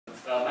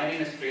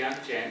name is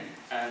Jain.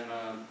 I'm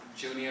a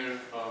junior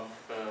of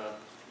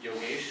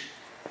Yogesh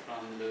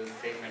from the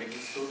same medical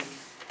school.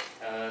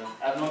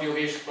 I've known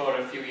Yogesh for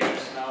a few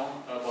years now,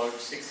 about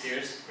 6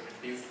 years, but it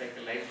feels like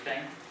a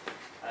lifetime.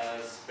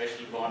 A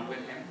special bond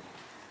with him.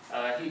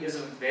 He is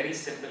a very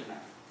simple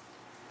man.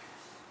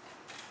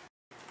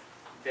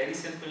 Very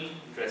simple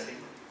dressing,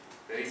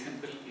 very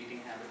simple eating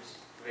habits,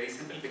 very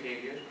simple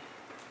behavior,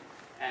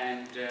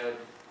 and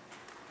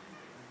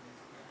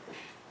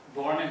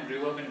born and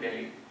grew up in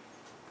Delhi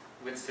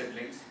with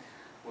siblings,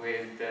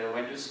 went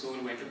to school,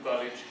 went to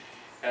college,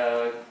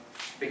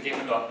 became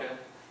a doctor,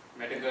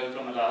 met a girl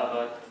from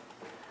Allahabad,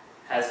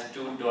 has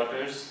 2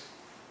 daughters.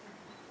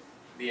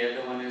 The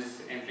elder one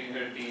is entering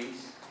her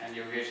teens and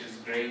Yogesh is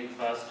graying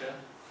faster.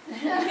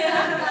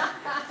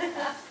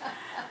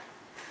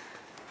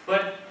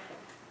 But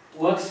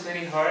works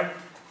very hard,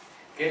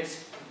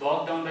 gets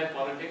bogged down by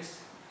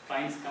politics,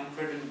 finds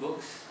comfort in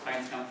books,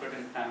 finds comfort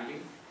in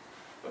family.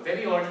 A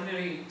very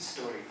ordinary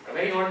story, a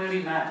very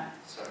ordinary man,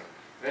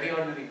 very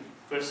ordinary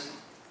person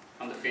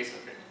on the face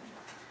of it.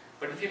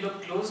 But if you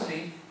look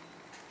closely,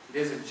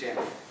 there's a gem.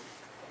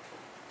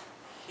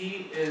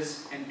 He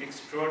is an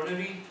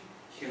extraordinary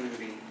human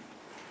being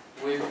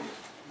with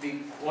the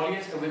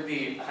qualities, with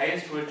the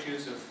highest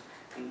virtues of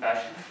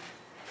compassion,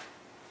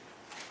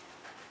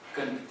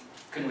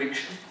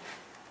 conviction,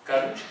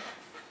 courage,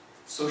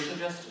 social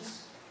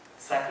justice,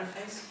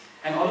 sacrifice,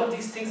 and all of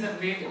these things have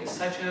made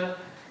such an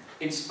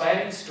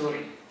inspiring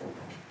story,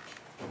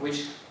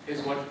 which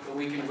is what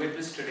we can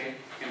witness today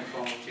in the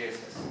form of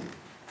JSS.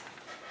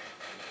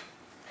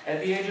 At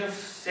the age of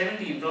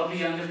 17, probably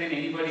younger than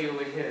anybody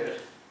over here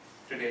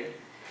today,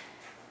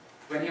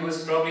 when he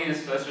was probably in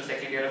his first or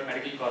second year of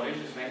medical college,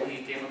 is when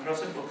he came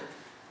across a book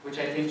which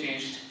I think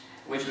changed,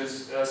 which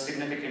was a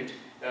significant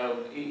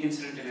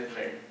incident in his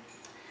life.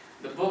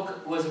 The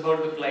book was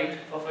about the plight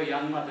of a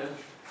young mother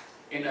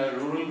in a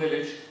rural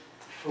village,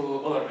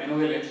 who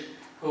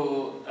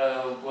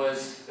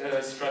was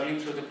struggling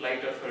through the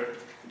plight of her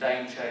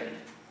dying child.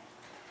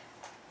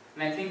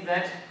 And I think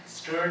that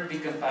stirred the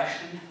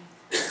compassion.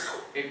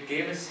 It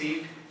gave a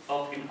seed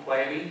of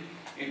inquiry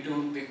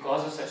into the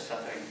cause of such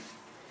suffering.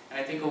 And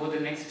I think over the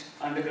next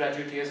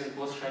undergraduate years and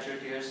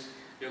postgraduate years,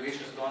 Yogesh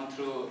has gone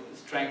through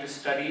trying to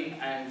study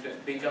and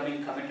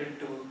becoming committed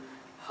to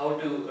how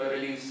to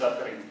relieve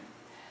suffering.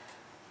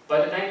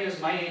 By the time he was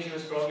my age, he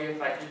was probably a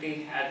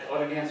faculty at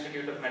All India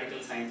Institute of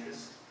Medical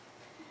Sciences.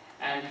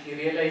 And he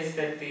realized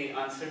that the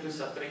answer to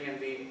suffering and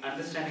the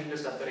understanding to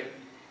suffering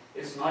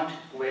is not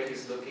where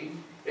he's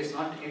looking, is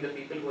not in the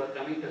people who are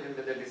coming to him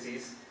with the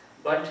disease,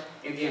 but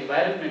in the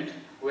environment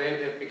where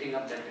they're picking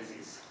up that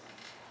disease.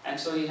 And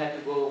so he had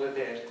to go over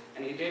there,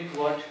 and he did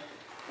what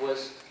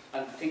was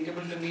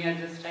unthinkable to me at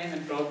this time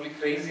and probably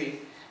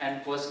crazy,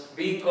 and was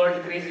being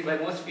called crazy by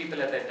most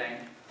people at that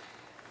time,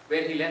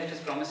 where he left his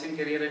promising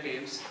career at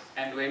AIIMS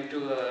and went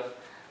to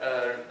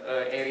an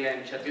area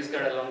in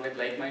Chhattisgarh along with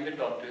like-minded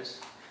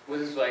doctors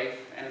with his wife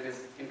and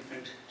his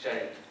infant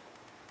child.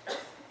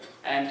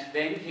 And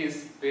then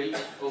he's built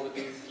over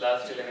these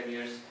last 11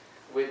 years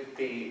with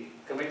the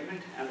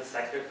commitment and the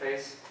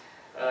sacrifice,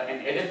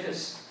 an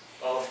edifice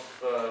of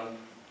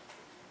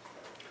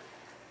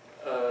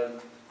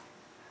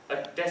a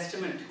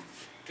testament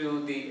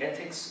to the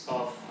ethics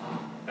of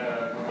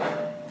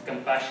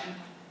compassion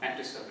and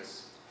to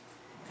service.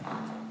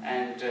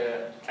 And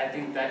I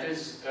think that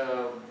is,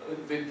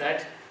 with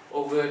that,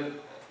 over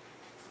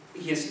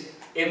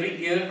every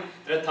year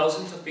there are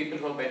thousands of people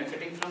who are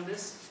benefiting from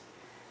this,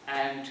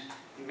 and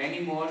many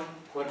more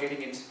who are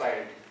getting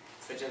inspired,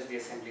 such as the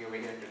assembly over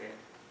here today.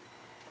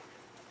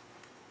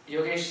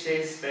 Yogesh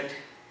says that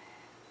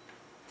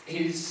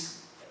he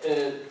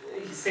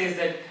says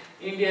that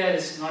India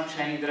is not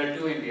shining. There are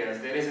 2 Indias.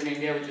 There is an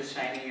India which is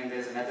shining, and there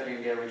is another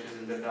India which is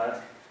in the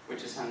dark,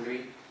 which is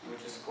hungry,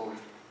 which is cold.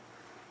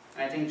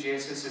 And I think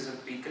JSS is a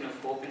beacon of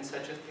hope in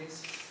such a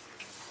place.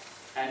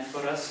 And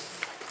for us,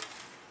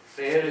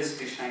 there is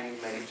the shining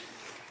light.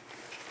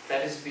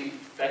 That is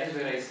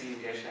where I see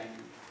India shining.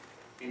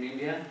 In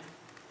India,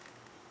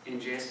 in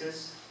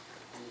JSS,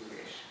 in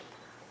Yogesh.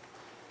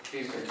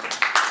 Please welcome.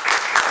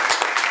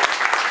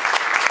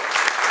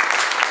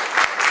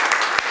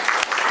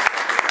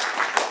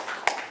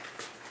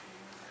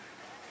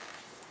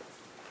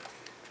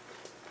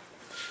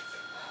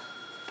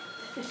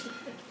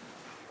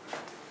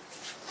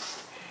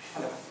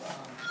 Hello.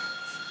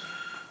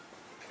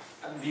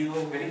 These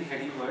were very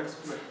heady words,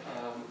 but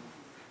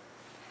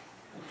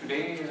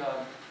today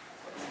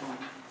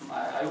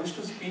I wish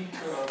to speak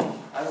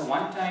as a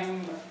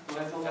one-time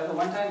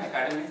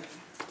academic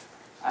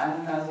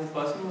and as a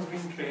person who has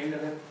been trained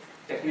as a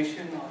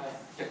technician or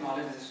a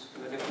technologist,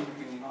 the difference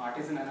between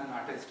artisan and an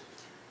artist.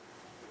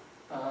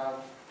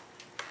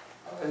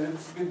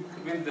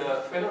 With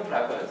fellow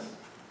travelers,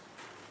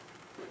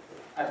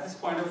 at this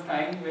point of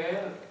time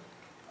where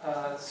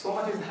so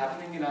much is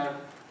happening in our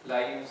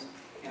lives,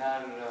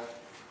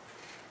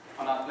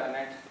 on our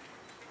planet,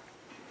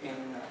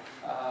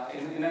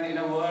 in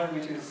a world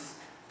which is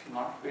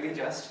not very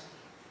just,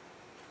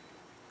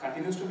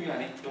 continues to be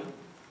unequal,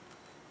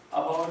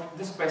 about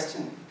this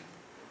question.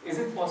 Is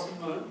it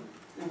possible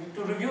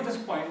to review this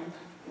point?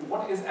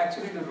 What is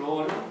actually the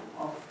role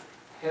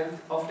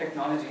of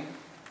technology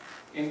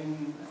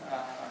in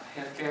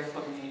healthcare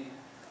for the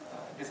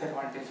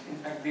disadvantaged? In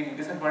fact, the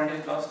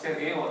disadvantaged lost their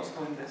A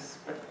also in this.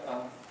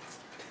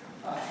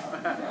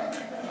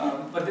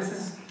 But this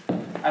is,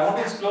 I want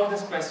to explore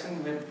this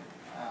question with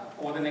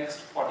over the next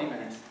 40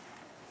 minutes.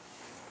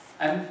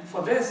 And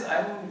for this,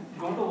 I'm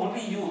going to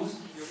only use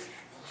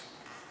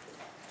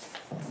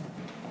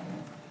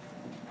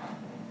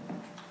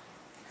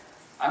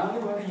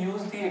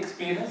the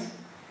experience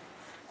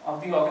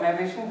of the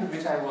organization with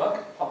which I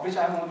work, of which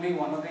I'm only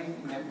one of the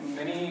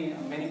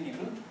many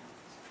people,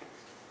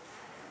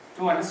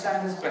 to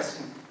understand this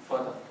question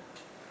further.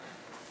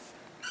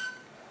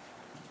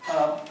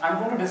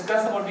 I'm going to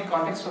discuss about the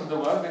context of the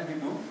work that we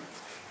do.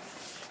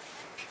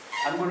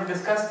 I'm going to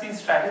discuss the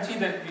strategy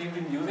that we've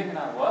been using in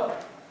our work,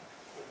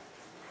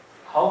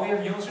 how we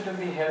have used it in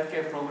the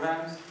healthcare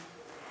programs,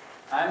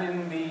 and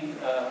in the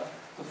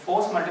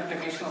force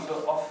multiplication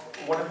of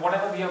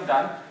whatever we have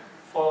done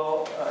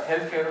for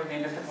healthcare of the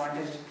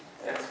disadvantaged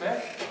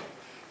elsewhere.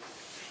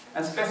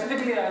 And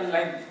specifically, I would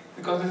like,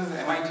 because this is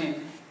MIT,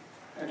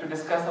 to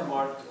discuss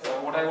about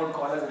what I would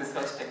call as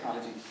research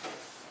technology.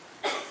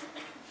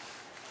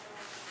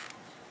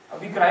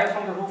 We cry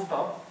from the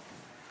rooftop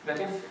that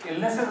if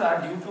illnesses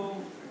are due to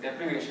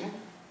deprivation,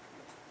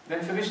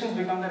 then physicians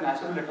become the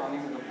natural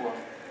attorneys of the poor.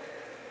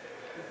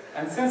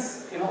 And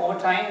since over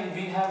time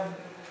we have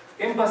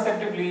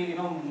imperceptibly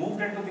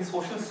moved into the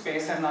social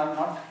space and are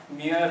not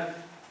mere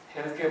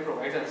healthcare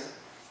providers,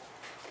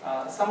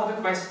 some of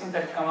the questions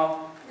that come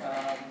up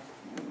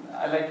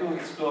I like to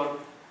explore.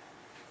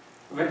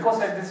 Wilco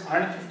said this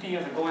 150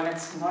 years ago, and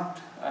it's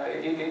not.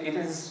 It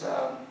is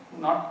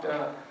not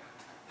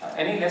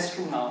any less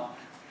true now.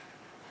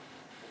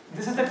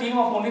 This is the team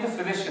of only the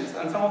physicians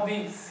and some of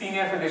the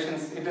senior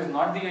physicians. It is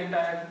not the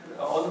entire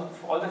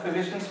all the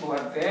physicians who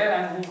are there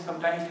and who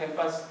sometimes help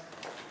us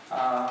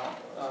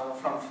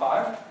from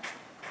far,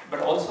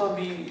 but also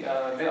the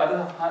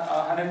other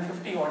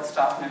 150 odd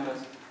staff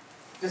members.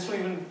 Just to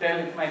even tell,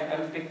 I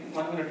will take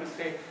 1 minute to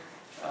say.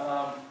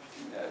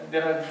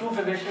 There are two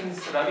physicians,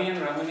 Ravi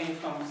and Ramani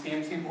from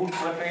CMC, who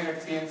were trained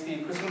at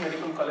CMC, Crystal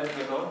Medical College,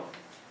 Vellore.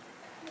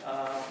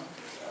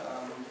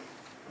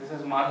 This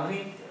is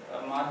Madhuri,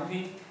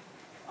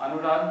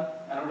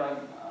 Anurag,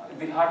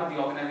 the heart of the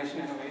organization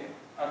in a way.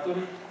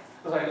 Anju,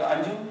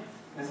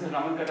 this is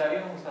Raman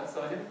Kataria, who's our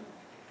surgeon,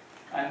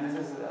 and this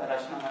is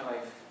Rachna, my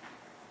wife.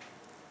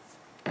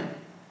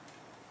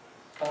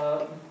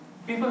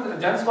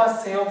 Jan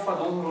Swasthya, for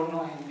those who don't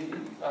know Hindi,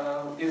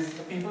 is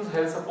the People's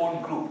Health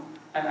Support Group.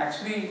 And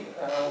actually,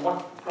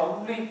 what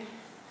probably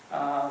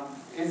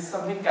is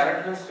something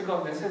characteristic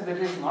of this is that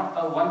it is not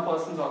a one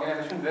person's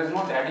organization. There is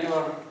no daddy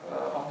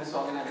of this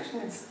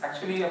organization. It's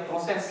actually a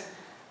process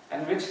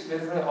in which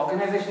there is an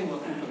organization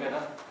working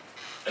together.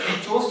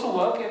 We chose to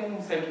work in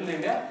central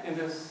India, in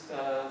this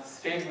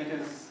state which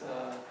is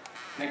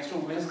which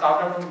is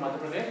carved out of Madhya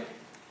Pradesh,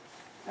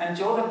 and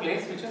chose a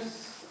place which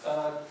is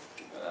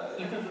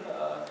little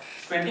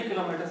 20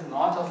 kilometers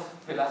north of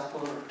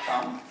Bilaspur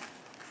town,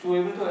 to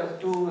able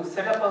to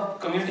set up a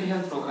community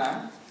health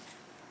program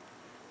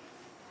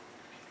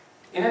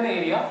in an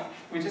area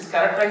which is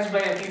characterized by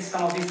at least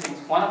some of these things.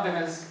 One of them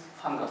is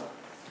hunger.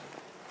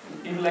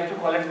 People like to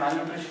call it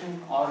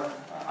malnutrition or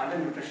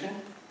undernutrition.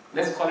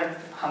 Let's call it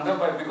hunger,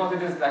 but because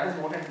that is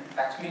what it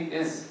actually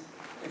is.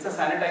 It's a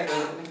sanitized,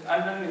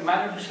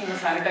 malnutrition is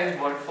a sanitized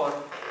word for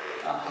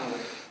hunger.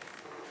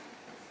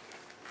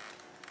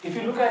 If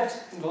you look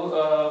at the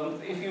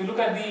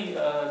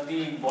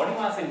body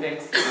mass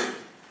index,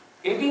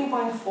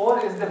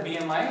 18.4 is the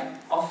BMI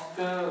of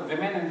the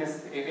women in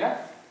this area.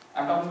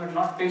 I'm talking about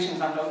not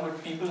patients, I'm talking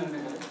about people in the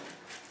village.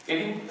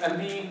 And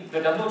the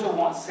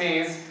WHO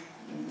says,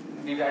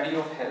 the daddy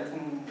of health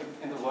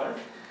in the world,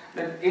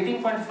 that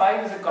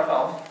 18.5 is a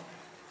cutoff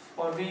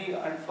for the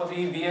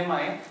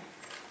BMI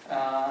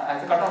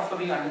as a cutoff for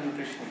the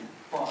undernutrition,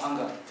 for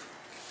hunger.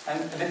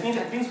 And that means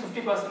at least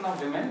 50% of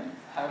women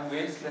have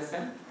weights less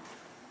than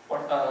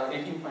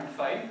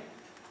 18.5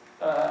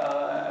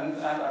 and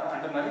are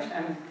undernourished,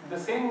 and the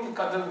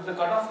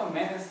cutoff for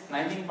men is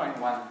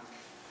 19.1.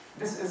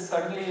 This is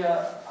certainly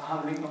a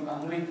hungry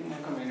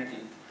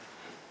community.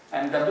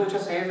 And WHO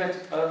says that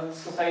a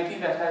society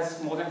that has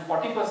more than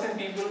 40%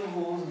 people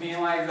whose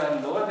BMIs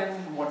are lower than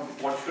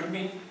what should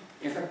be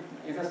is a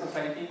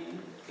society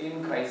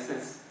in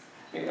crisis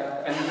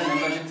and is an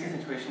emergency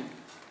situation.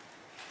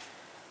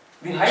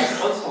 The heights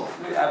also,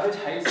 the average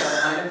heights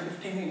are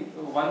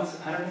 151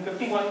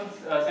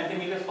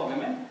 centimeters for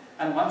women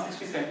and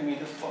 160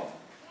 centimeters for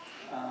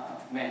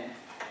men.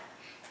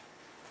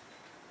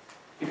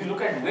 If you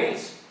look at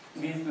weights,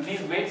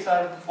 these weights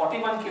are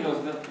 41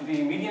 kilos. The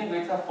median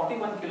weights are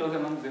 41 kilos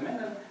among women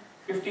and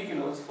 50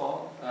 kilos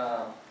for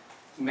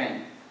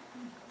men.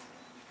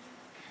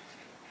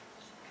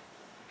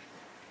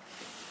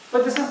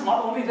 But this is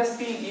not only just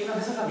these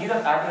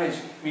are average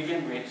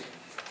median weights.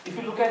 If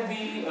you look at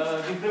the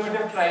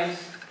primitive tribes,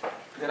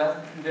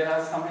 there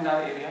are some in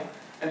our area.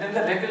 And then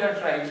the regular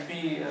tribes,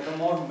 the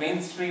more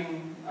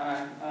mainstream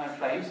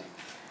tribes.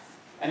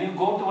 And you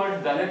go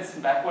towards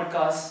Dalits, backward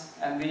castes,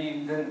 and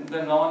the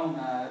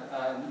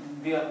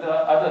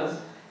others.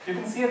 You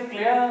can see a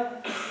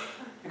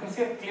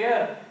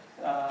clear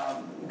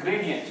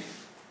gradient.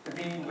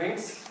 The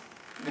weights,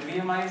 the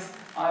BMIs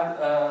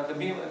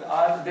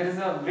there is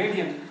a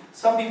gradient.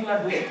 Some people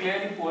are doing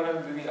clearly poorer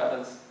than the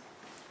others.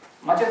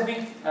 Much as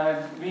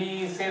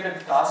we say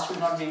that caste should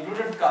not be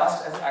included,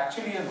 caste is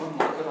actually a good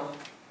marker of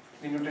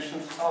the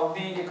nutritional, of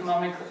the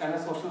economic and the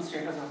social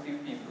status of the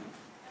people.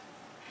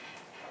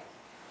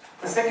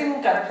 The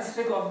second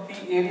characteristic of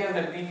the area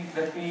that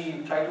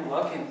we try to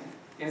work in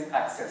is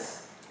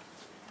access.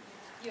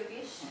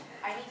 Yogesh,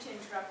 I need to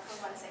interrupt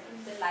for 1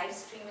 second. The live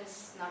stream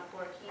is not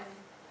working,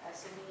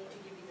 so we need to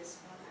give you this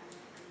one. I'm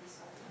really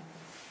sorry.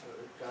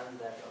 Turn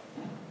that off.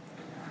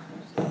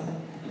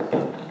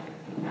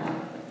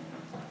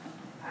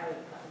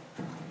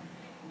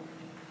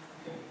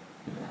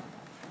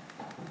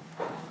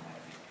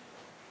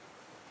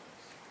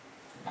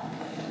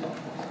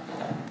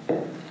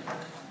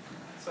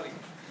 Sorry.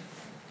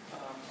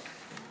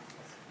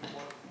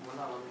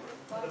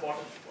 The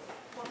bottom.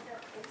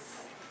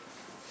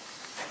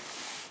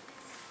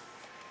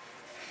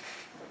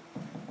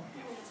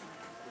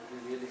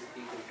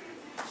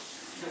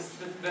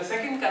 The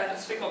second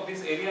characteristic of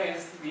this area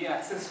is the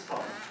access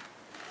problem.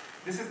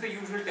 This is the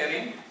usual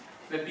terrain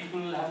that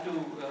people have to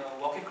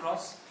walk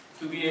across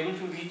to be able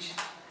to reach,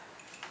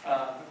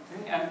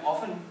 and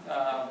often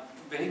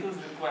vehicles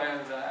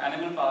require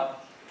animal power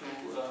to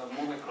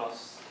move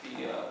across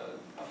the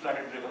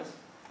flooded rivers.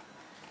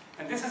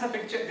 And this is a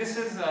picture. This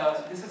is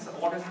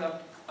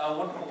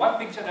one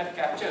picture that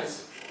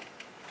captures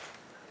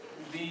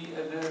the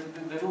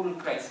rural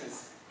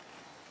crisis.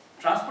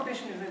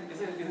 Transportation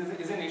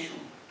is an issue.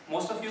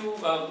 Most of you,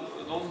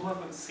 those who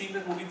have seen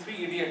the movie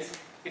Three Idiots,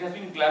 it has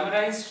been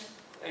glamorized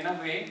in a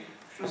way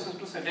to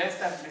suggest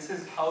that this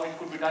is how it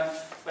could be done.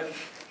 But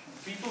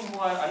people who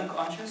are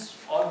unconscious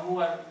or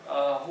who are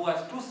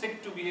too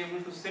sick to be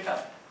able to sit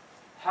up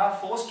are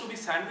forced to be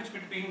sandwiched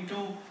between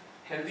two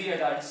healthy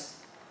adults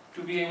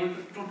to be able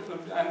to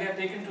and they are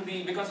taken to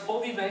the, because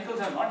 4-wheel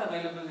vehicles are not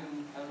available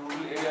in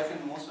rural areas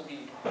in most of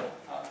the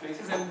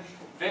places, and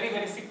very,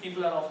 very sick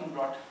people are often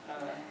brought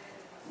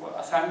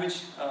a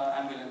sandwich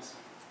ambulance.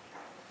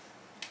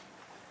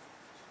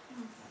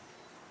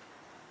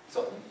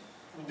 So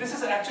this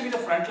is actually the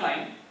front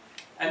line,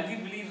 and we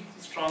believe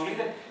strongly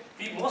that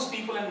most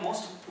people and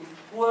most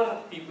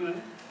poor people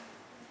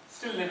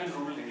still live in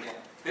rural area.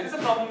 There is a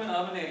problem in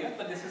urban area,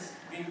 but this is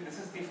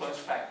the first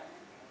fact.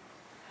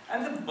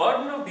 And the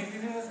burden of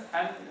diseases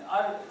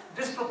are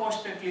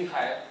disproportionately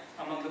higher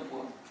among the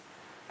poor,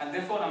 and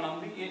therefore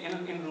among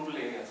in rural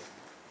areas.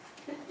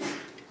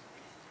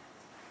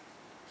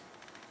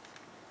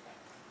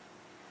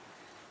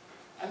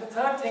 And the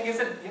third thing is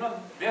that,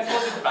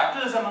 therefore the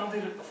battles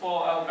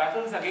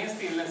battles against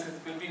the illnesses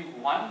will be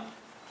won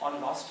or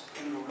lost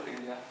in rural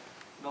area,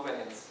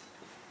 nowhere else.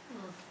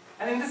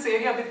 And in this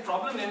area, the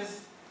problem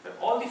is that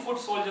all the foot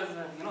soldiers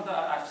they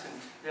are absent,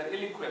 they are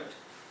ill-equipped.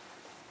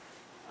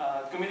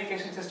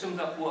 Communication systems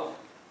are poor,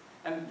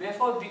 and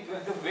therefore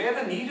where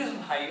the need is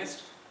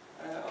highest,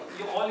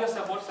 all your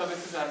support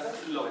services are the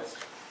lowest.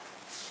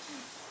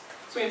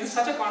 So in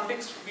such a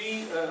context,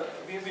 we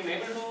have been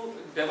able to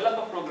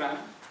develop a program,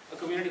 a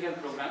community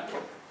health program,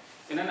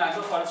 in an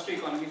agroforestry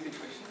economy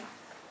situation,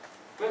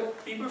 where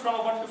people from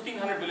about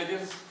 1,500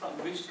 villages,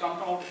 which come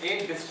from about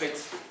 8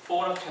 districts,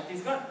 4 of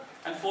Chhattisgarh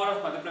and 4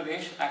 of Madhya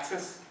Pradesh,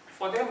 access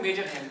for their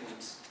major health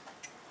needs.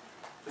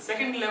 The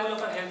second level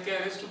of our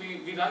healthcare is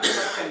we run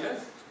such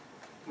centers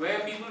where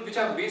people which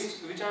are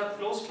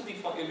close to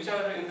which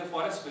are in the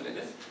forest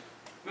villages,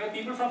 where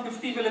people from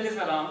 50 villages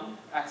around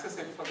access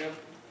it for their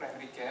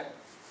primary care.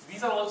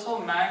 These are also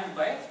manned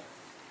by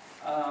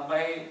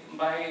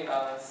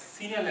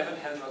senior level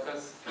health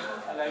workers,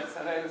 as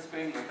I will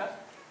explain later.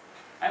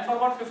 And for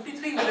about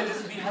 53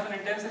 villages, we have an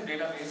intensive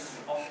database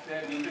of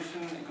their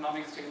nutrition,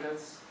 economic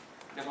status,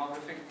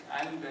 demographic,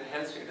 and their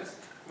health status,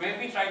 where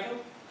we try to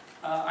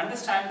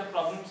understand the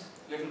problems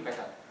a little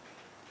better.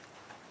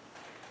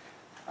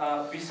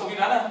 So we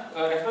run a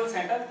referral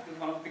center. This is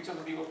one of the pictures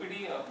of the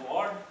OPD, a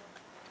ward.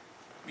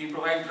 We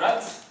provide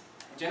drugs,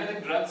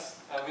 generic drugs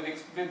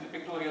with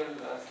pictorial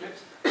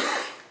slips.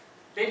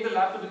 Take the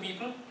lab to the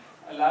people,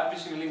 a lab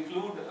which will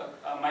include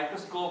a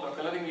microscope, a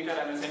coloring meter,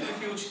 and a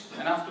centrifuge,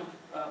 enough to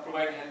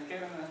provide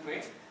healthcare in a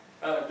way,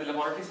 the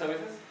laboratory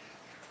services.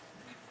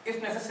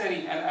 If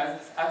necessary, and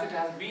as it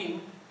has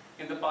been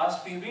in the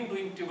past, we've been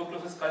doing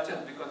tuberculosis cultures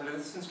because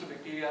resistance to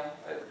bacteria,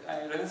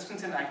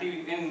 resistance in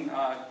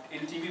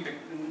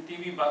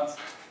TB bugs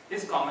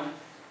is common,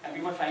 and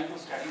we were trying to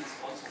study this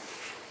also.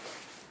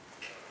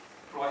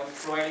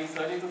 Providing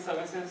surgical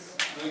services,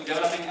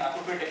 developing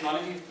appropriate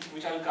technology,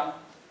 which I will come,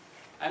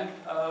 and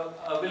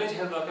a village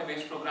health worker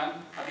based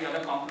program are the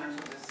other components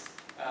of this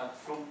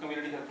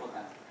community health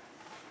program.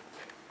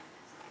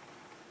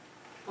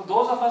 For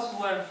those of us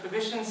who are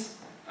physicians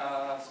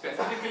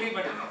specifically,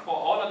 but for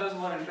all others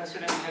who are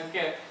interested in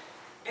healthcare,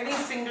 any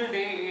single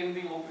day in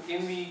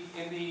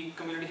the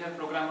community health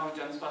program of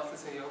Swasthya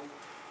Sahyog,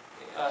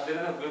 there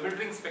is a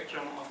bewildering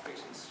spectrum of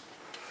patients.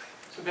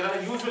 So there are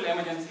the usual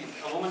emergencies: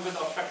 a woman with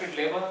obstructed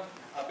labor,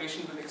 a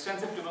patient with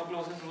extensive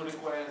tuberculosis who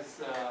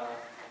requires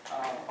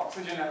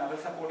oxygen and other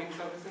supporting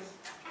services,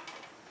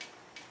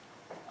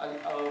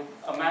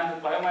 a man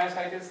with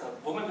pyomyositis, a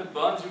woman with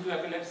burns due to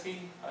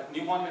epilepsy, a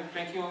newborn with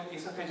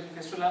tracheoesophageal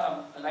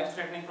fistula, a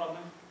life-threatening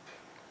problem.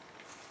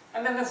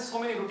 And then there's so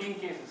many routine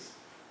cases.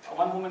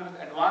 One woman with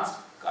advanced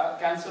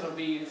cancer of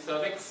the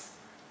cervix,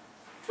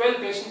 12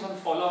 patients on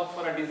follow-up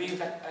for a disease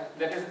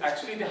that is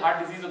actually the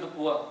heart disease of the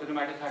poor, the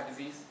rheumatic heart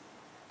disease,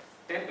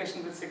 10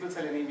 patients with sickle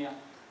cell anemia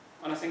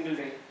on a single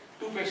day,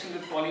 2 patients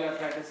with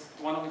polyarthritis,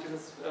 one of which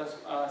is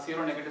a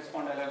seronegative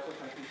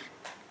spondyloarthritis.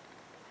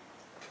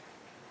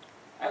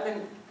 And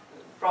then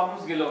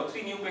problems galore.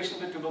 3 new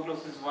patients with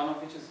tuberculosis, one of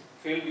which is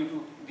failed due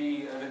to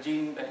the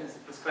regime that is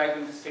prescribed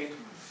in the state.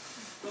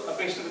 A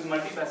patient with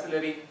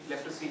multibacillary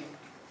leprosy.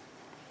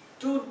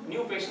 2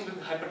 new patients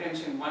with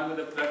hypertension, one with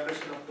a blood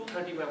pressure of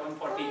 230 by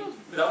 140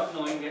 without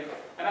knowing it,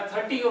 and a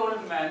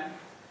 30-year-old man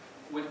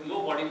with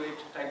low body weight,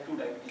 type 2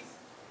 diabetes.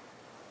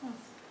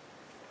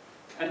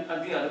 And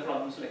the other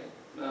problems like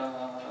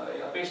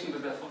a patient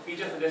with a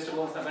feature suggestive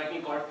of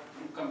cervical cord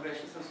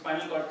compression, some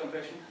spinal cord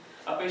compression,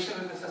 a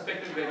patient with a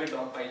suspected rabid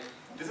dog bite.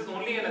 This is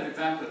only an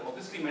example.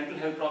 Obviously, mental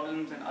health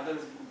problems and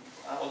others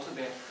are also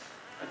there.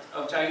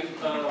 A child,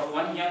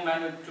 one young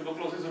man with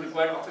tuberculosis who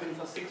required oxygen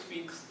for 6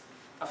 weeks.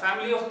 A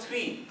family of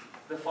 3,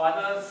 the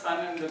father,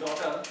 son and the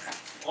daughter,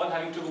 all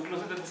having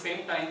tuberculosis at the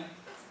same time.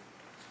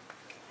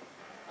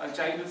 A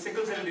child with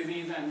sickle cell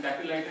disease and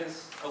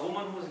dactylitis. A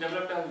woman who has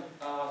developed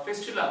a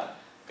fistula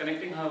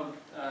connecting her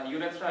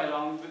urethra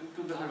along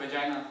to her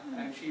vagina,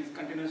 and she is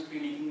continuously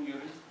leaking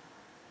urine.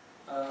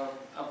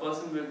 A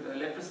person with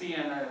leprosy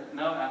and a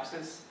nerve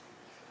abscess.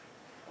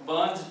 A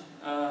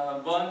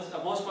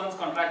post-burns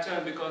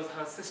contracture because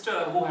her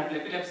sister who had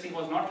epilepsy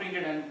was not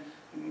treated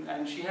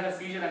and she had a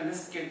seizure, and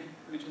this kid,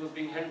 which was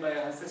being held by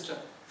her sister,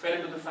 fell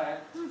into the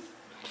fire.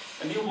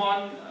 A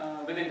newborn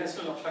with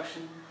intestinal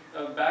obstruction,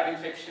 a bad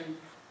infection,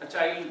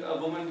 a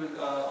woman with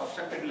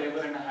obstructed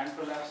labor and a hand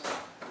prolapse.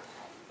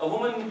 A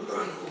woman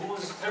who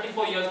is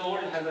 34 years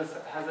old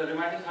has a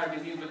rheumatic heart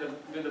disease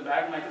with a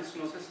bad mitral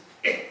stenosis,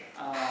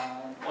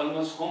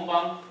 almost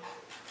homebound.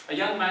 A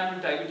young man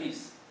with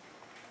diabetes.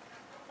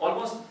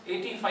 Almost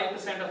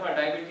 85% of our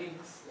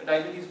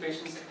diabetes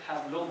patients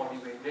have low body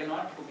weight. They are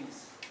not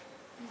obese.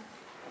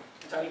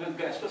 A child with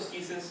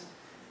gastroschisis.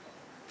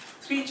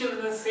 3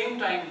 children at the same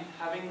time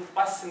having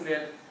pus in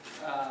their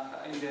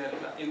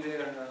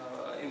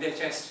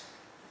chest.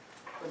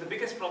 But the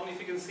biggest problem, if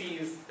you can see,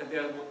 is that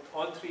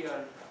all 3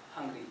 are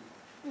hungry.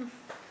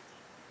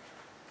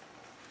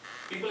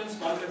 People in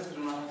small places do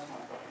not have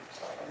small problems.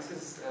 This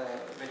is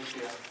very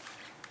clear.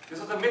 This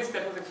was a myth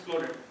that was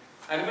exploded.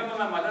 I remember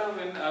my mother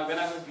when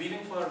I was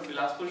leaving for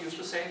Bilaspur used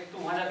to say, "Tu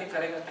wahan jaake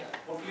karega kya?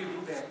 What will you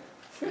do there?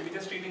 You'll be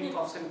just treating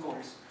coughs and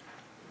colds."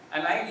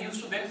 And I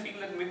used to then feel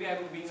that maybe I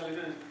was being a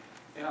little,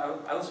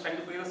 I was trying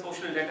to pay the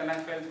social debt, and I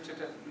felt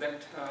that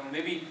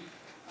maybe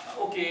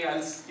okay,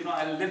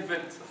 I'll live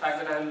with the fact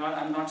that I'm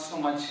not so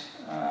much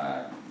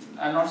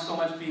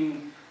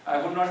being, I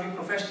would not be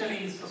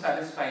professionally so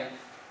satisfied.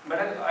 But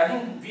I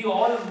think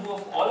all of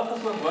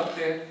us who have worked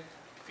there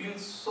feel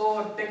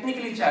so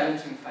technically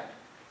challenged. In fact,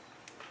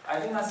 I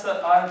think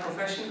our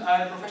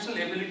professional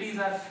abilities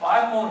are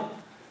far more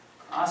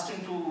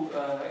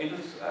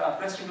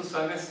pressed into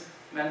service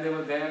than they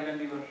were there when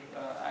we were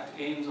at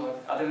AIMS or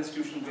other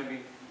institutions where we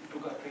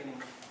took our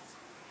training.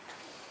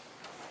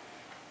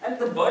 And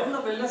the burden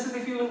of illnesses,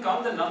 if you even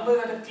count the numbers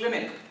at a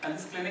clinic, and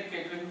this clinic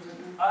catering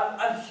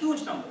are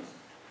huge numbers.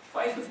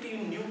 550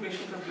 new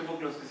patients with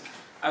tuberculosis.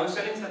 I was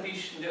telling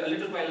Satish a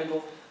little while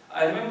ago,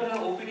 I remember an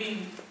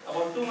OPD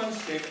about 2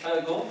 months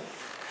ago,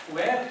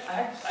 where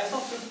I saw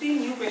 15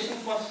 new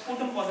patients for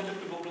sputum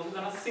positive tuberculosis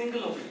on a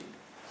single OPD.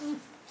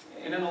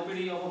 In an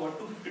OPD of about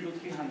 250 to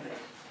 300.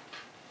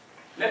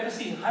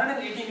 Leprosy,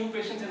 180 new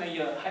patients in a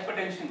year.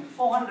 Hypertension,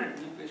 400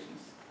 new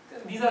patients.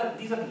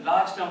 These are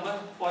large numbers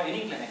for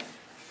any clinic.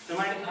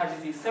 Rheumatic heart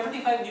disease,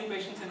 75 new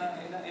patients in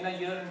a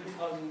year in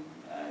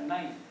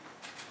 2009.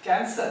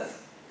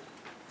 Cancers,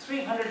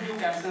 300 new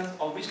cancers,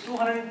 of which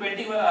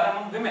 220 are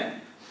among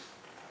women.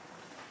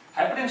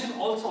 Hypertension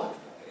also,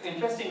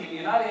 interestingly,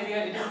 in our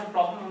area it is a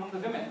problem among the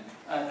women.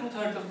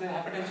 2/3 of the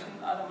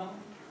hypertension are among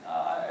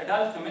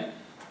adult women,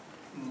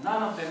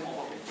 none of them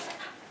overweight.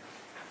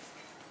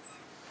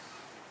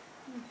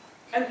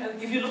 And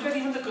if you look at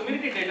even the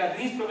community data,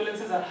 these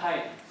prevalences are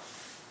high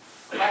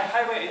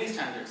by any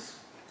standards.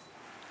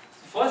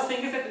 First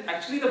thing is that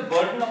actually the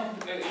burden of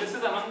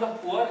illnesses among the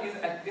poor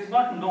is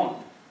not known.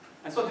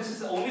 And so this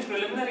is only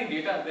preliminary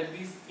data that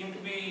we seem to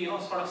be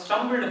sort of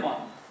stumbled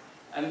upon.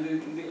 And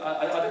the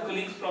other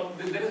colleagues,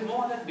 there is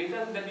no other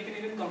data that we can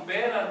even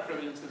compare our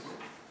prevalences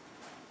with.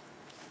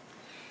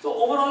 So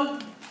overall,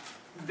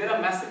 there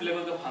are massive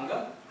levels of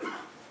hunger.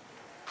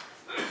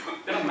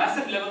 There are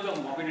massive levels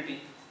of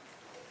morbidity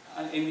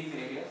in these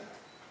areas.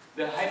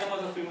 There are high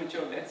numbers of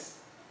premature deaths.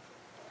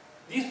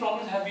 These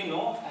problems have been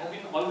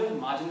always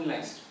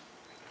marginalized.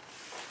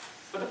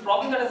 But the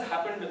problem that has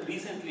happened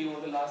recently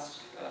over the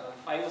last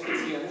 5 or 6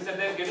 years is that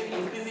they are getting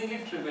increasingly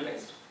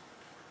trivialized.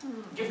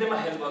 Give them a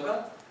health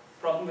worker,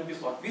 problem will be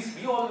solved.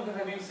 We all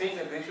have been saying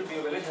that there should be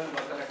a village health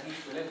worker, at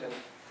least village health.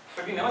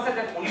 But we never said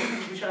that only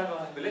we should have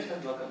a village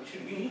health worker.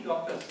 We need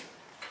doctors.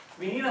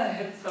 We need a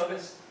health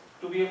service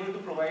to be able to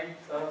provide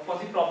for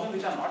the problems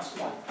which are not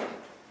small.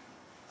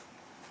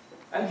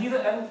 And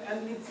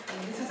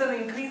this is an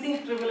increasing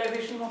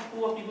trivialization of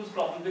poor people's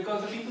problems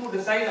because the people who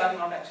decide are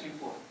not actually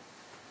poor.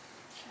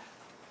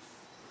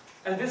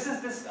 And this is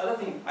this other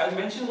thing. I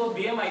mentioned those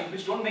BMIs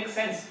which don't make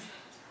sense.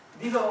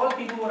 These are all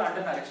people who are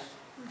undernourished.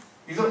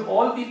 These are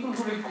all people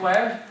who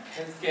require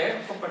health care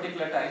of a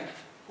particular type,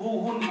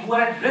 who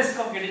are at risk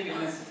of getting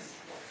illnesses.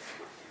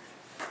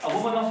 A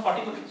woman of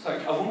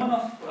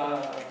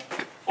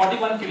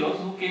 41 kilos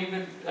who came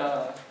with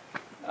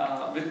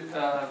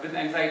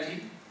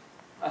anxiety,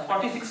 a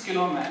 46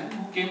 kilo man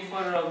who came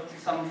for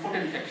some foot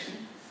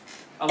infection,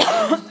 a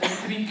woman who's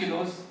 33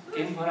 kilos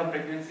came for a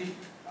pregnancy,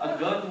 a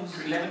girl who's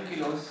 11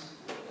 kilos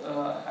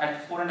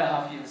at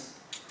 4.5 years,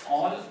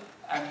 all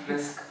at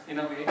risk in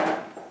a way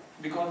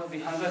because of the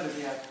hunger that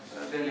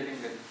they're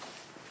living with.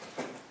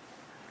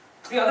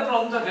 The other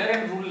problems are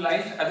there in rural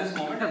life at this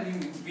moment, and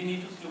we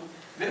need to look.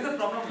 There is a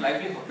problem of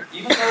livelihood.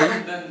 Even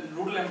though the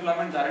rural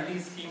employment guarantee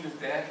scheme is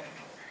there,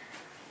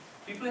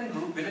 people in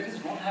rural villages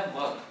don't have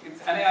work.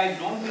 And I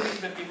don't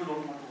believe that people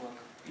don't want to work.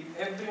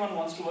 Everyone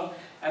wants to work,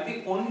 and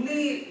the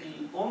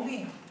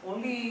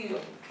only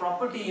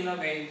property in a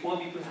way poor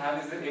people have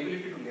is their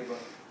ability to labor.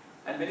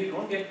 And when you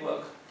don't get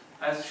work,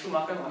 as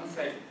Schumacher once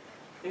said,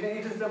 it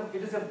is the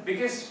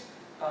biggest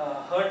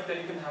hurt that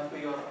you can have to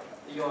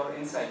your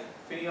inside.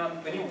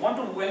 When you want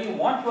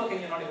work and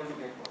you're not able to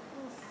get work.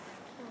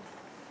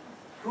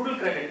 Rural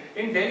credit.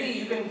 In Delhi,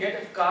 you can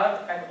get a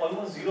car at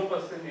almost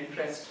 0%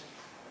 interest,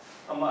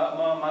 a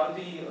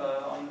Maruti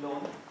on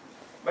loan.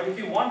 But if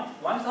you want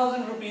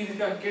 1,000 rupees, if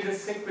your kid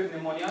is sick with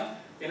pneumonia,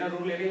 in a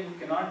rural area, you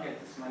cannot get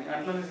this money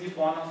unless you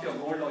pawn off your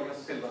gold or your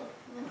silver.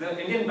 The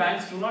Indian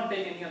banks do not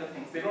take any other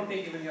things. They don't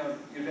take even your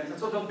utensils.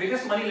 So the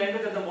biggest money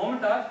lenders at the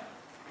moment are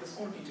the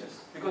school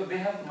teachers because they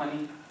have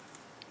money,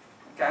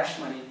 cash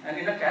money. And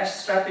in a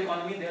cash-strapped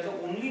economy, they are the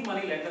only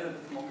money lenders at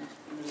this moment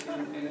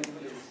in the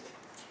villages.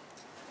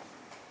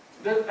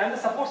 And the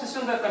support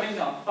systems are coming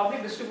down.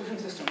 Public distribution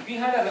system.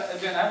 When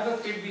I was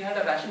a kid, we had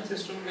a ration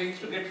system. We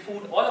used to get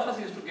food. All of us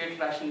used to get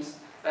rations.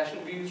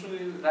 We used to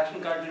use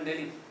ration cards in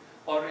Delhi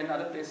or in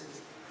other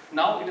places.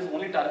 Now it is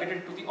only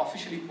targeted to the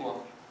officially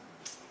poor.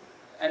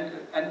 And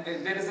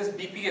there is this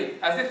BPL.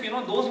 As if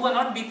those who are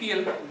not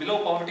BPL,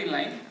 below poverty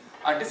line,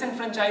 are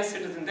disenfranchised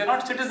citizens. They are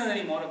not citizens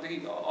anymore of the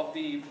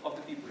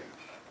people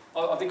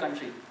or of the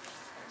country.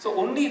 So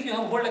only if you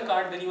hold a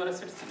card, then you are a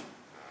citizen.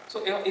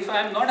 So if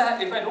I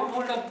don't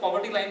hold a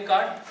poverty line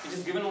card, which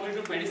is given only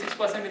to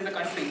 26% in the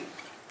country,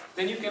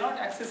 then you cannot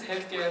access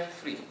healthcare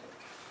free.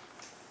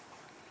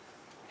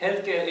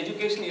 Healthcare,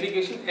 education,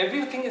 irrigation,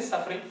 everything is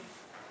suffering.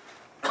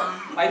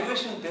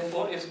 Migration,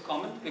 therefore, is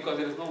common because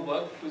there is no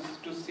work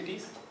to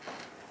cities.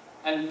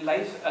 And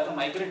life as a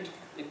migrant,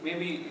 it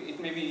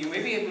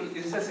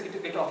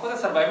offers a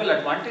survival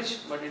advantage,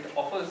 but it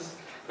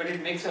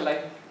makes your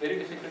life very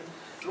difficult.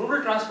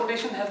 Rural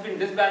transportation has been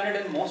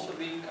disbanded in most of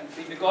the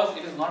country because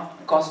it is not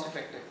cost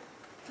effective.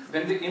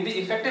 In the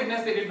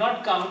effectiveness, they did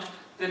not count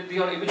that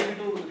your ability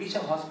to reach a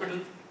hospital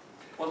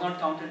was not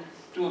counted.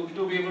 To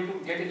be able to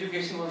get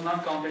education was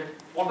not counted.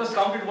 What was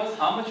counted was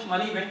how much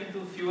money went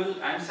into fuel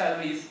and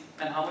salaries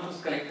and how much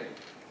was collected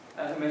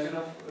as a measure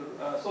of.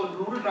 So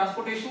rural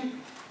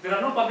transportation, there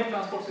are no public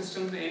transport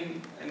systems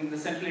in the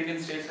central Indian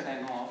states that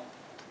I know of.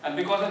 And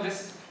because of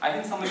this, I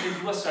think someone should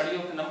do a study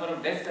of the number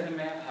of deaths that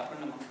may have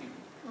happened among people.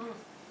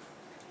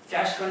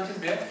 Cash crunch is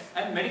there,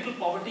 and medical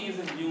poverty is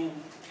a new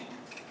thing.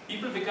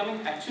 People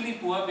becoming actually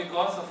poor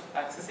because of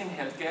accessing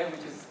healthcare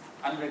which is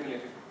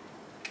unregulated.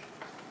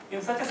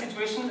 In such a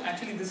situation,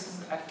 actually this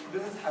is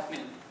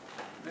happening.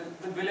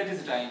 The village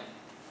is dying.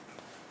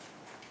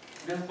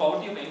 There is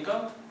poverty of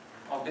income,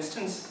 of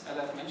distance, as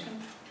I've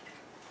mentioned,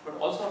 but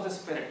also of the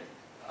spirit.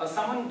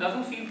 Someone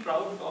doesn't feel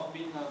proud of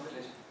being a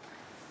villager.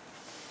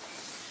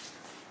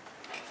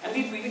 And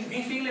we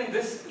feel in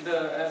this,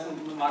 as a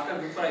marker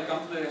before I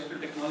come to the rest of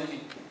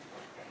technology,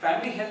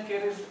 primary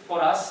healthcare is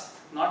for us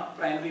not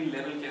primary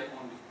level care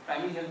only.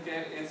 Primary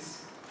healthcare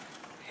is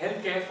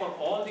healthcare for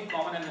all the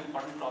common and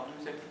important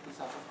problems that people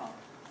suffer from.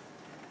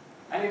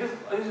 And it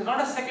is not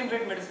a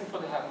second-rate medicine for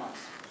the have-nots.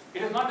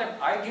 It is not that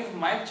I give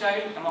my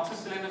child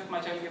amoxicillin if my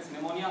child gets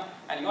pneumonia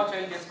and your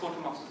child gets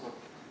cotrimoxazole.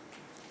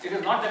 It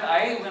is not that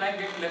when I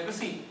get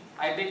leprosy,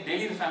 I take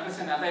daily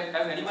rifampicin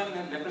as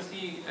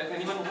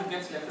anyone who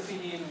gets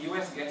leprosy in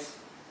US gets.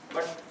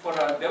 But for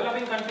a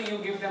developing country, you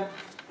give them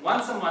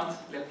once a month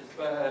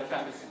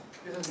rifampicin.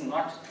 This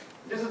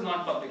is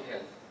not public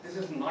health. This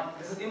is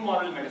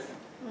immoral medicine.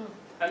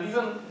 And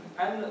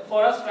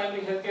for us,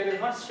 primary healthcare is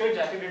not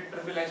straight-jacketed,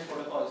 trivialized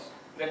protocols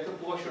that the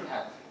poor should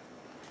have,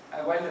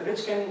 while the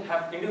rich can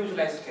have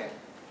individualized care.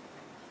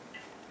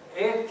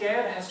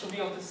 care has to be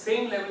of the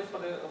same level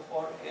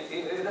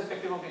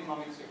irrespective of the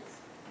economic status.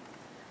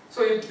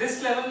 So at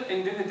this level,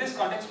 in this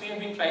context, we have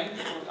been trying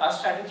to, our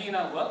strategy in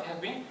our work has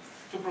been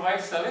to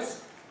provide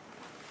service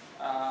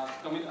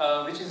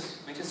which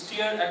is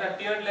tiered at a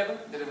tiered level.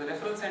 There is a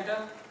referral center,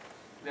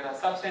 there are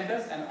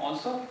sub-centers, and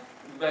also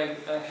by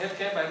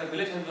healthcare by the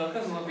village health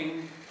workers who have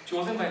been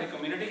chosen by the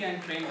community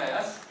and trained by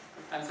us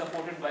and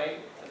supported by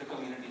the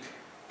community.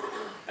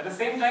 At the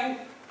same time,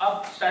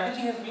 our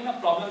strategy has been a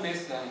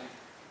problem-based learning.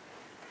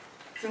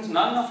 Since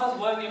none of us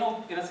were,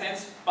 in a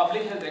sense,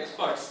 public health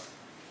experts,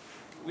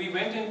 we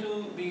went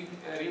into the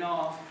arena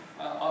of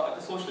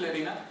the social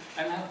arena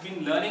and have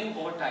been learning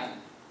over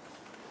time,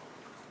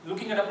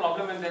 looking at a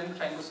problem and then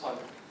trying to solve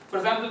it. For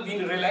example,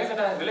 we realized that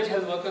our village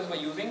health workers were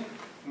using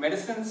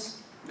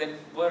medicines that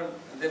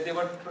they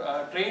were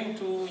trained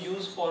to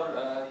use for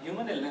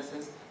human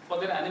illnesses for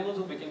their animals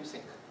who became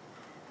sick.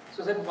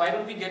 So said, why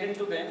don't we get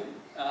into them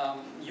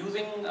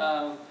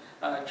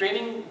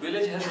training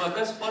village health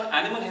workers for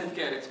animal health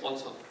care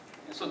also.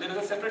 So there is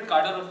a separate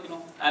cadre of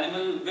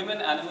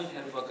women animal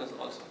health workers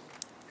also.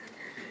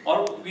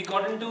 Or we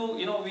got into,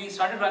 we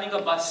started running a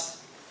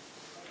bus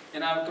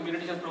in our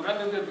community health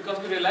program because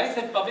we realized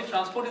that public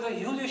transport is a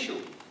huge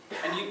issue.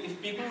 And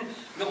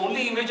the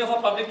only image of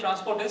a public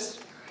transport is,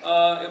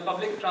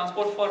 public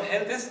transport for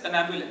health is an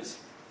ambulance,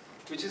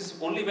 which is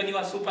only when you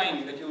are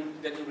supine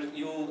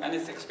and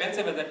it's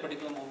expensive at that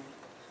particular moment.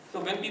 So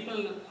when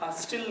people are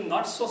still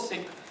not so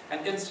sick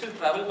and can still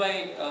travel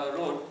by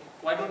road,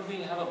 why don't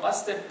we have a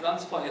bus that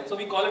runs for health? So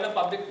we call it a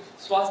public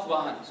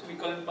Swasthya. So we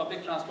call it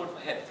public transport for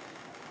health.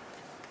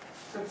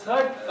 The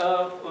third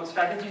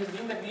strategy has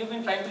been that we have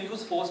been trying to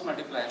use force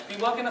multipliers. We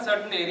work in a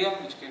certain area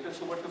which caters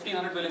to about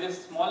 1,500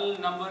 villages, small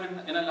number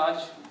in a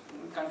large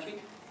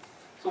country.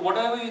 So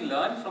whatever we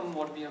learn from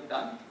what we have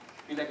done,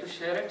 we like to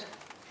share it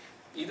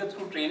either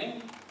through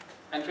training,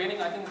 and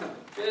training I think is a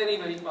very,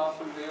 very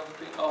powerful way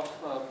of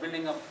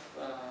building up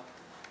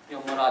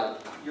your morale,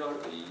 your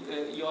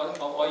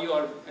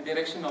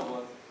direction of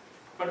work,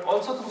 but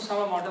also through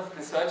some amount of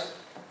research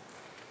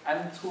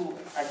and through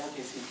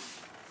advocacy.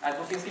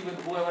 Advocacy with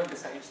whoever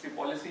decides the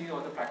policy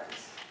or the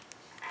practice.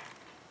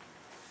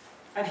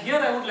 And here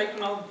I would like to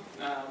now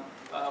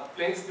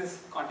place this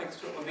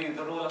context of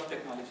the role of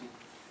technology.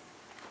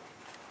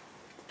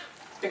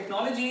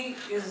 Technology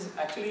is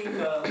actually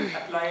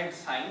applied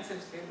science,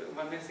 if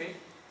one may say.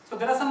 So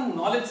there are some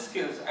knowledge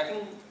skills. I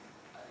think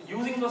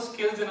using those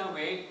skills in a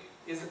way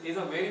is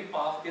a very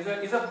powerful,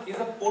 is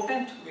a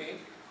potent way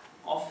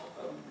of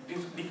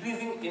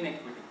decreasing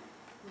inequity.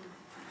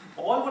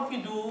 All what we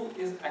do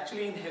is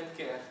actually in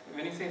healthcare.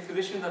 When you say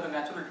physicians are the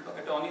natural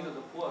attorneys of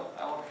the poor,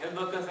 or health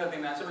workers are the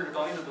natural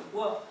attorneys of the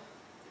poor,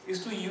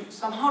 is to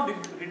somehow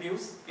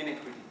reduce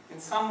inequity in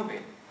some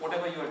way,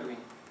 whatever you are doing,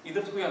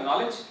 either through your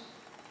knowledge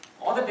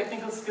or the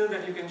technical skill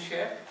that you can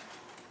share.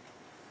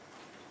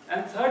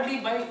 And thirdly,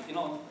 by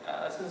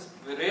since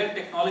rare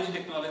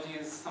technology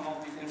is some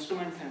of these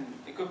instruments and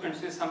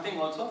equipments is something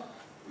also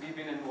we've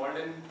been involved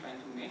in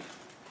trying to make,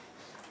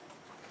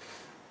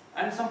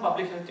 and some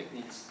public health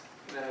techniques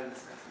that I'll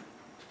discuss.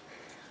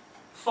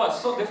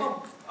 First, so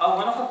therefore,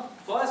 one of our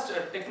first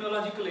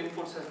technological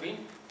inputs has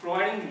been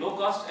providing low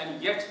cost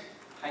and yet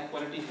high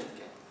quality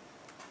healthcare.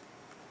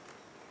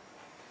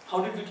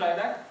 How did we try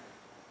that?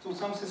 Through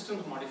some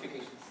systems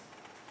modifications.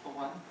 For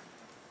one,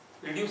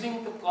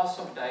 reducing the cost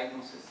of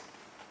diagnosis.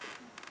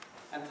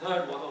 And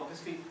third was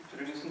obviously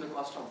reducing the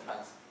cost of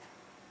drugs.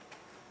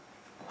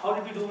 How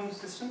did we do in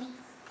systems?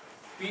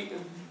 The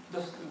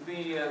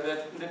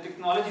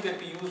technology that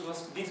we used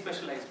was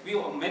despecialized.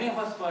 Many of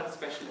us were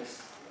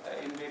specialists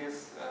in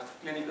various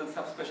clinical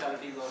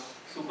subspecialties or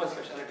super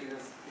specialties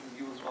as is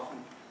used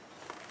often.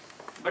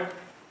 But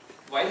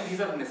while these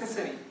are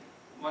necessary,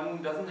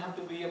 one doesn't have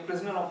to be a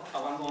prisoner of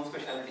one's own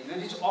specialty,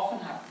 which often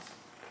happens.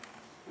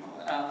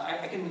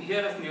 I can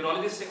hear a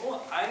neurologist say,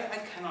 oh, I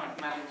cannot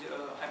manage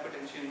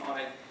hypertension, or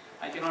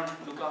I cannot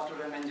look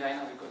after an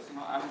angina because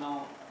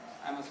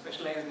I'm a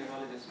specialized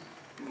neurologist.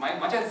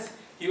 Much as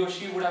he or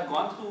she would have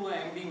gone through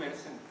MD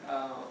medicine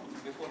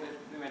before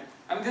they went.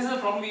 I mean, this is a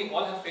problem we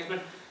all have faced,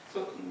 but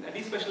so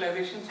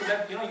despecialization so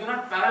that you're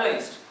not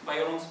paralyzed by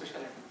your own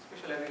specialty.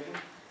 Specialization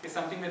is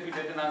something that we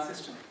did in our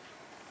system.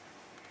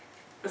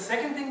 The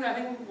second thing that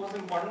I think was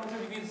important was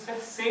that we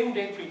said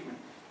same-day treatment.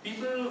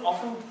 People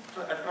often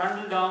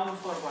trundle down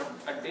for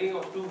a day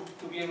or two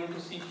to be able to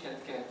seek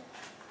healthcare.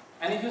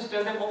 And if you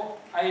tell them, oh,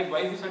 I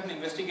advise you certain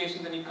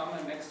investigations, then you come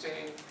and next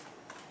day,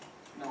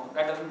 no,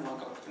 that doesn't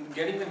work out. And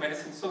getting the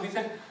medicine. So we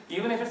said,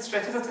 even if it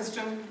stretches the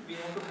system, we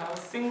have to have a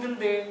single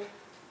day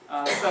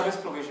service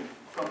provision,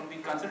 from the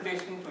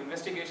consultation to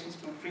investigations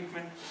to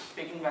treatment,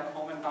 taking back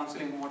home and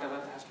counseling, whatever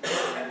has to be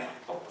done.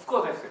 Of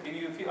course, I said,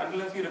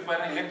 unless you require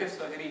an elective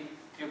surgery,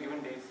 you're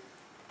given days.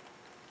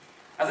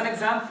 As an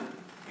example,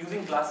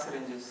 using glass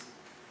syringes.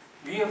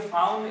 We have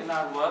found in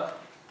our work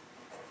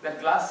that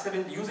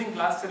using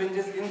glass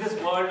syringes in this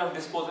world of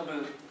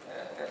disposable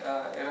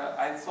era.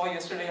 I saw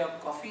yesterday a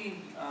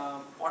coffee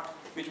pot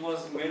which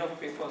was made of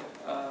paper.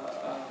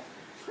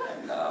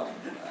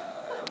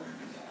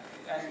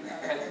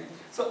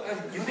 So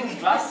using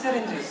glass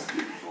syringes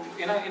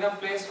in a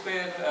place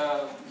where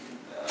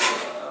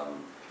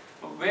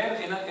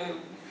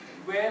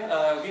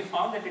we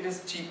found that it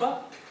is cheaper,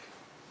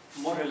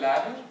 more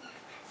reliable,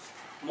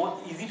 more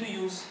easy to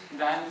use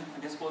than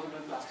disposable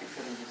plastic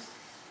syringes,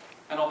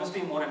 and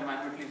obviously more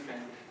environmentally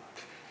friendly.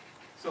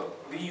 So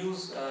we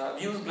use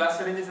glass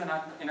syringes in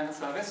our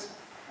service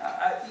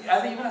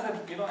as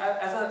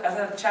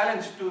a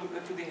challenge to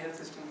the health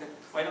system. That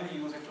why don't we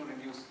use it to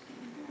reduce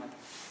money?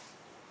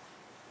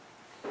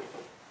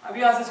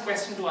 We ask this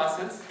question to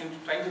ourselves in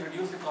trying to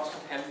reduce the cost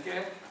of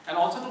healthcare and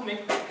also to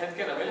make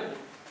healthcare available.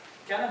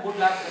 Can a good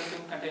lab help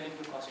in containing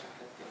the cost of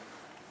healthcare?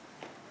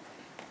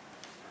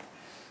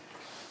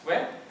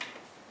 Well,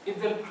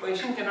 if the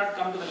patient cannot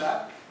come to the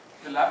lab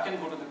can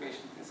go to the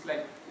patient. It's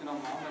like,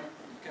 Muhammad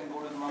can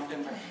go to the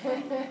mountain, but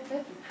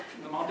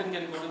the mountain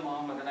can go to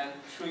Muhammad, and I'll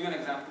show you an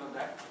example of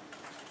that.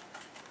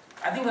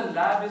 I think the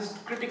lab is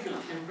critical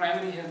in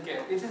primary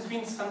healthcare. It has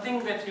been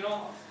something that,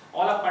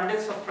 all our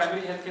pundits of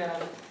primary healthcare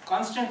have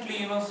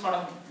constantly, sort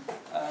of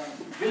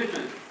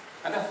belittled.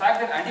 And the fact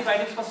that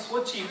antibiotics were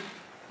so cheap,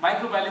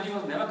 microbiology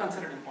was never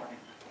considered important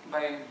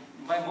by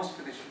most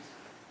physicians.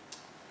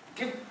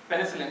 Give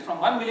penicillin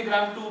from 1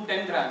 milligram to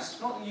 10 grams.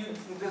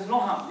 There's no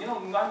harm.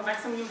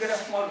 Maximum you get a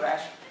small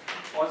rash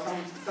or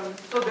some.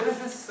 So there is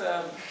this.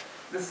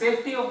 The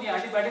safety of the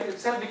antibiotic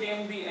itself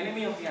became the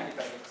enemy of the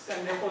antibiotics,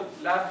 and therefore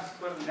labs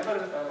were never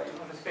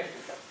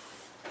respected.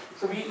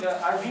 So we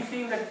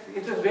feel that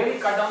it has really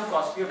cut down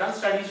costs. We have done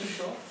studies to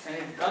show, and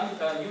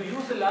you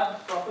use the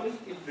lab properly,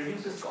 it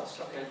reduces cost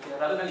of healthcare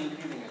rather than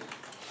increasing it.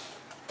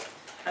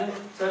 And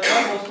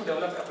certainly goes to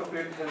develop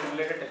appropriate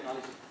health-related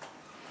technology.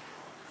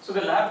 So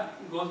the lab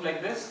goes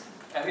like this,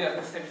 as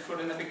I said, showed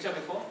in the picture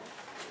before.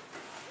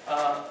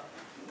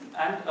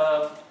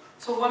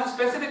 So one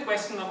specific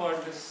question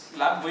about this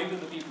lab going to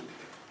the people.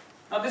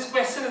 Now this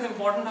question is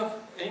important of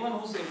anyone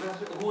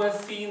who has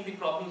seen the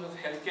problems of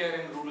healthcare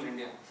in rural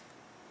India.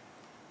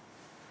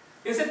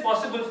 Is it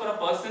possible for a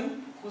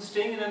person who's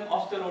staying in an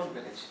off-the-road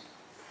village,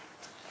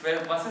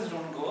 where buses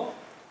don't go,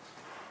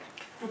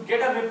 to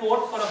get a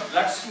report for a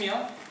blood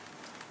smear,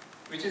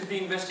 which is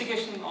the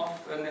investigation of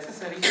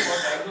necessary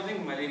for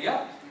diagnosing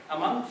malaria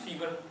among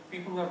people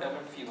who have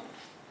developed fever?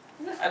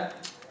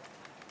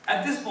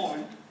 At this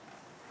moment,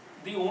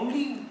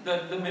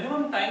 the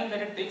minimum time that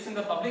it takes in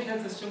the public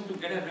health system to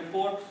get a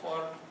report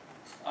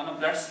on a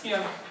blood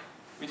smear,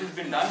 which has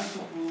been done to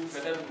prove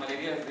whether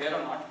malaria is there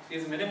or not,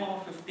 is minimum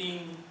of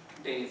 15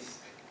 days.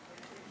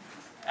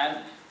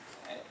 And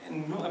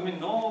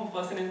no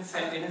person in his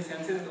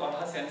senses or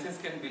her senses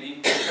can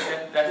believe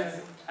that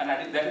is a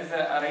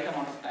right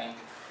amount of time.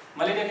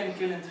 Malaria can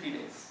kill in 3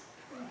 days.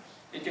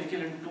 It can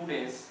kill in 2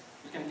 days.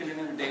 It can kill in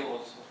a day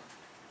also.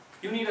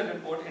 You need a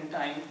report in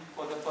time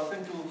for the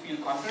person to feel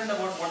confident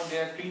about what they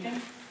are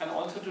treating, and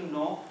also to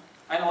know,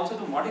 and also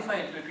to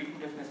modify the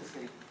treatment if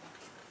necessary.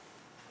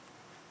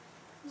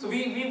 So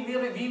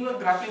we were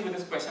grappling with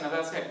this question, as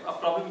I said, a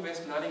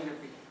problem-based learning that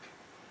we did.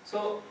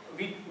 So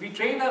we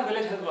trained our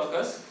village health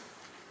workers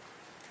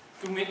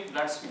to make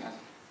blood smears.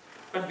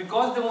 But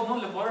because there was no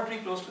laboratory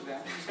close to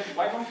them, we said,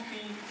 why don't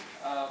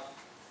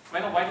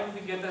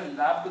we get the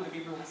lab to the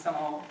people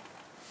somehow?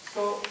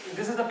 So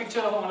this is a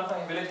picture of one of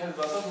our village health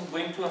workers who's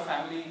going to a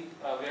family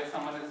where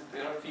someone is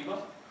there of fever.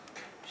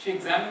 She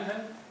examines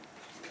them.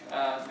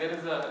 There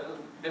is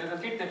a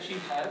kit that she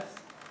has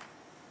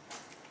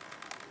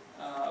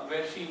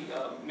where she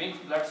makes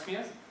blood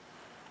smears,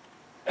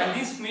 and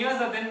these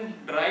smears are then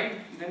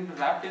dried, then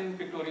wrapped in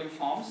pictorial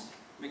forms,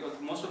 because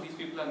most of these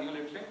people are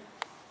neoliterate.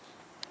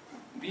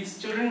 These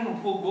children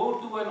who go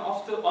to an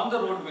on the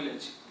road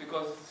village,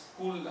 because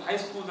high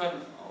schools are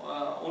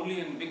only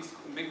in big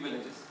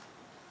villages.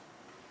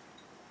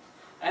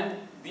 And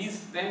these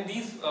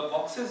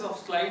boxes of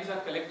slides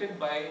are collected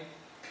by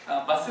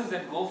buses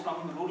that go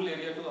from rural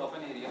area to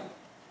urban area,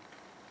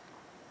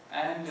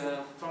 and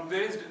from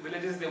various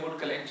villages they would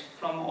collect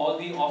from all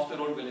the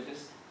off-the-road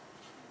villages.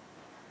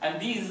 And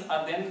these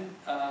are then,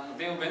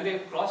 when they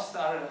cross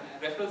our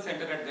referral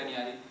center at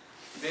Ganyari,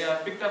 they are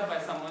picked up by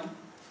someone,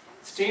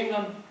 stained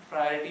on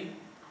priority,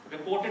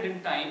 reported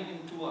in time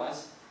in 2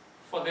 hours,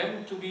 for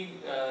them to be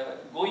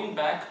going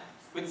back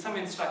with some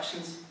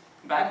instructions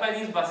back by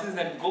these buses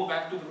that go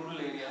back to the rural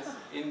areas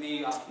in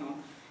the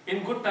afternoon,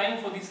 in good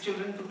time for these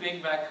children to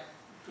take back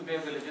to their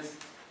villages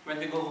when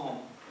they go home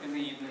in the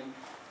evening,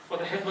 for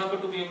the health worker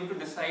to be able to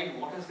decide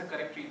what is the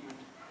correct treatment.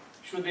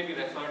 Should they be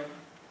referred?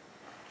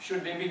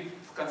 Should they be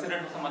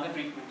considered for some other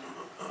treatment?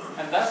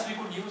 And thus we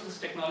could use this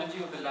technology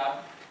of the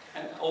lab,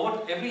 and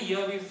every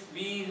year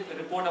we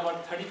report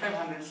about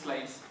 3,500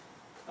 slides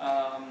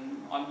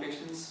on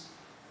patients.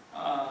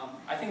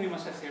 I think we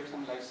must have saved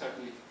some lives,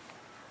 certainly.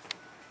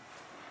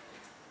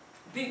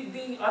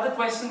 The other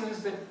question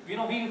is that, we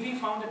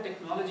found that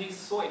technology is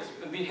so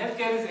expensive. The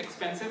healthcare is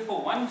expensive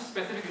for one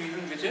specific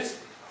reason, which is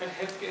that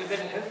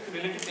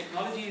health-related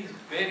technology is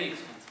very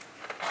expensive.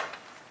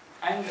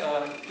 And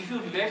if you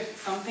left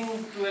something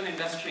to an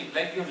industry,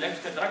 like you have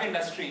left the drug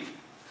industry,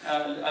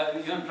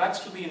 drugs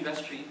to the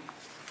industry,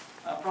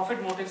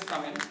 profit motives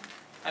come in,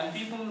 and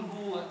people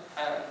who,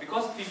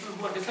 because people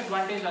who are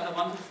disadvantaged are the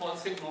ones who fall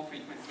sick more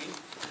frequently.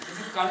 This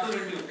is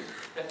counterintuitive,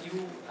 that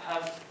you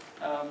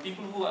have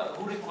people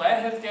who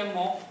require healthcare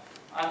more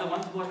are the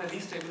ones who are the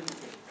least able to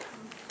pay.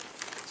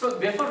 So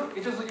therefore,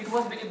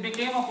 it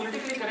became a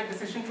politically correct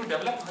decision to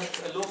develop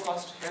a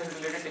low-cost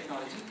health-related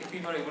technology if we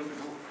were able to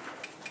do.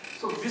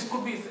 So this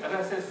could be, as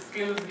I said,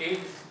 skills,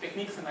 aids,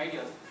 techniques, and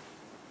ideas.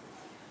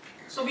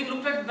 So we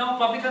looked at now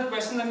public health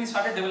questions and we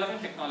started developing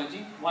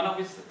technology. One of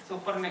which, so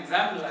for an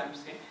example, I am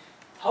saying,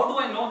 how do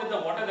I know that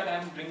the water that I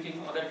am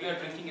drinking or that we are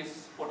drinking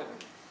is potable?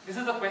 This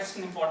is a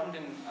question important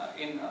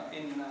in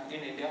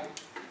India.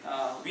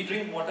 We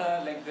drink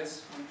water like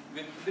this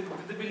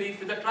with the belief,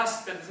 with the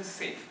trust that this is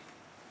safe.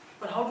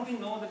 But how do we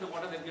know that the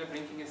water that we are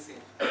drinking is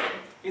safe?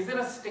 Is there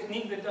a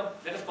technique that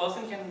a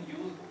person can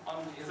use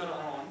on his or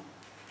her own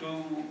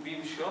to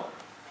be sure?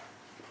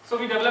 So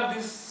we developed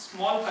these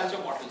small culture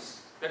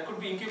bottles that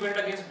could be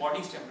incubated against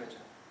body's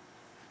temperature.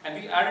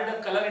 And we added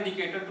a color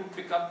indicator to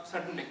pick up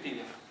certain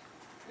bacteria.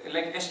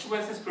 Like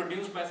H2S is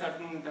produced by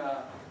certain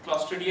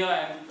Clostridia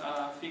and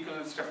fecal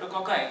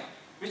streptococci,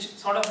 which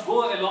sort of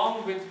go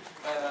along with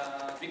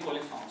the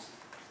coliforms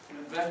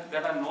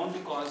that are known to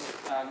cause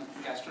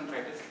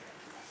gastroenteritis.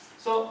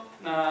 So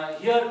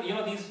here,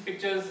 these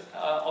pictures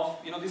of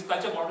these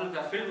culture bottles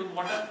are filled with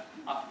water,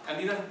 and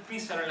these are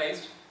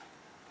pre-sterilized.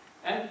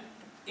 And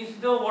if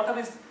the water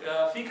is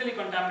fecally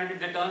contaminated,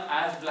 they turn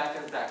as black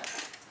as that,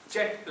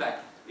 jet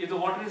black. If the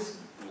water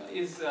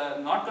is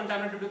not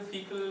contaminated with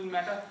fecal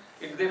matter,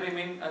 they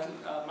remain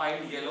a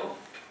mild yellow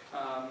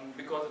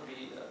because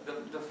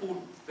of the food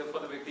for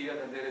the bacteria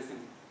that there is in.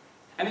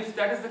 And if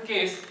that is the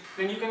case,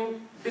 then you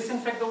can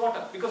disinfect the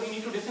water, because you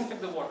need to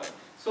disinfect the water.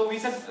 So we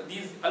said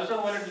these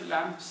ultraviolet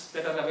lamps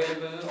that are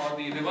available, or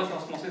the reverse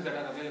osmosis that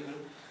are available,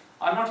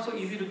 are not so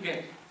easy to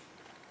get.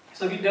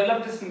 So we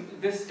developed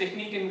this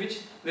technique in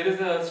which there is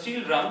a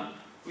steel drum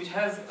which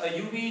has a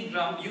UV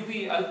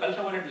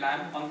ultraviolet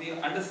lamp on the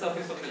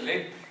undersurface of the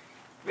lid,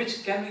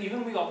 which can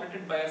even be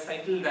operated by a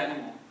cycle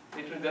dynamo.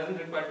 It doesn't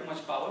require too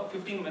much power.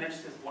 15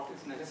 minutes is what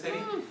is necessary.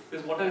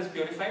 This water is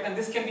purified, and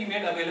this can be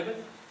made available.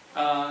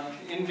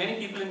 In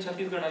many people in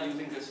Chhattisgarh are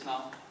using this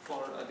now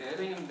for their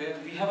thing, and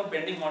we have a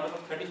pending order of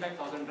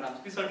 35,000 drums.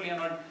 We certainly are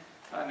not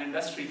an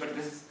industry, but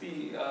this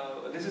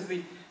is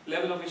the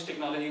level of which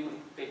technology will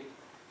take.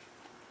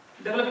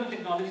 Developing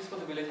technologies for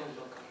the village and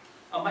local.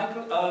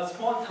 A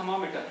small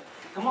thermometer.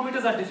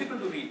 Thermometers are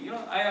difficult to read.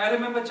 I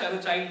remember as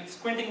a child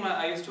squinting my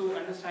eyes to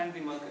understand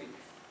the mercury.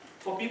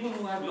 For people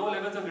who have low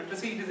levels of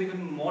literacy, it is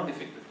even more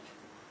difficult.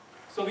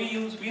 So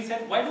we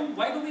said, why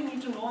do we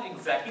need to know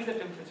exactly the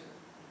temperature?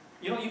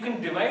 You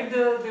can divide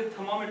the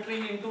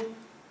thermometry into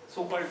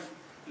so-called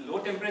low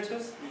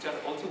temperatures, which are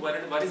also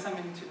worrisome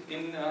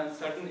in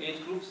certain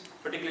age groups,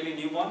 particularly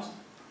newborns,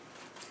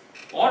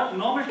 or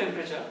normal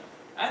temperature,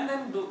 and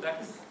then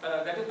that is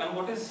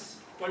what is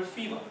called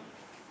fever.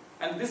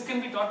 And this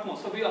can be taught more.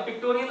 So a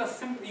pictorial, a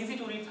simple, easy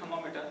to read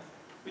thermometer,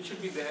 which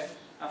should be there,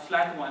 a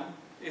flat one,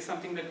 is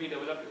something that we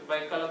developed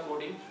by color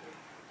coding.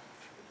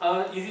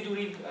 Easy to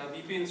read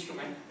BP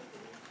instrument.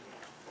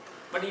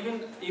 But even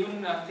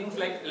things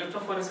like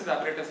electrophoresis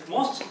apparatus,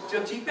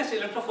 the cheapest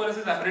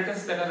electrophoresis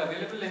apparatus that are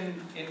available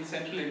in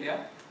central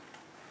India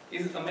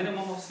is a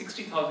minimum of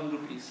 60,000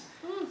 rupees,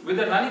 with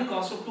a running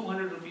cost of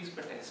 200 rupees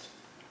per test.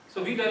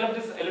 So we developed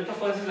this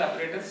electrophoresis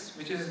apparatus,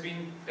 which has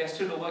been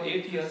tested over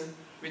 8 years,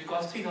 which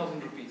costs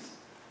 3,000 rupees,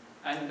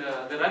 and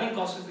the running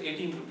cost is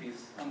 18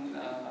 rupees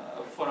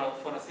for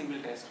a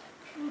single test.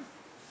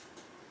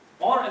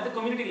 Or at the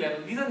community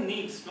level, these are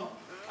needs, no?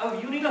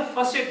 You need a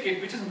first aid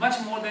kit, which is much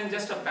more than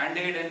just a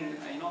band-aid and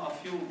a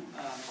few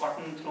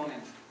cotton thrown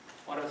in.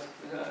 Or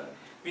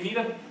you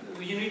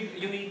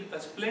need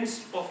splints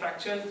for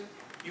fractures.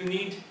 You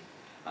need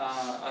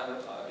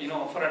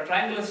for a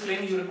triangular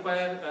sling you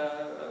require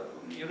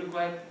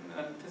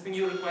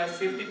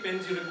safety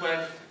pins. You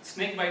require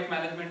snake bite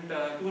management,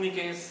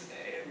 tourniquets,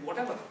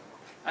 whatever.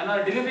 And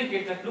a delivery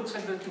kit that looks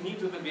at the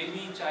needs of the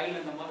baby, child,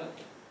 and the mother,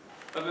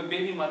 the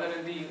baby mother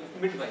and the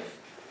midwife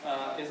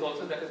is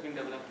also that has been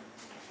developed.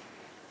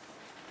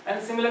 And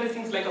similarly,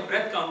 things like a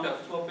breath counter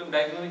for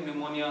diagnosing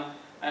pneumonia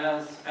and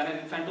an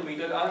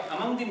infantometer are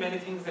among the many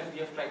things that we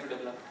have tried to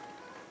develop.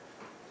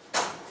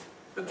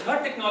 The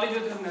third technology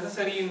that is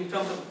necessary in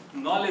terms of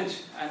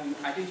knowledge and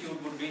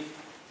attitude would be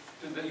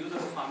to the use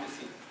of the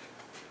pharmacy.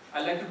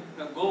 I'd like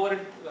to go over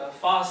it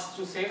fast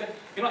to say that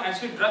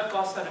actually drug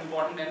costs are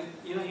important, and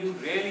you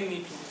really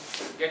need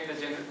to get the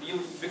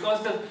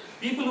because the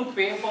people who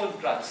pay for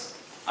drugs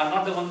are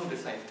not the ones who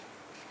decide,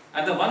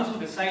 and the ones who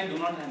decide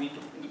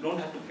don't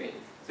have to pay.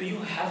 So you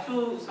have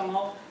to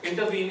somehow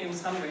intervene in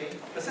some way.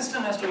 The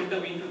system has to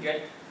intervene to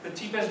get the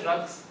cheapest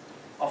drugs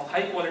of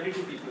high quality to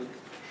people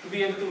to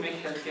be able to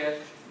make healthcare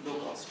low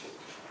cost.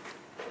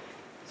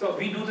 So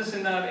we do this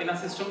in a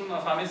system,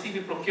 a pharmacy. We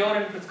procure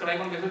and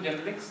prescribe on basis of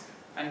generics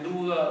and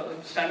do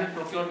standard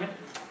procurement,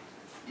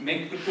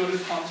 make pictorial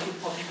forms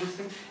for people's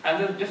things,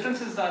 and the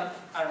differences are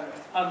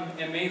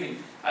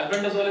amazing.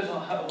 Albendazole is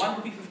 1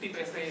 rupee 50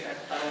 paise at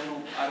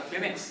our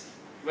clinics,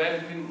 where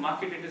in the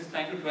market it is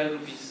 9 to 12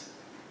 rupees.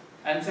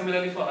 And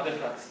similarly for other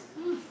drugs.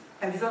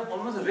 And these are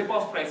almost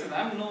rip-off prices.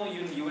 I know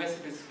in the US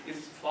it is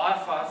far,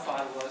 far,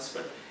 far worse,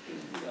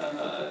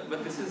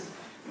 but this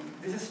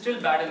is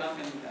still bad enough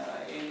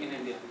in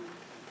India.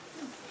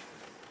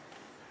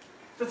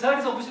 The third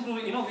is obviously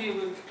we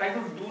try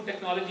to do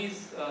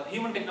technologies,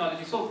 human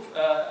technology. So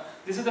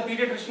this is a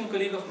pediatrician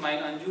colleague of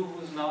mine, Anju,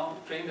 who is now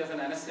trained as an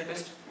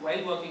anesthetist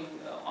while working,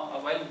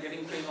 while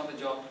getting trained on the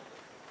job,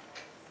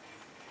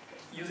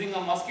 using a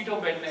mosquito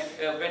bed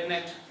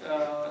net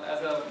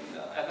as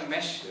a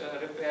mesh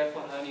repair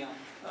for hernia.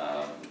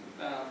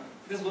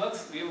 This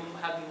works. We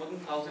have more than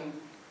 1,000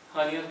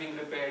 hernias being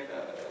repaired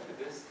with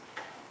this.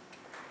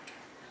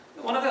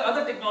 One of the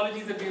other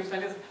technologies that we have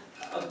studied is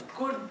a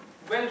good,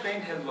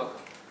 well-trained health worker.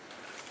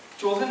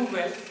 Chosen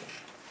well,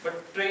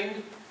 but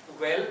trained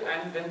well,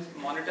 and then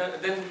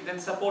monitored, then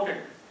supported.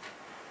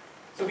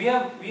 So we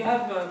have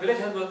village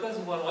health workers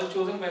who are all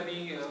chosen by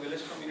the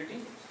village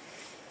community.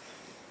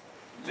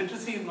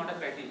 Literacy is not a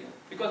criteria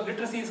because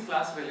literacy is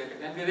class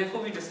related, and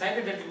therefore we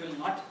decided that we will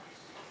not.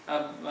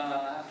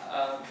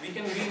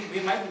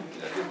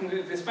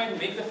 This might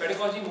make the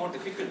pedagogy more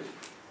difficult,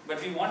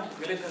 but we want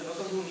village health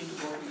workers who need to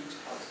go to each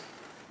house.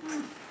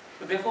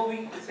 So therefore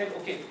we said,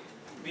 okay,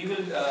 we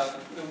will,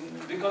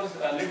 because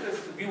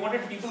we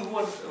wanted people who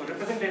are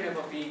representative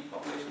of the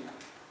population.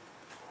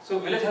 So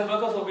village health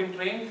workers who have been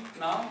trained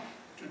now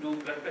to do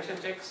blood pressure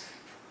checks.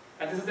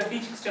 And this is the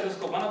teaching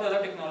stethoscope, one of the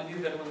other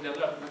technologies that was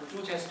developed with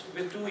two sets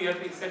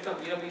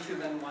of earpieces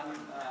and one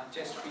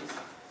chest piece.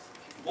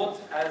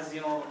 Both as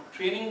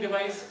training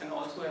device and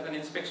also as an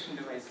inspection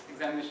device,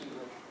 examination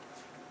device.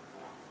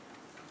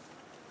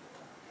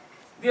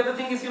 The other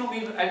thing is,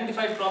 we've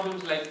identified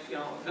problems like,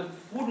 the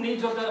food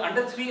needs of the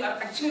under 3 are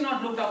actually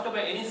not looked after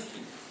by any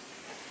scheme.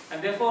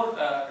 And therefore,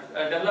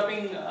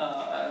 developing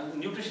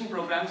nutrition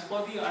programs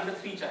for the under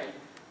 3 child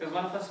is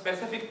one of the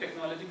specific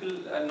technological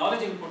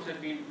knowledge inputs that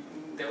we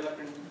develop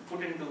and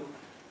put into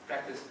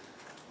practice.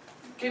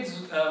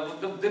 Kids,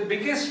 the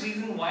biggest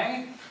reason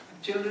why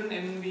children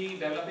in the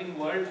developing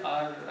world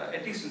are,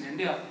 at least in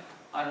India,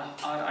 are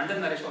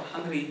undernourished or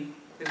hungry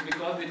is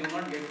because they do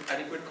not get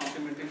adequate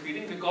complementary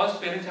feeding because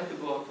parents have to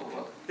go out for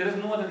work. There is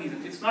no other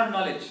reason. It's not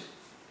knowledge.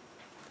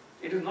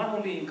 It is not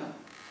only income.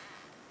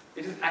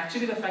 It is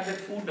actually the fact that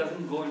food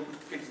doesn't go into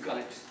its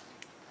gullets.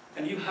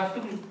 And you have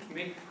to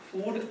make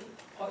food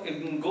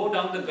go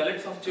down the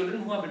gullets of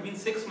children who are between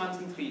 6 months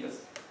and 3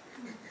 years.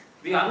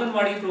 The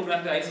Anganwadi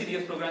program, the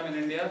ICDS program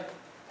in India,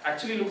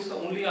 actually looks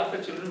only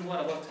after children who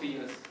are above 3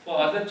 years.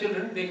 For other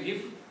children, they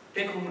give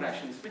take-home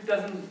rations,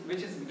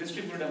 which is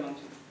distributed among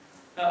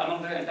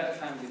the entire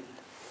family.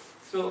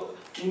 So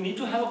you need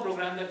to have a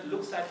program that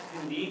looks at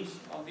the needs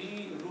of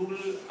the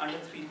rural under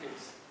 3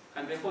 kids.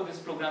 And therefore, this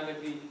program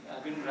that we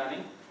have been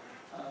running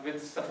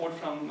with support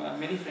from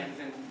many friends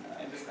in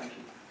this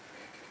country.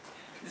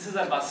 This is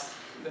our bus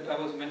that I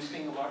was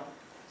mentioning about.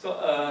 So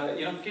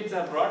kids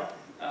are brought.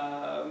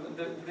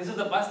 This is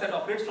the bus that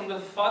operates from the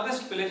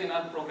farthest village in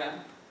our program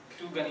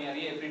to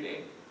Ganiyari every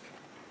day.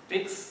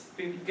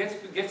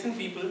 Gets in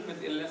people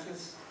with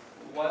illnesses.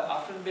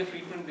 After their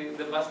treatment,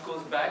 the bus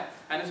goes back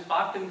and is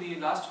parked in the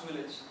last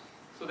village,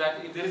 so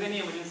that if there is any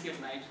emergency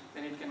at night,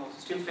 then it can also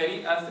still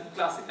ferry as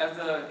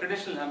the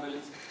traditional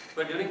ambulance.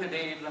 But during the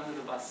day, it runs as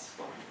a bus.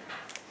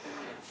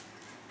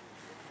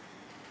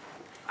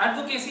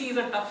 Advocacy is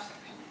a tough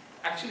thing,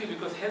 actually,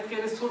 because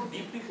healthcare is so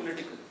deeply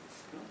political.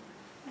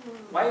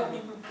 Why are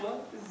people poor?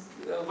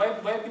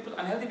 Why are people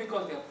unhealthy?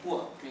 Because they are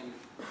poor, mainly.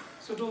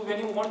 So when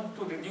you want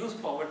to reduce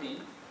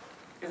poverty,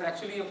 is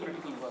actually a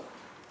political work.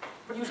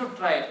 But you should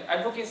try it.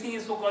 Advocacy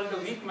is so-called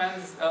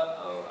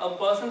a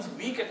person's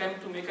weak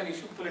attempt to make an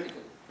issue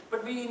political.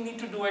 But we need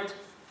to do it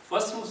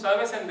first through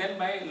service and then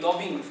by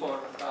lobbying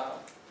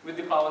with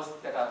the powers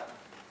that are.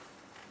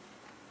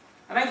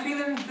 And I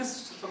feel in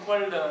this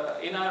so-called,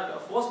 in our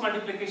force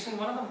multiplication,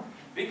 one of the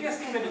biggest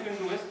things that you can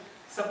do is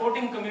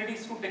supporting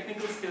communities through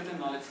technical skills and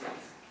knowledge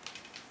skills.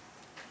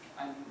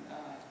 And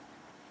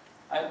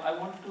I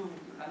want to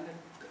run that,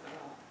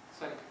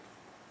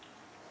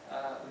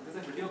 there's a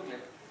video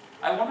clip.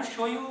 I want to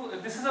show you,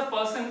 this is a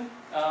person,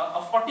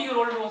 a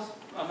 40-year-old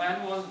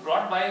man was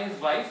brought by his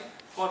wife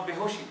for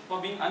behoshi,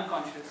 for being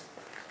unconscious.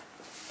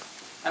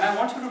 And I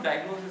want you to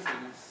diagnose this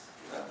illness.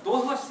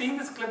 Those who have seen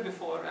this clip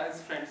before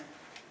as friends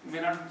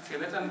may not say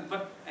that,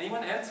 but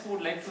anyone else who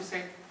would like to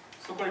say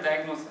so-called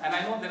diagnose. And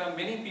I know there are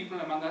many people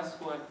among us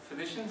who are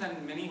physicians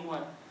and many who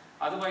are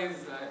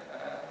otherwise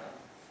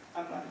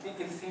in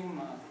the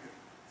same...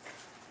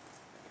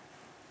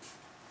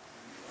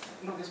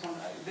 no, this one,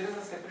 there is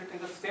a separate in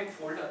the same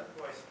folder.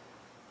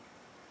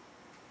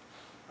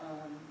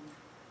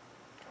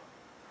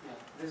 Yeah,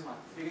 this one.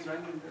 It is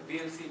running in the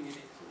VLC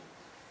meeting.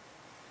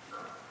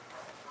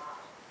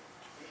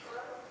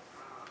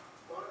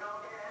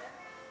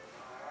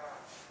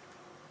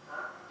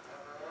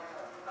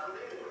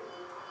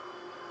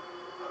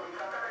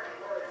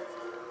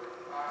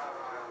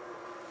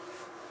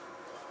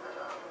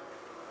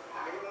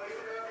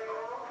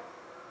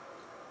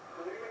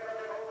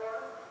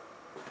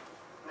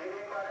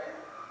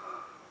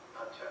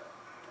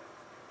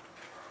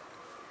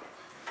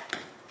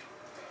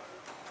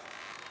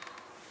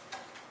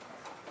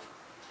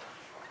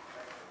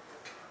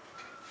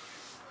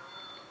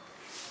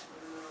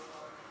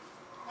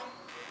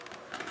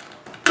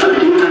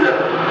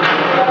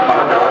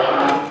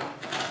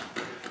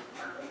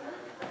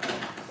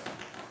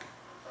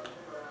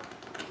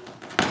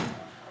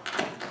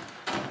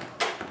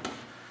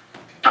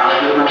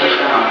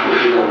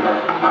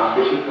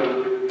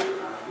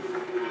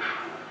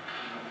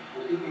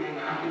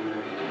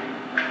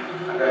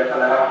 तो ऐसा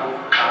लगा कि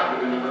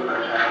आपके लिए कोई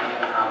परेशानी है,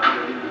 आपकी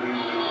गति हुई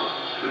हुई है,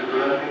 तो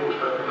तुरंत ही उस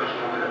पर से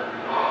मशीनों में रखते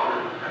हैं।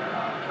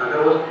 अगर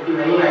वो स्थिति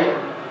नहीं आई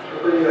तो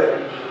कोई जो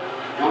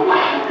कुछ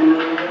होती है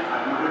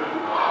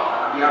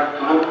अभी आप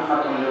तुरंत मत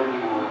समझो कि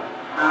वो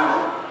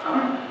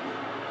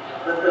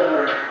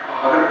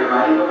अगर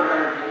बीमारी को पता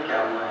लगती क्या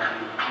हुआ है।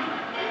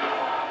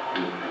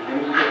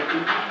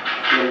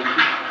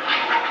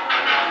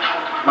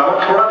 बाबा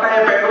थोड़ा सा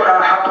ये पैर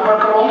हाथ ऊपर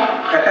करो,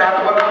 ऐसे हाथ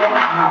ऊपर करो।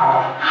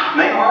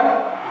 नहीं हो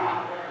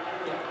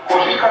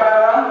कोशिश कर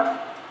रहा है।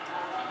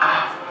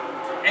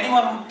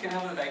 Anyone who can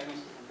have a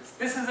diagnosis of this.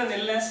 This is an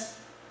illness.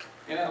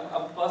 You know,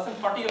 a person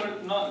 40-year-old,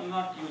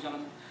 not you,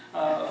 Jonathan.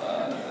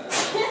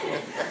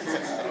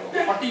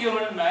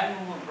 40-year-old man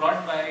who was brought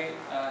by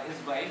his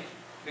wife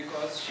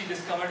because she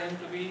discovered him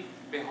to be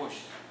behosh,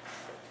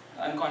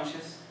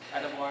 unconscious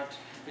at about.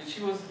 She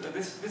was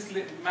this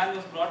man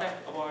was brought at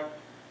about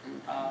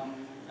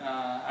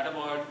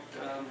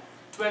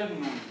 12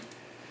 noon.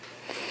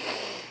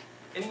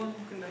 Anyone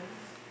who can diagnose?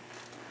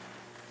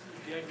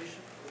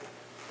 Dehydration.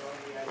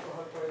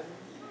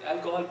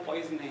 Alcohol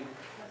poisoning.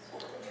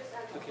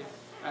 Okay,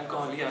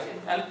 alcohol, yeah.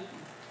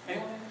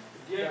 Anyone?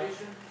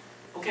 Dehydration.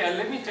 Okay,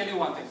 let me tell you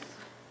one thing.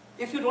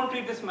 If you don't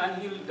treat this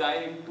man, he will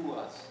die in 2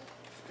 hours.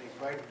 Snake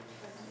bite.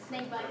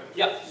 Snake bite.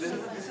 Yeah, this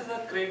is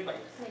a crate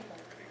bite. Snake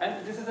bite.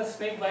 And this is a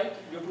snake bite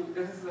due to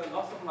this is a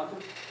loss of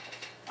muscle.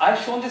 I've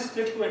shown this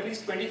clip to at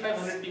least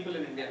 2,500 people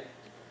in India.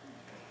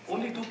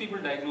 Only 2 people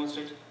diagnosed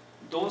it.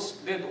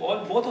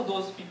 Both of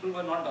those people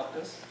were not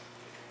doctors.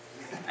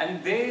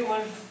 And they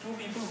were 2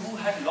 people who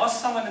had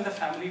lost someone in the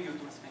family due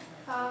to a snake.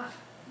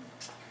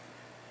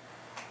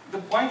 The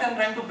point I'm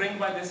trying to bring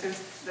by this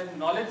is that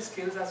knowledge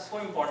skills are so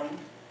important.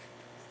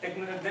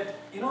 That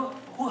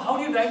how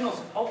do you diagnose?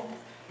 How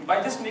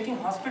by just making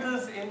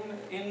hospitals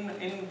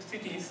in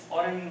cities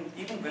or in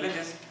even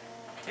villages,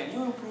 can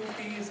you improve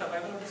the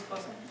survival of this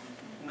person?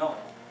 No.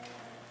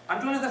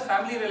 Until the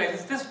family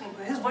realizes this,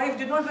 his wife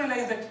did not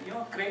realize that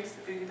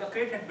the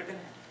crate had bitten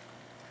him.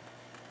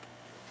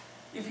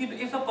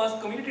 If a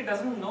community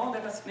doesn't know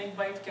that a snake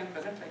bite can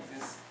present like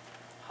this,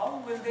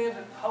 how will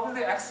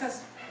they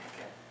access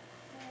care?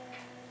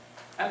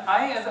 And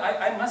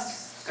I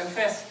must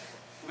confess,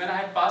 when I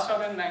had passed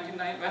out in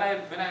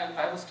 1999, when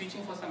I was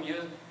teaching for some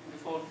years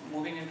before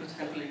moving into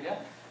Central India,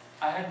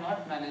 I had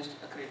not managed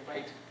a crate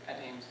bite at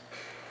AIMS.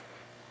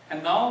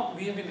 And now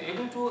we have been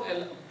able to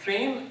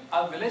train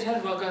our village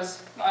health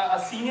workers, our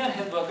senior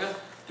health workers,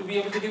 to be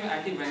able to give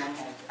anti-venom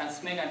and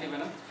snake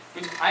anti-venom,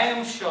 which I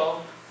am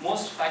sure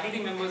most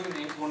faculty members in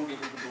AIMS won't be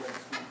able to do it.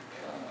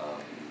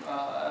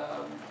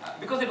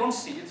 Because they don't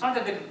see. It's not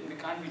that they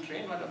can't be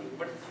trained, but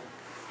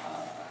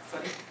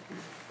sorry.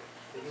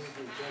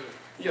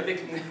 Yeah, they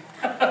can.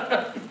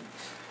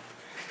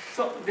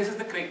 So this is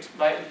the crate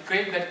that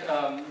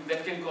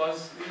can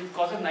causes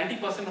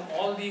 90% of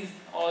all the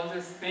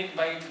snake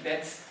bite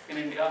deaths in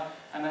India,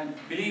 and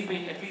believe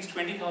me, at least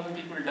 20,000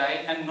 people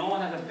die, and no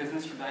one has a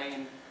business to die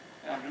in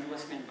due to a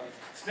snake bite.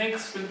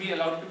 Snakes will be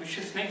allowed to.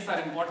 Snakes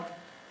are important.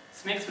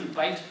 Snakes will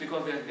bite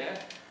because they are there,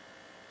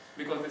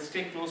 because they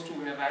stay close to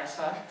where rats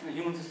are. The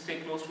humans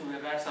stay close to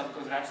where rats are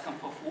because rats come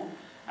for food,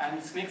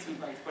 and snakes will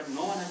bite. But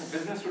no one has a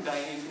business to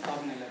die in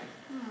 2011.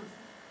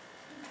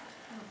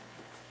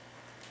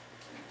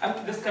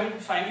 I'm just coming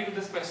finally to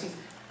this question.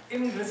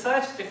 In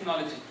research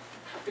technology,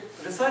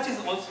 research is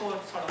also a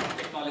sort of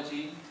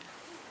technology.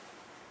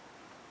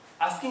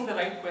 Asking the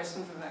right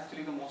questions is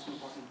actually the most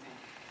important thing.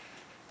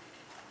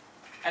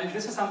 And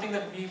this is something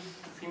that we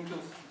seem to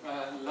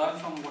learn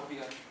from what we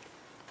are.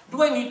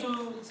 Do I need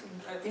to,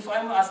 if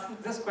I'm asking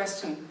this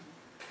question,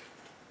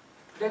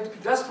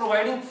 that just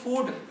providing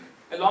food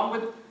along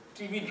with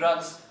TB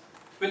drugs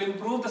will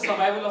improve the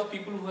survival of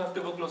people who have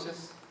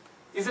tuberculosis?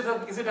 Is it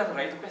a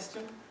right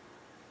question?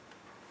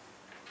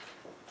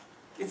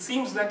 It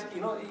seems that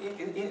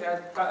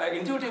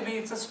intuitively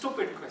it's a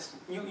stupid question.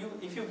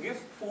 If you give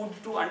food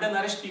to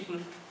undernourished people,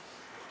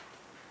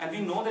 and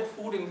we know that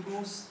food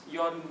improves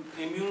your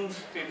immune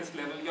status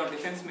level, your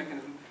defense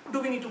mechanism,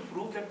 do we need to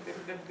prove that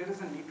there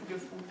is a need to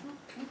give food?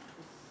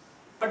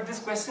 But this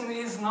question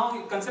is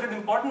now considered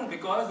important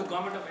because the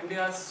government of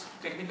India's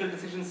technical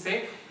decisions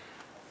say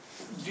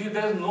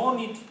there is no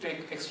need to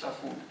take extra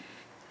food.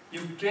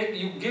 You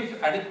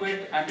give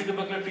adequate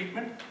anti-tubercular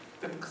treatment,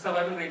 the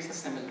survival rates are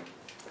similar.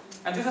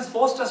 And this has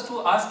forced us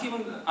to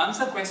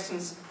answer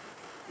questions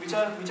which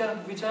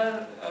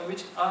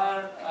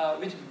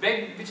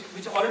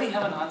already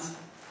have an answer.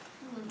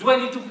 Do I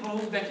need to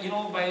prove that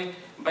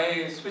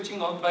by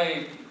switching off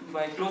by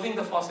closing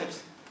the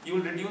faucets you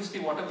will reduce the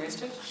water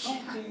wastage?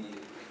 No.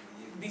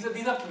 These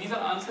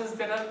are answers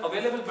that are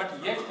available, but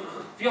yet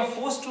we are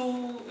forced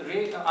to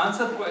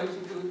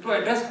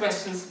address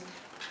questions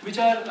for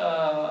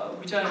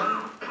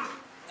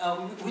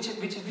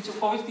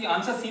which the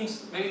answer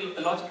seems very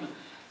illogical.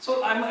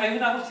 So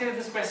I would say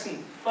this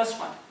question, first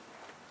one,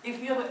 if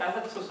we are as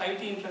a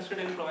society interested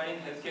in providing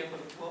healthcare for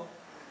the poor,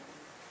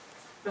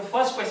 the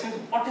first question is,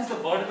 what is the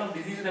burden of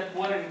disease that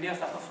poor in India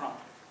suffer from?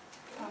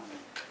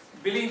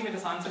 Believe me,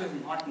 this answer is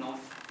not known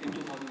in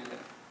 2011.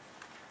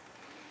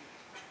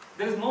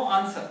 there is no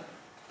answer.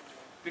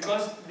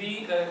 Because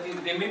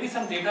there may be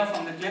some data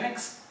from the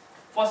clinics.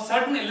 For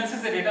certain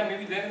illnesses, the data may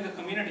be there in the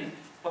community.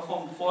 But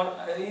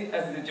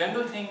as the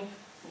general thing,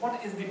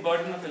 what is the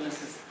burden of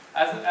illnesses?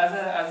 As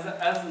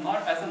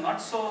a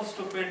not so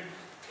stupid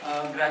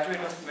graduate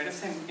of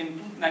medicine in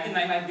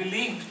 1999, I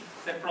believed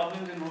that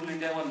problems in rural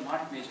India were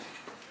not major.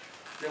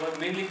 They were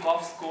mainly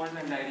coughs, colds,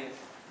 and diarrhea.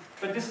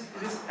 But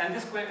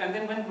and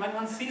then when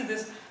one sees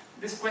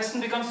this question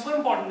becomes so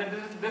important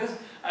that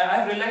I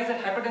have realized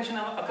that hypertension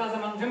occurs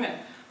among women.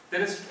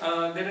 There is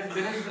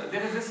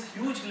this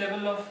huge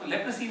level of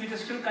leprosy which is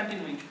still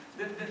continuing.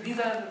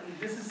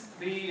 This is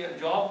the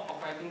job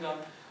of, I think, an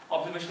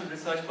observational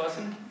research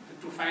person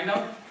to find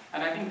out,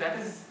 and I think that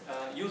is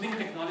using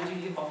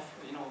technology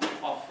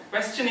of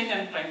questioning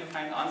and trying to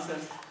find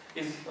answers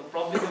is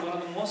probably one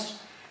of the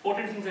most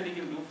potent things that you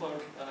can do for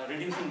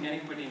reducing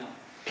inequity now.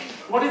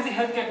 What is the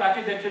healthcare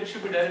package that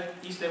should be there at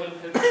each level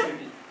of health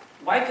facility?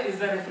 Why is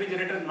the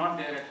refrigerator not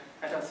there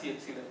at our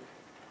CHC level?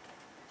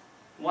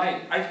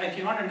 Why? I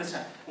cannot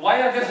understand.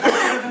 Why are there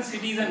hospitals in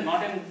cities and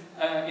not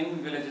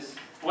in villages?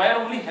 Why are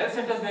only health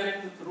centers there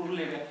in rural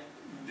area?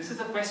 This is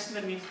a question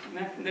that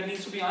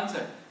needs to be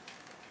answered.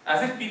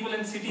 As if people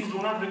in cities do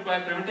not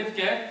require preventive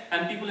care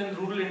and people in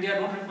rural India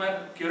don't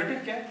require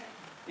curative care.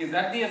 Is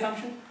that the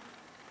assumption?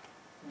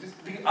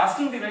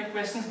 Asking the right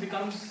questions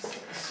becomes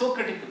so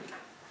critical.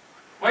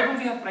 Why don't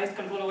we have price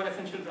control over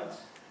essential drugs?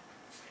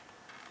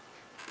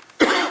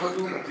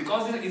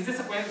 Because is this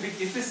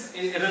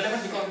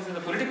irrelevant because this is a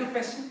political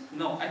question?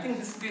 No, I think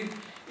this is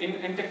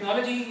in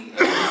technology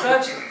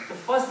research, the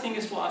first thing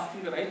is to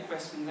asking the right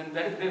questions, and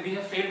that we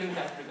have failed in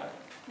that regard.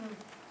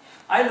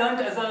 I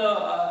learned as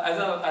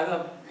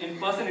a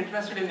person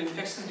interested in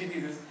infectious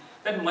diseases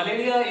that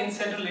malaria in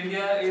central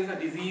India is a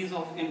disease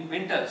in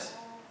winters,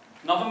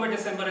 November,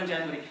 December, and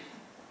January.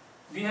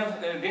 We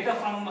have data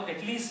from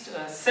at least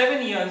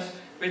 7 years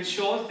which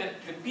shows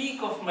that the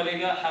peak of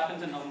malaria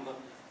happens in November.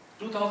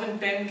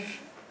 2010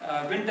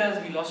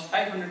 winters, we lost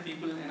 500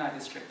 people in our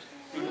district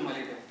due to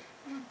malaria.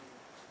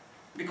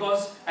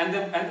 Because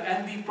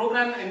the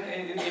program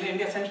in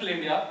India, central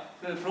India,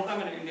 the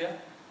program in India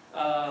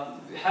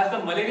has the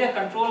malaria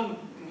control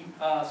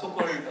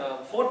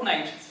so-called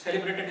fortnight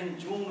celebrated in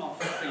June of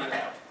the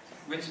year,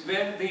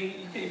 where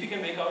if you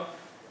can make out,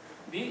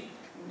 the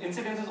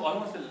incidence is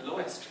almost the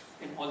lowest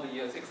in all the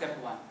years except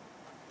one.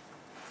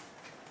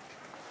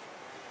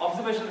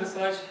 Observational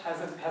research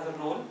has a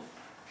role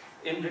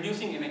in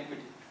reducing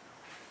inequity.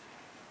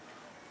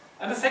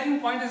 And the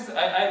second point is,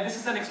 this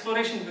is an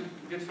exploration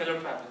with fellow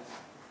travelers.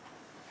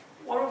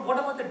 What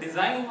about the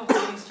design of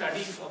the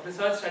studies, of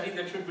research studies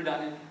that should be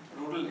done in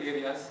rural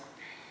areas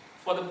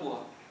for the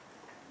poor?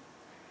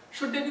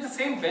 Should they be the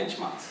same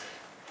benchmarks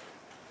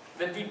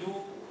that we do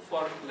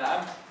for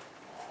labs,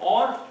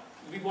 or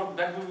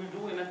that we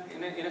do in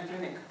a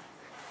clinic?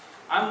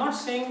 I'm not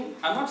saying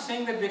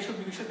that there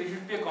should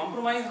be a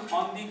compromise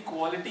on the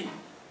quality,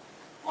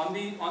 on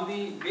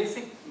the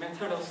basic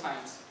method of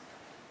science.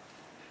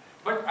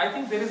 But I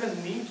think there is a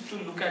need to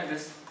look at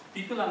this.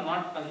 People are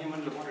not a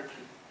human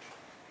laboratory,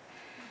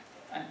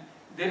 and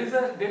there is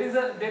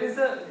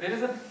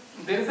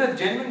a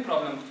genuine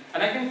problem.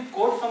 And I can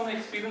quote from the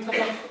experience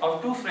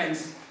of two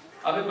friends,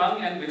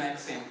 Abhibang and Vinayak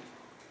Sen.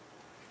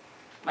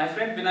 My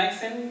friend Vinayak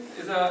Sen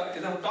is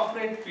a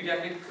top-rate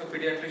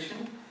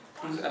pediatrician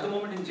who's at the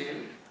moment in jail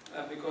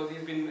because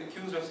he's been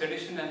accused of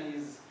sedition,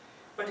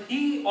 but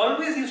he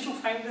always used to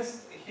find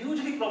this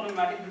hugely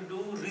problematic to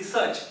do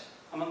research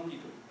among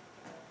people.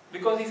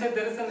 Because he said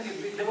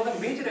there was a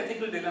major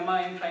ethical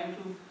dilemma in trying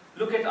to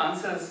look at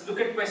answers, look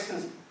at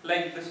questions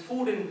like this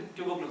food in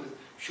tuberculosis.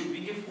 Should we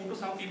give food to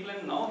some people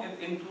and now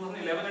in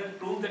 2011 and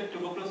prove that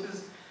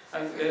tuberculosis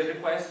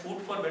requires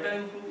food for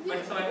better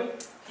survival?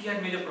 He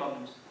had major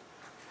problems.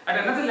 At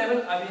another level,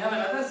 we have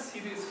another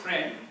serious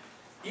friend,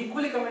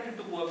 equally committed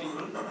to poor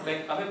people,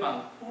 like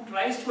Abhibang, who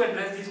tries to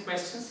address these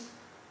questions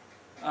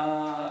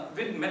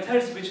with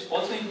methods which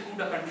also include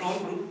a control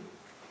group.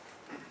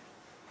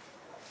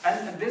 And I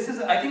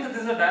think that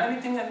this is a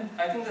dynamic thing, and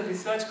I think the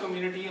research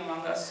community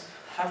among us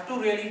have to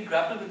really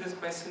grapple with this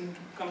question to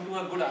come to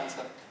a good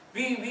answer.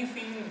 We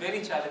feel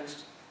very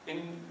challenged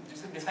in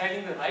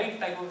deciding the right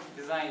type of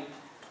design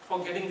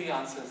for getting the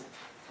answers.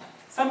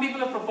 Some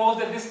people have proposed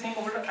that this thing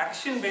over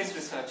action-based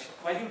research.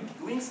 While you're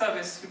doing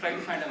service, you try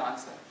to find an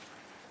answer.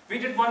 We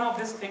did one of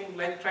this thing,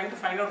 like trying to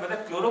find out whether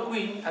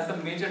chloroquine as a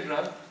major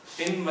drug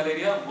in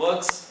malaria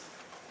works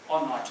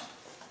or not.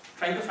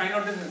 Trying to find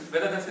out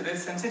whether there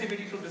is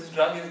sensitivity to this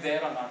drug is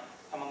there or not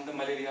among the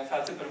malaria,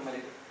 falciparum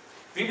malaria.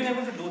 We've been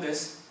able to do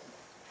this,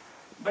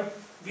 but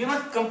we are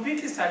not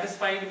completely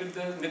satisfied with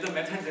the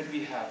method that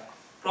we have.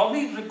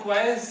 Probably it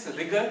requires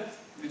rigor,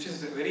 which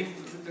is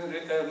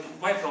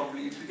why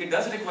probably it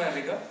does require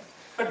rigor,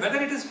 but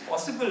whether it is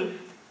possible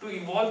to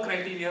evolve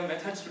criteria,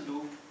 methods to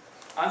do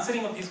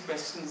answering of these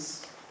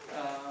questions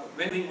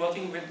when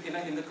working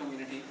in the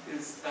community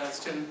is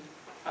still,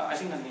 I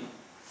think, a need.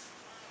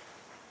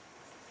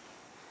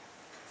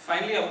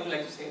 Finally, I would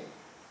like to say,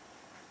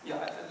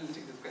 I'll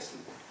take this question.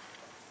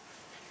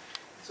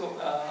 So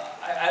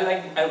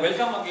I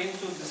welcome again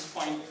to this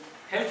point.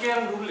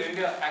 Healthcare in rural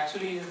India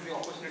actually is the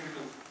opportunity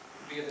to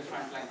be at the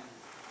front line.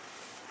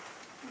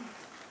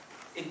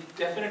 It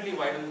definitely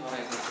widens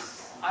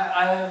horizons.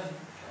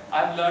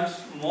 I've learned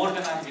more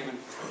than I've given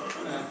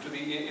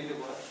in the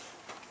world.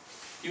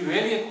 You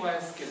really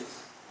acquire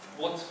skills,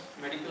 both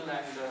medical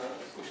and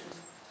social.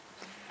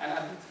 And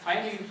I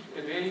find it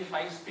really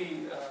fights the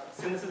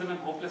cynicism and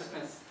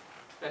hopelessness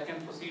that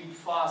can proceed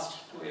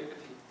fast to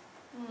apathy.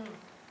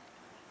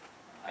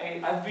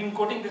 I've been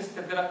quoting this,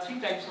 that there are 3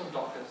 types of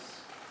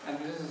doctors, and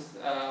this is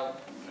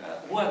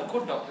who are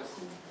good doctors.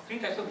 3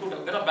 types of good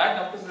doctors. There are bad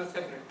doctors that are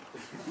separate.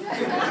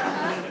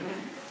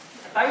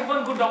 Type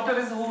 1 good doctor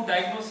is who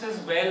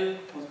diagnoses well,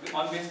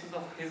 on basis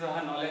of his or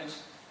her knowledge,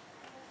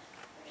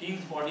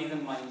 heals bodies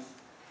and minds.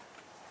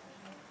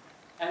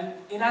 And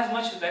in as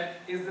much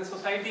that is the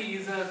society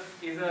is a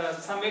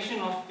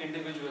summation of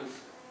individuals,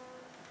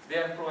 they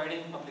are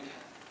providing public health.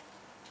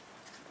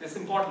 It's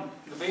important,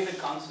 the way they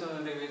counsel,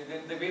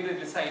 the way they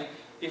decide.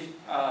 If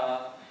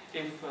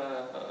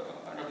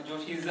Dr.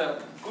 Joshi is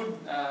a good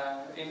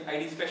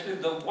ID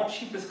specialist, what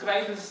she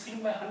prescribes is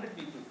seen by 100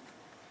 people.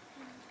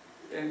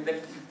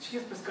 That she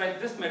has prescribed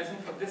this medicine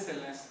for this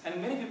illness,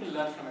 and many people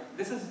learn from it.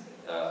 This is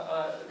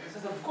a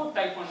good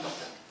type 1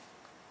 doctor.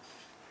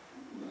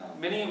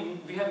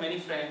 We have many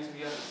friends.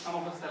 Some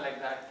of us are like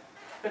that.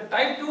 The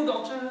type 2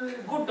 doctor,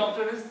 good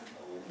doctor, is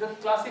the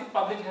classic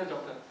public health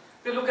doctor.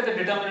 They look at the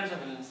determinants of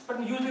illness, but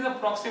usually the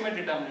proximate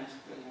determinants of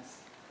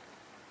illness.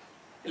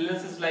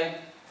 Illness is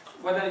like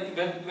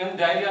when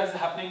diarrhea is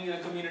happening in a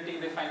community,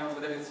 they find out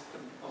whether it's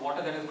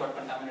water that has got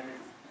contaminated.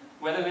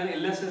 Whether when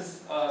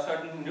illnesses,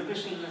 certain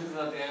nutritional illnesses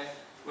are there,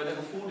 whether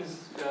the food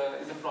is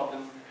a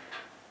problem,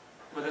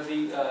 whether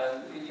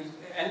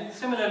and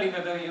similarly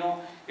whether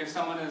if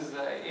someone is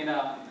in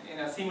a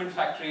cement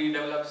factory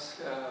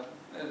develops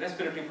a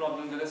respiratory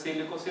problem, whether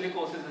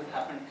silicosis has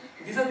happened.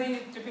 These are the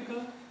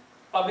typical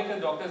public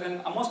health doctors,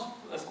 and most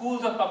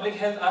schools of public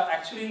health are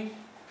actually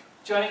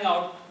churning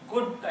out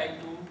good type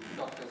 2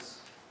 doctors.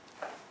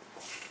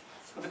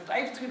 So the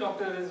type 3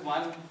 doctor is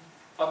one.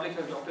 Public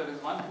health doctor is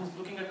one who's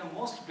looking at the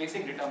most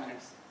basic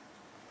determinants.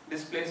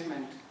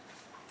 Displacement.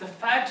 The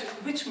fact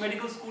which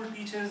medical school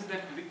teaches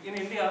that in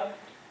India,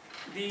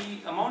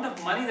 the amount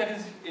of money that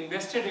is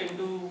invested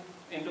into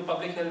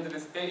public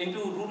health,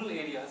 into rural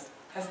areas,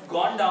 has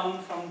gone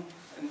down from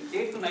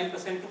 8 to 9% to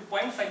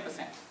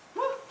 0.5%.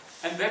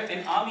 And that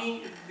in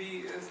army,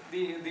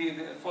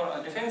 for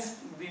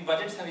defense, the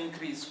budgets have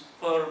increased.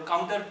 For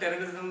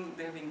counter-terrorism,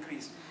 they have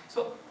increased.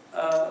 So,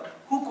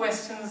 who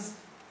questions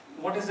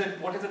what is it?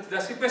 The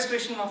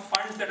sequestration of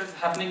funds that is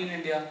happening in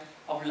India,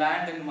 of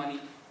land and money,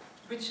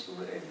 which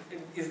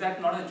is that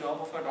not a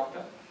job of a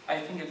doctor? I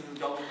think it's the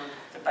job of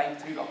a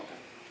type 3 doctor.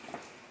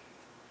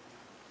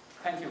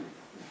 Thank you.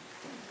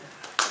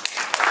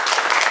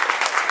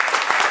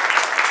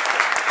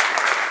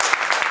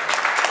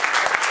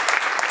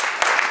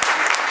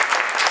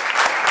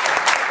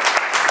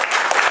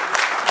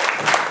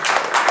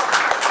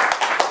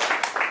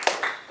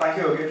 Thank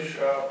you, Yogesh.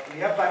 We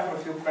have time for a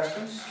few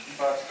questions,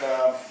 but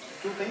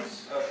 2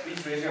 things.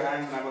 Please raise your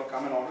hands and I will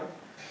come in order.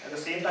 At the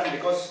same time,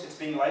 because it's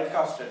being live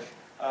casted,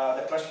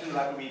 the question will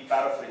have to be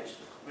paraphrased,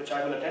 which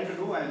I will attempt to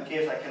do, and in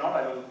case I cannot,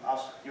 I will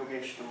ask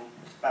Yogesh to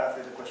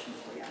paraphrase the question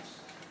before he answers.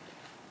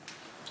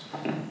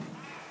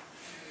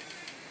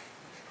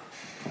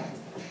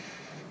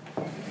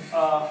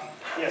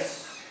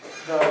 Yes,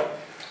 the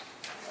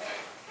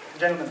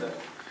gentleman there.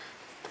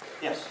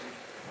 Yes.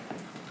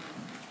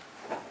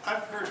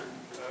 I've heard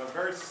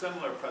very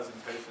similar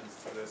presentations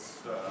to this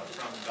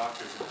from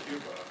doctors in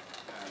Cuba,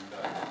 and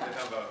they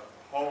have a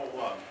whole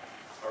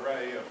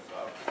array of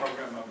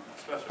program of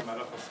special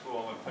medical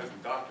school and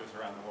placing doctors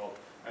around the world.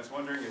 I was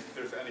wondering if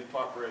there's any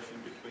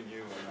cooperation between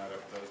you and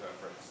those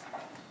efforts.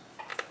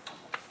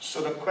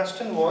 So the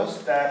question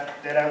was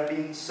that there have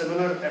been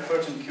similar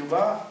efforts in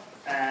Cuba,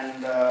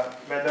 and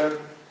whether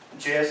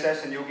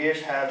JSS and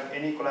Yogesh have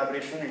any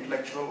collaboration,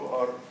 intellectual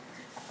or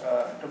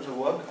in terms of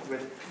work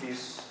with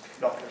these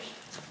doctors.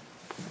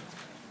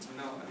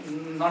 No,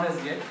 not as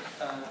yet.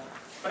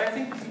 But I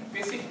think the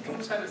basic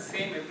truths are the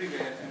same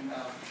everywhere, and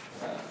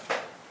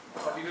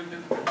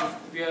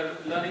we are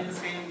learning the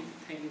same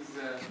things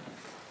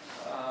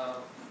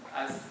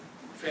as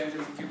friends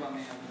in Cuba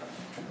may have done.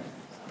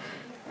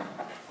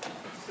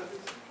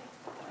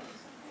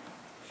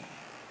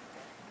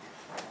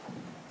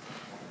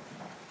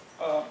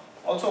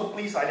 Also,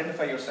 please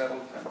identify yourself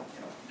and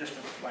just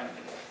to line it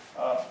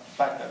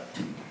back there.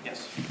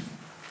 Yes.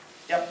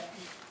 Yep.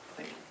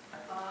 Thank you.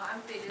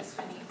 I'm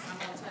Tejaswini. I'm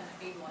also an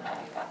aid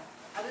volunteer.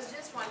 I was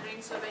just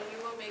wondering, so when you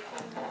were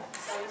making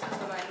services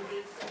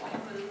available to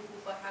people who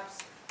perhaps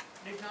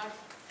did not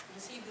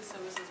receive the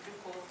services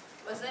before,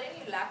 was there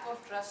any lack of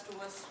trust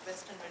towards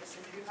Western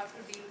medicine? Did you have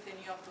to deal with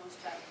any of those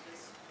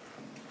challenges?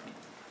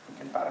 You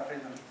can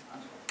paraphrase and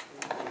answer.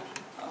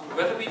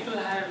 Whether people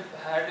have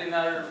had in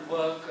our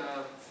work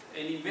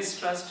any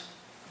mistrust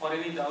or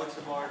any doubts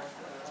about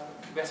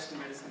Western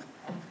medicine?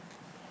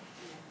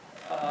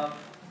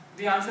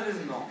 The answer is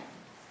no.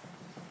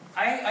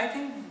 I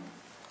think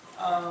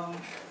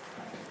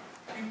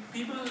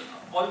people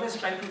always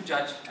try to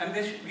judge, and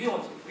we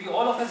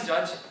all of us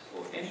judge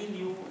any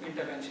new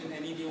intervention,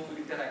 any new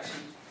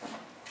interaction,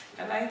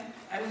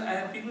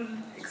 and people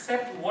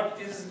accept what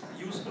is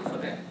useful for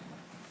them.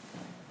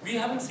 We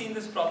haven't seen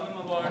this problem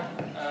about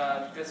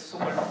this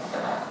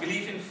so-called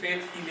belief in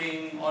faith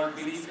healing or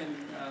belief in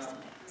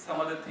some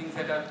other things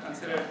that are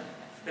considered.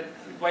 That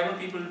why don't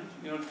people,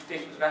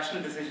 take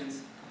rational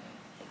decisions?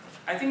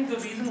 I think the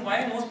reason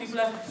why most people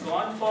have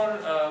gone for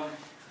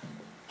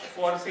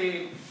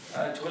say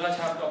Jhola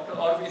Chhap doctor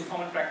or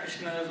informal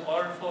practitioners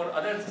or for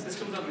other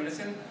systems of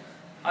medicine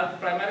have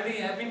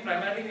been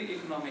primarily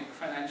economic,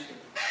 financial.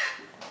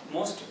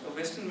 Most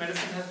Western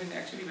medicine has been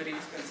actually very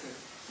expensive.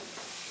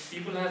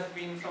 People have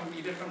been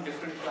either from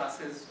different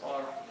classes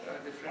or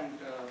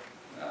different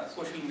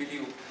social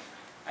milieu,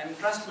 and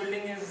trust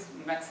building is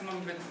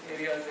maximum with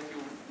areas that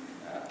you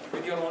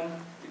with your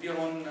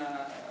own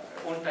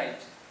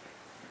types.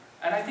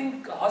 And I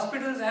think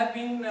hospitals have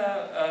been.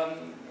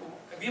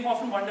 We've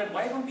often wondered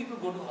why don't people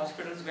go to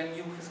hospitals when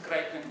you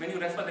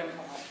refer them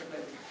from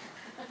hospital.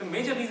 The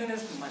major reason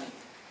is money.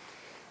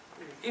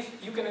 If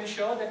you can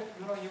ensure that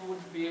you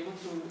would be able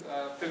to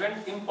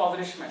prevent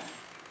impoverishment,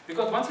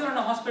 because once you're in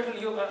a hospital,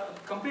 you are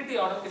completely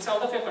it's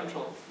out of your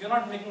control. You're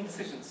not making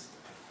decisions.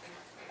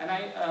 And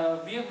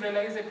we have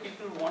realized that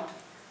people want,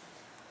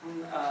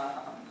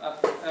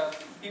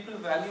 people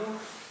value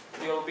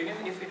your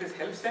opinion if it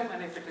helps them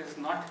and if it is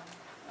not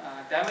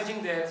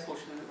damaging them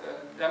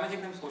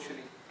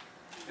socially.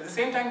 At the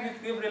same time,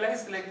 we have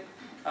realized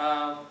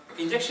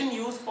injection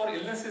use for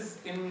illnesses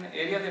in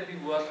areas that we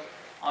work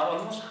are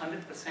almost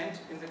 100%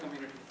 in the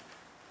community.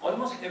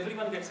 Almost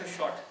everyone gets a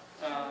shot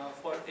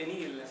for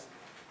any illness.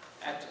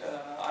 At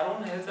our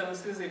own health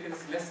services, it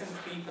is less than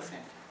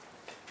 3%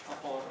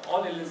 for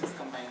all illnesses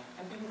combined,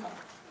 and people come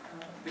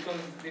because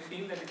they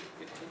feel that it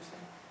helps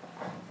them.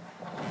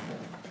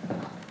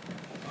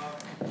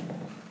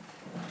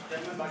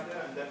 Gentleman back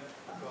there and then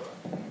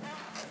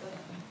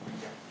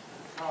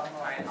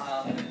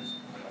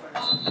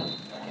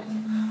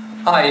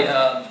Hi,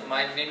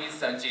 my name is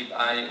Sanjeev.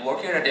 I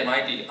work here at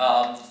MIT.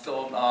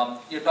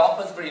 Your talk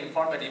was very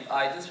informative.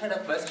 I just had a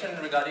question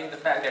regarding the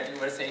fact that you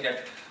were saying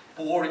that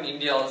poor in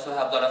India also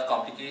have a lot of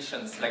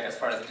complications, like as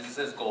far as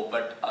diseases go,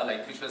 but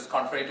which was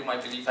contrary to my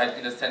belief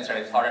in the sense that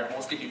I thought that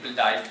mostly people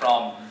die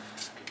from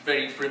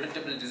very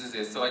preventable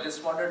diseases. So I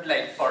just wondered,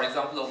 for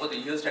example, over the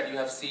years that you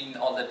have seen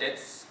all the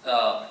deaths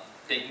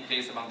taking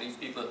place among these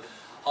people,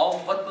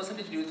 what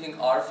percentage do you think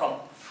are from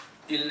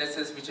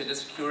illnesses which are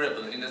just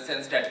curable, in the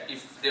sense that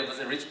if there was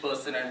a rich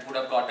person and would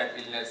have got that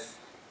illness,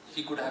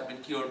 he could have been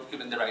cured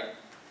given the right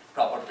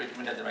proper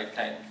treatment at the right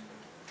time?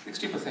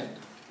 60%.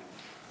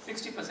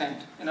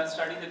 60% in a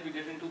study that we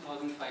did in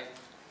 2005.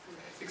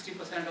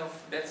 60%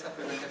 of deaths are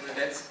preventable.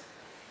 Deaths,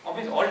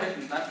 obviously, all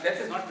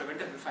death is not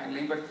preventable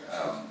finally, but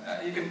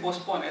you can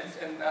postpone it.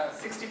 And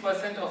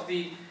 60% of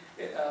the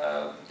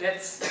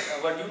deaths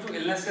were due to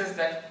illnesses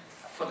that,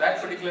 for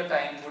that particular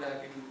time, would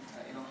have been,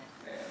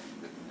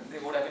 they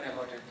would have been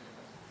averted.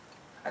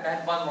 And I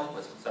had one more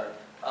question, sorry.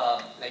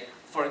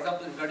 For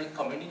example, regarding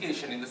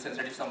communication, in the sense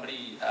that if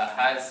somebody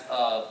has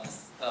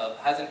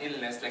an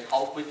illness,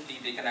 how quickly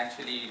they can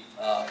actually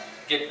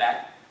get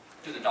back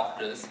to the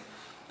doctors.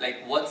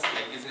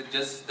 Is it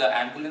just the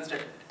ambulance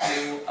that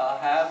you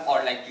have,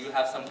 or do you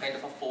have some kind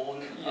of a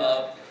phone?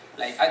 Yeah.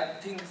 I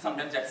think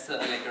sometimes that's a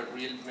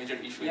real major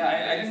issue.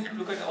 Yeah, I didn't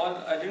look at all.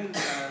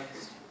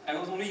 I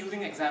was only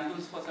using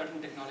examples for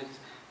certain technologies.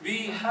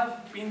 We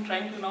have been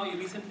trying to now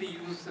recently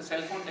use the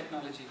cell phone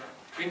technology.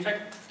 In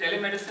fact,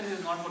 telemedicine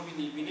is not what we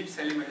need. We need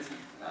telemedicine.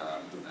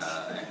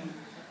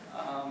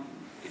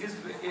 It is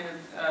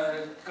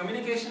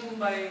communication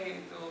by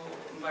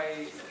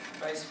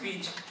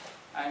speech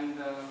and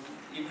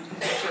even through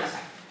pictures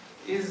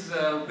is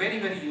very,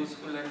 very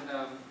useful. And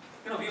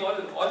we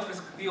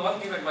all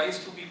give advice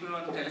to people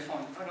on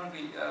telephone, don't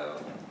we?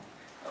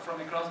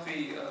 From across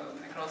the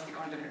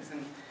continents.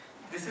 And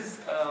this is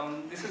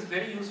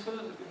very useful.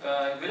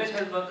 Village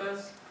health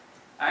workers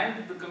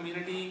and the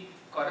community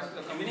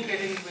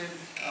communicating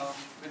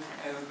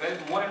with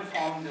more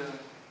informed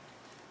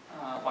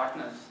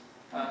partners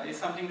is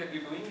something that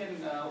we're doing.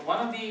 And one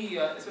of the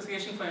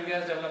Association for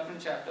India's Development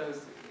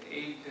chapters,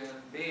 Bay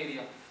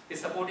Area,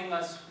 is supporting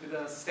us with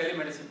a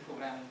telemedicine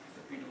program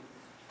that we do.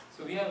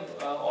 So we have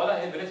all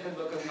our village health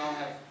workers now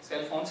have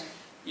cell phones,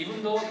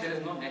 even though there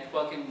is no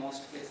network in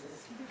most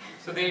places.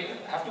 So they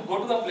have to go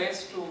to a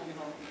place to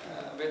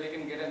where they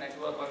can get a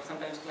network, or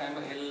sometimes climb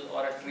a hill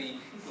or a tree.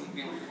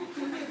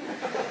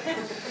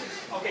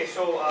 Okay,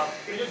 so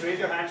can you just raise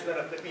your hand so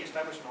that let me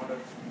establish an order.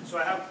 So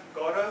I have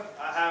Gaurav,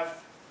 I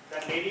have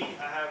that lady,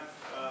 I have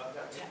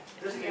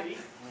this lady.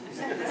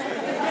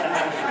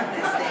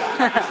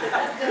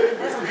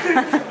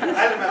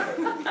 I remember.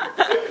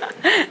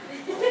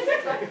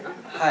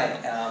 Hi,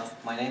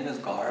 my name is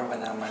Gaurav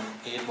and I'm an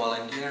aid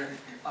volunteer.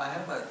 I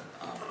have a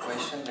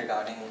question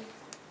regarding,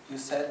 you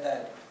said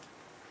that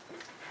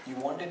you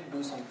wanted to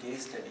do some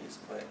case studies,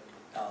 but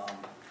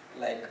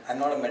I'm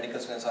not a medical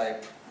student, so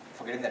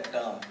forgetting that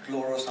term,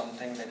 chloro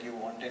something that you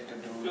wanted to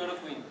do.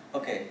 Chloroquine.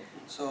 Okay,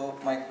 so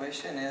my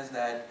question is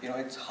that,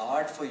 it's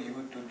hard for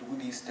you to do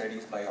these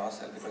studies by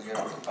yourself because you're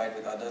occupied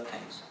with other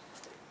things.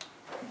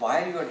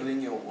 While you are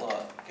doing your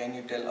work, can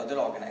you tell other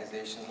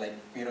organizations, like,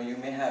 you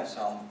may have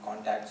some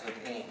contacts with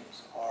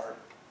AIMS or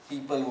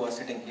people who are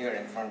sitting here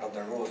in front of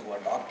the rows who are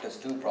doctors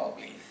too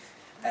probably,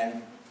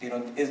 and,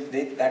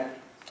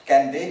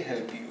 can they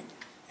help you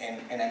in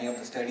any of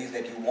the studies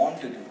that you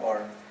want to do,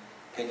 or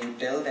can you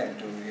tell them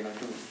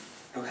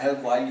to help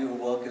while your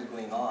work is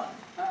going on?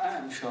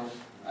 I'm sure.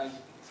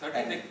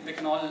 Certainly they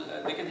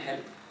can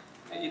help.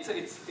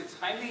 It's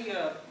finally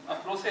a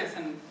process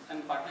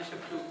and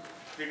partnership to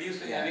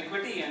reduce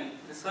inequity, and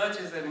research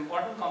is an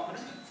important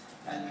component.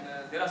 And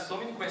there are so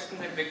many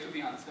questions that beg to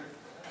be answered,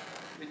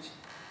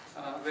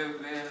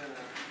 where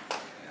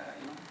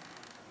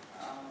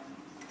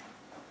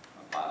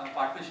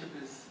partnership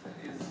is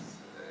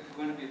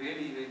going to be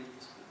really, really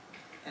useful.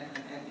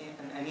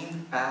 And in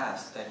the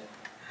past,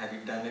 have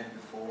you done it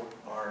before,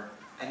 or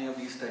any of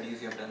these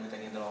studies you have done with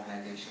any other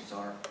organizations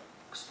or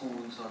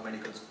schools or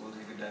medical schools?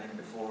 Have you done it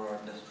before,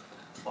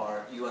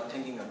 or you are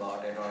thinking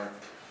about it, or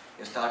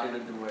you started to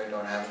do it,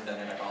 or haven't done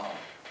it at all?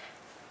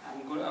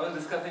 I'm good. I was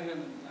discussing with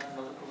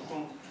Dr.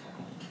 Kukum.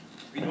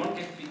 We don't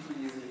get people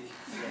easily.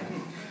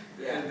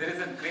 There is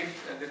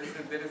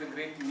a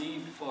great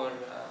need for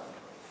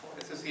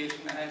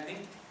association, and I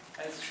think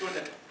I'm sure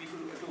that people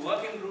to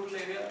work in rural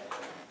area,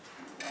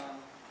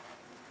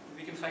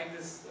 we can fight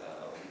this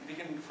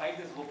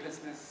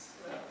hopelessness,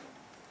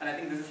 and I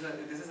think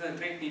this is a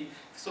great need.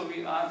 So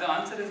the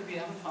answer is we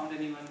haven't found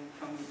anyone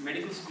from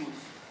medical schools.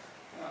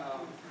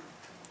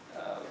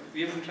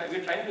 We're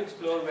trying to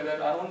explore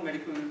whether our own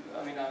medical,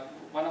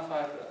 one of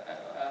our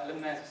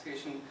alumni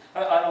association,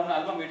 our own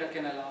alma mater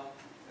can allow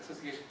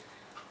association.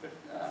 But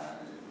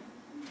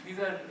these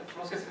are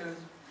processes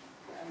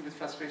and this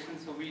frustration,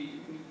 so we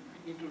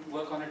need to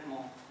work on it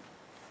more.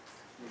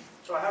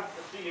 So I have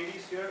the three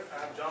ladies here. I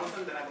have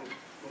Jonathan, then I will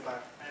go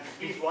back. And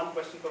please one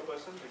question per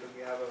person because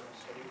we have a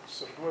study.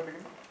 So who are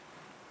beginning?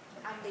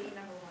 I'm lady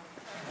number 1.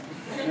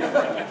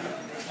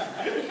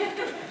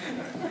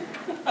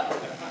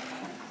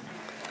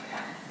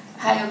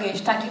 Hi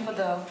Yogesh, thank you for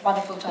the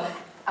wonderful talk.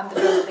 I'm the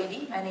first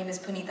lady. My name is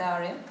Punita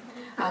Arya.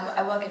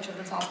 I work at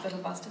Children's Hospital,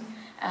 Boston.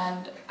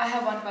 And I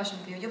have one question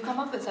for you. You've come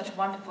up with such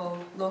wonderful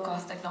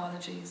low-cost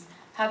technologies.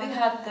 Have you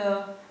had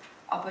the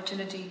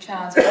opportunity,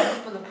 chance, or have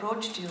people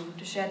approached you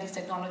to share these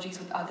technologies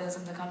with others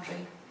in the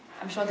country?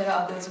 I'm sure there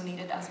are others who need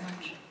it as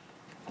much.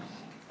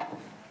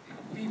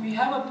 We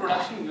have a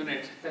production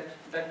unit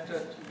that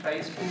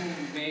tries to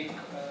make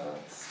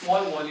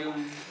small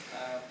volume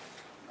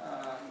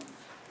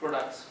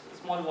products,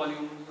 small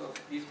volumes of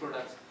these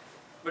products.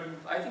 But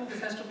I think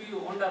this has to be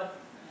owned up.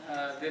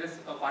 There is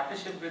a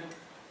partnership with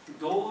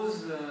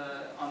those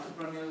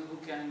entrepreneurs who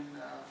can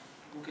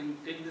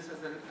take this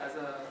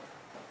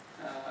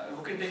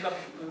who can take up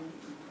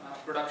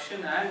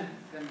production and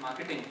then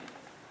marketing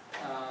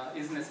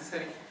is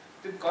necessary.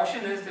 The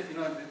caution is that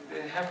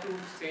they have to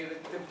say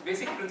that the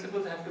basic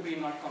principles have to be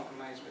not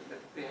compromised with.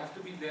 That they have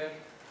to be there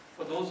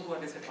for those who are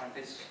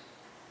disadvantaged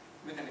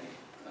with an aid.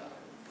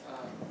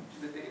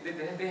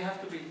 They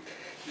have to be.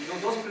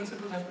 Those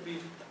principles have to be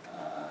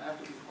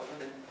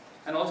followed,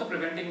 and also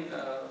preventing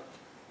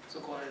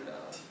so-called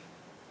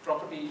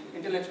property,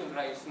 intellectual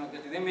rights. That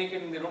they make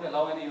it and they don't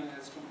allow anyone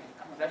else to make.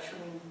 That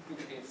shouldn't be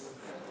the case.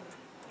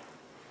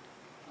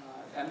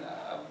 And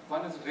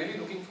one is really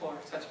looking for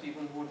such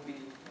people who would be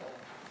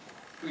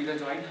to either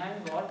join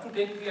hands or to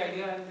take the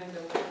idea and then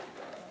develop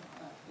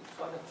it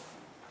further.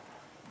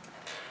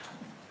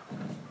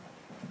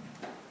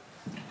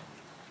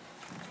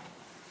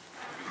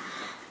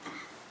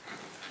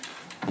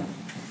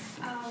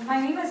 My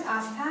name is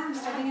Astha. I'm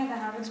studying at the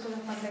Harvard School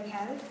of Public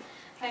Health.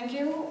 Thank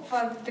you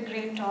for the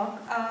great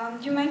talk.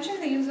 You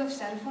mentioned the use of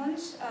cell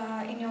phones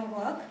in your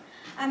work.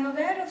 I'm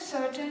aware of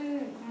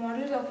certain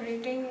models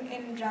operating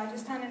in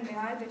Rajasthan and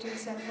Bihar that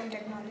use cell phone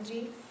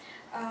technology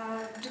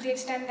to the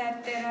extent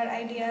that there are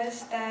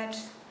ideas that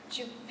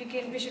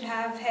we should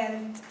have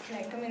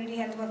community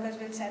health workers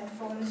with cell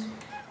phones,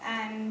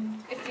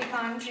 and if we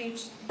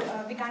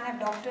can't have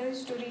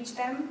doctors to reach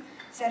them,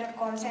 set up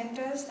call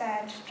centers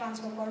that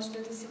transfer calls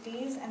to the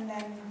cities and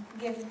then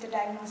give the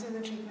diagnosis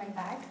or treatment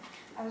back.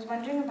 I was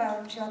wondering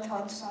about your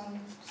thoughts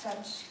on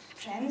such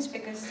trends,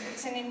 because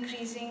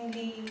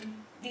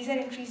these are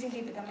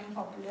increasingly becoming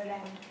popular,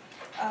 and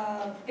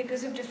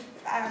because of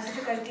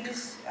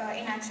difficulties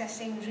in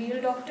accessing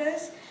real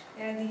doctors,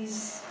 there are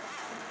these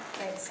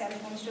cell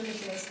phones to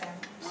replace them.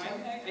 So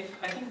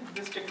I think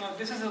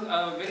this is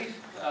a very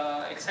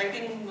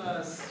exciting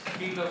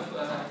field of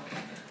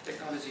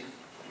technology.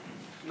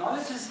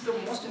 Knowledge is the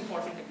most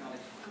important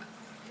technology,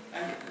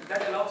 and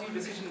that allows you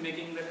decision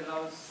making. That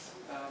allows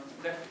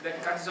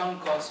that cuts down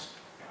cost.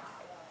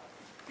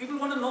 People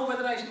want to know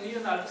whether I need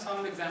an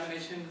ultrasound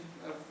examination,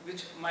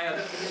 which my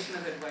other physician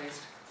has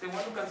advised. They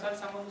want to consult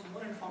someone who's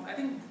more informed. I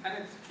think,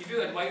 and if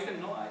you advise them,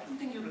 no, I don't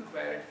think you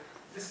require it.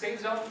 This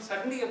saves down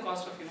suddenly a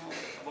cost of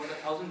about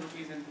 1,000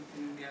 rupees in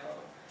India,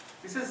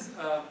 This is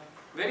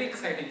very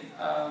exciting,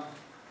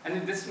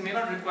 and this may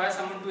not require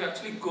someone to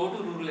actually go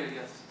to rural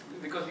areas,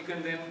 because you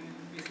can then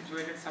be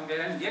situated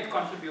somewhere and yet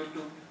contribute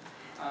to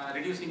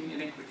reducing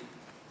inequity.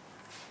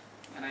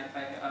 And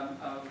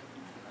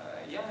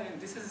yeah,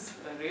 this is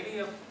really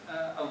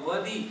a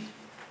worthy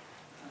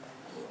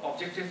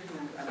objective to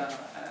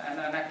and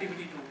an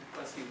activity to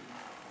pursue.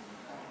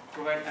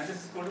 Provide, and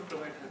this is going to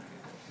provide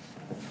healthcare.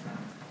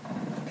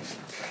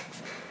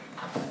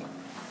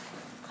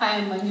 Hi,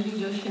 I'm Manjari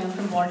Joshi. I'm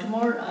from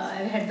Baltimore.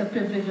 I had the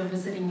privilege of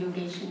visiting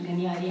Yogesh in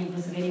Ganyari, and it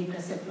was a very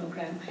impressive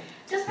program.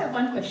 Just have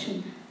one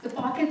question. The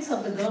pockets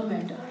of the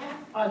government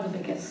are the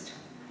biggest.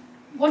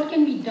 What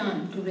can be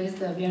done to raise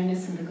the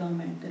awareness in the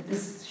government that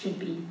this should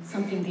be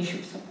something they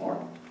should support?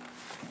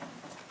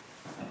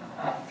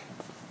 I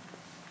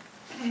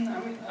mean,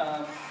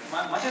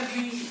 much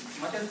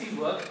as we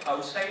work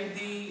outside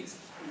the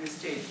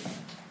state,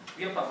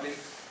 we are public,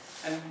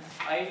 and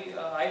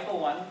I for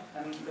one,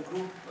 and the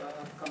group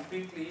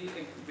completely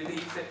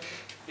believe that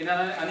in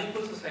an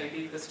unequal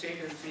society, the state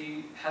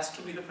has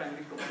to be the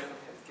primary provider of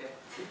healthcare.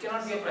 It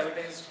cannot be a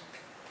privatized,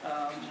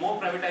 more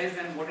privatized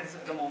than what is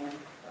at the moment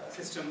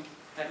system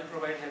that will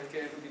provide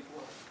healthcare to the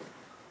poor.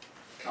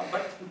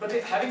 But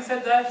having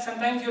said that,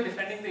 sometimes you're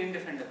defending the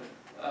indefendable,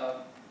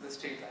 the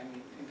state. I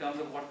mean, in terms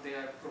of what they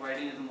are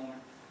providing at the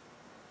moment.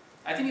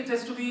 I think it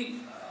has to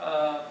be,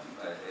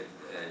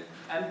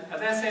 and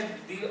as I said,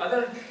 the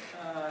other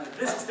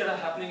risks that are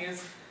happening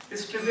is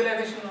this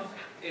trivialization of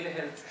ill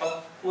health,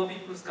 of poor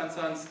people's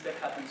concerns that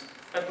happens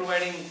by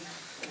providing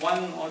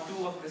one or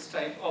two of this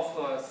type of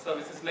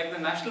services. Like the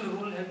National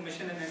Rural Health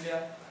Mission in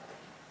India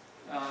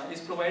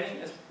is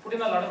put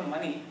in a lot of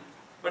money,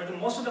 but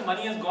most of the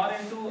money has gone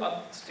into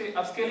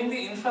upscaling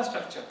the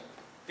infrastructure.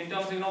 In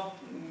terms of,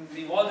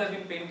 the walls have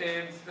been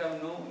painted, there are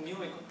no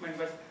new equipment,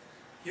 but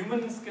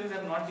human skills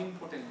have not been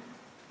put in.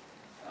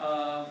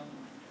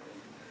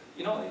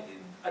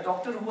 A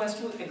doctor who has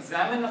to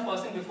examine a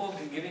person before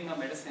giving a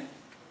medicine,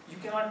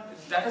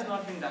 that has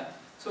not been done.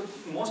 So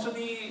most of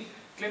the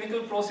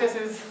clinical process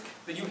is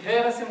that you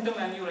hear a symptom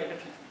and you write a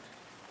treatment.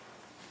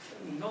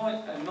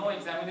 No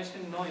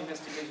examination, no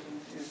investigation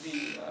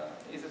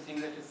is a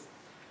thing that is.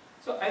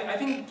 So I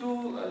think to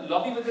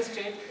lobby with the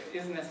state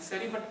is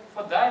necessary, but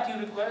for that you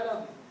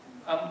require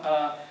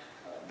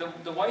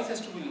the voice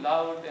has to be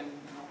loud, and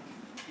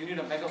you need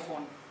a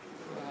megaphone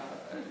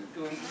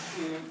to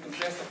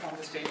impress upon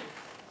the state.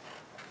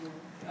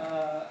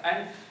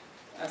 And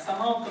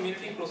somehow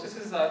community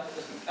processes are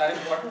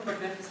important, but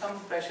then some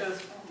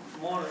pressures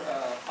from more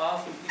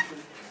powerful people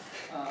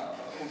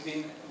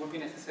would be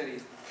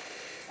necessary.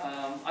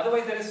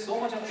 Otherwise, there is so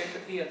much of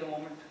apathy at the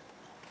moment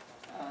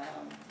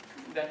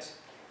that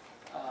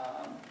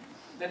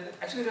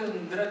actually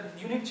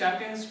you need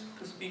champions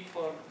to speak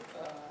for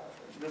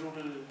the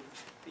rural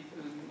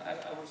people.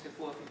 I would say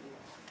poor people.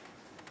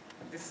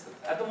 This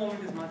at the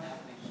moment is not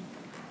happening.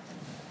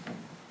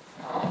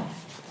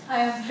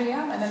 Hi, I'm Priya.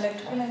 I'm an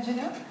electrical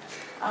engineer.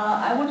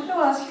 I wanted to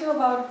ask you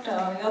about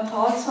your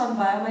thoughts on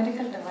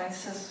biomedical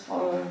devices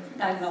for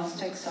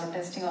diagnostics or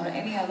testing or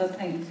any other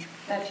thing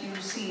that you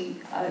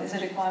see is a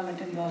requirement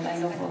in your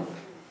line of work.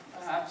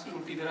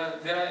 Absolutely, there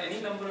are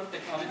any number of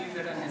technologies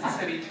that are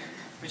necessary,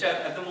 which are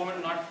at the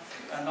moment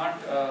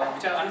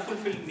which are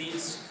unfulfilled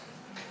needs.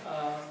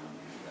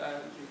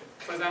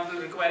 For example,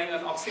 requiring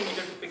an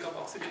oximeter to pick up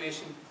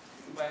oxygenation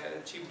by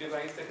a cheap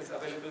device that is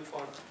available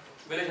for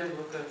village health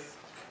workers.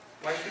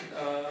 Why should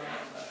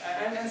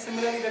and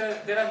similarly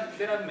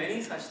there are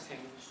many such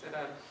things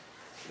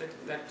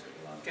that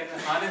can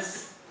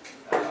harness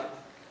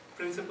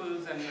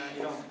principles and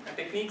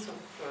techniques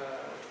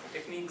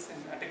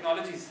and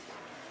technologies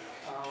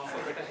for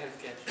better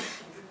healthcare.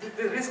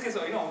 The risk is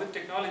with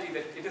technology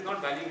that it is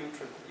not value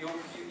neutral.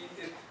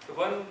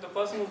 The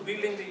person who's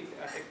building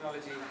the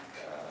technology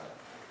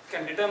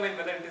can determine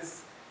whether it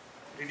is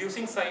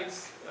reducing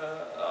sites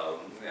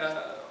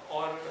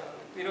or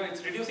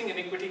it's reducing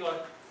inequity, or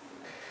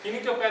you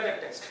need to apply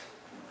that test.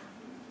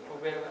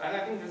 And I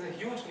think there's a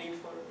huge need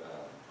for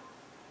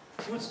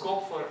huge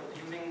scope for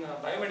using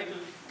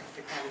biomedical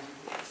technology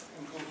to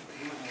improve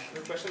human health.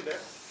 Good question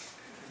there.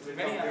 With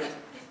many others.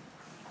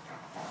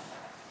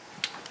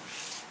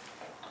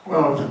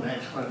 Well, it's an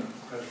excellent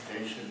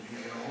presentation.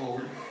 An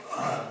old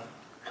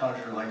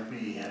culture like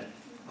me had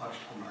much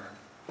to learn.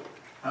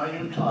 Now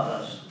you've taught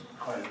us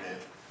quite a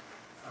bit.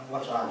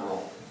 What's our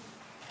role?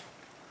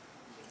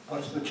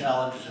 What's the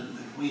challenges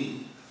that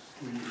we,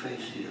 who you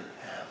face here,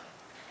 have?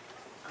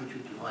 Could you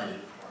define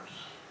it for us?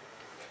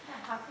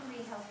 How can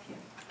we help you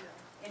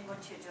in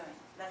what you're doing?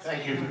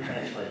 Thank you for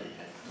translating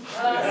it.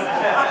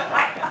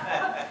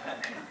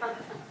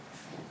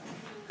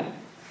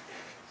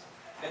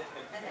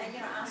 And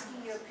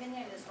asking your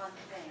opinion is one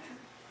thing,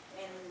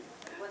 and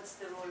what's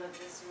the role of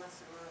this and what's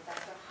the role of that,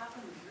 but how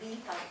can we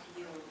help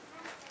you?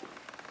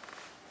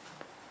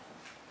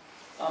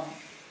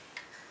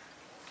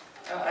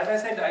 As I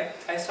said,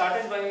 I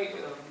started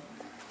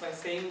by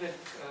saying that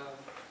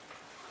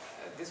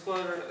this was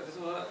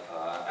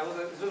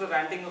a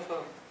ranting of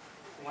a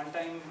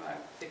one-time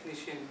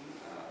technician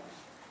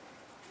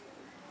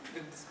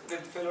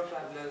with fellow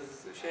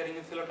travelers, sharing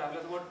with fellow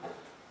travelers,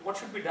 what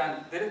should be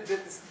done? The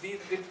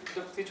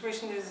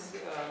situation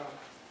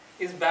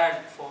is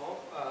bad for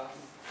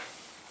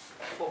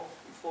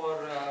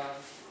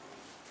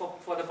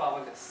the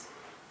powerless.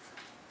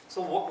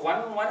 So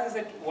one is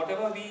that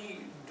whatever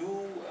we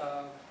do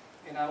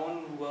in our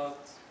own work,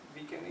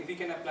 if we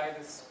can apply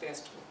this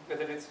test,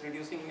 whether it's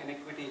reducing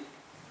inequity,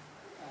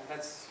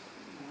 that's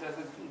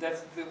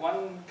the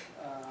one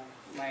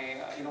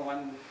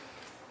one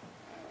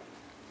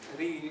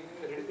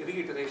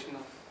reiteration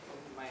of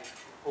my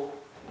hope.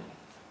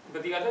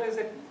 But the other is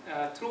that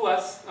through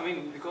us,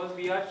 because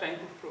we are trying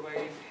to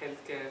provide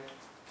healthcare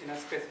in a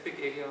specific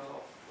area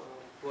of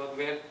work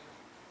where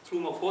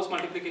through force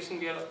multiplication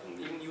we are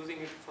even using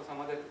it for some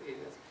other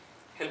areas.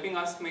 Helping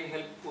us may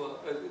help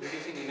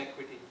reducing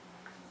inequity.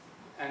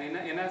 And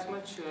in as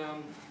much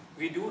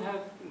we do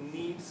have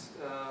needs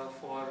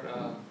for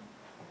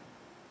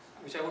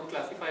which I would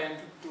classify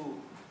into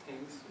two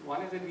things.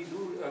 One is that we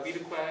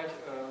require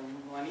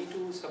money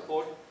to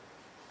support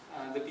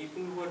the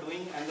people who are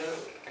doing and the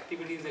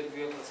activities that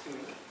we are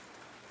pursuing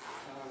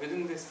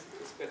within this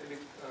specific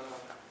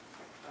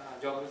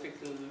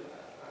geographical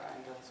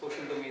and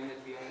social domain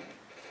that we are in.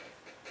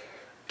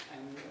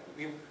 And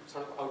we've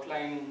sort of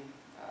outlined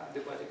the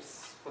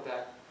budgets for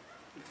that.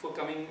 Before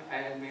coming, I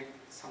had made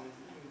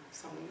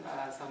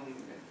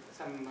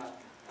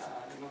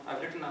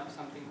I've written up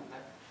something on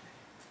that.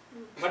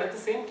 But at the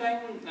same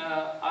time,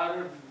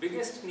 our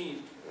biggest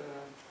need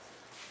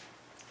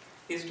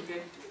is to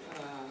get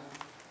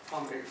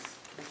comrades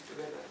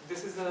together.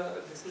 This is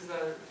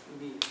a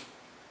need.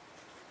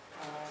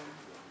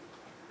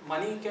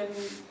 Money can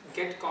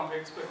get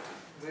comrades, but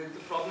the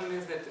problem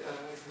is that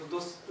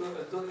those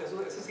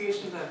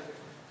associations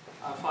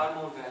are far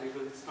more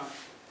valuable. It's not.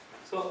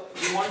 So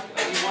we want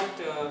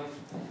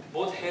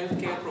both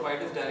healthcare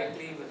providers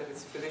directly, whether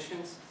it's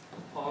physicians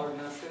or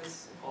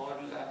nurses or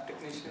lab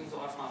technicians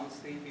or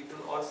pharmacy people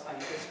or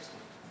scientists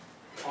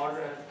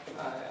or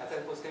as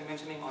I was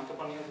mentioning,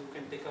 entrepreneurs who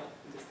can take up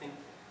this thing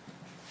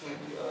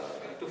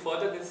to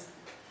further this,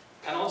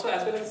 and also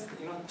as well as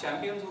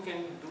champions who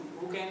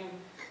can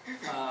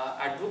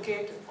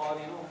advocate or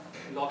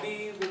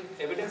lobby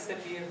with evidence that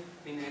we have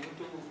been able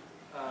to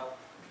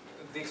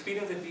the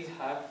experience that we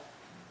have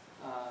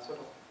sort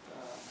of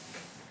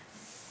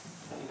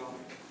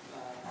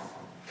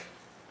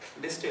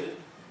distilled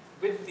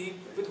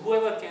with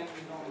whoever can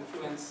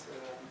influence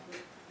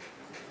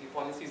the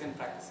policies and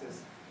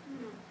practices.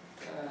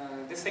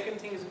 The second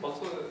thing is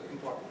also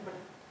important, but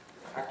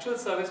actual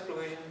service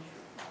provision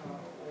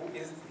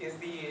is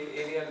the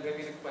area where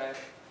we require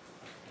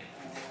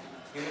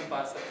human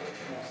power support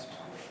most.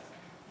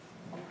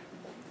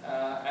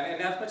 And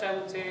in as much I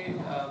would say,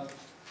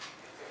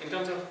 in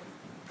terms of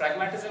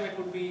pragmatism, it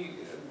would be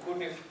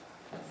good if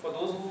for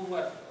those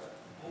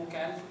who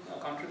can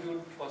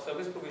contribute for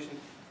service provision,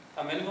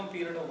 a minimum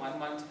period of 1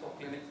 month for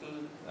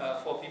clinical,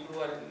 for people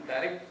who are in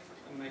direct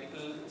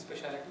medical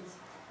specialties,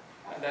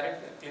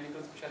 direct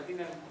clinical specialties,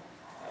 and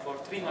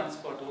about 3 months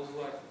for those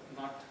who are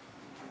not,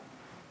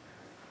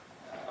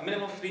 a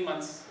minimum of 3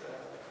 months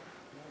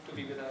to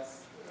be with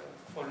us,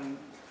 for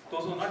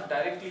those who are not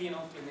directly,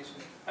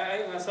 clinicians.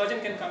 A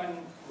surgeon can come and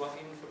work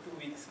in for 2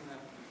 weeks, and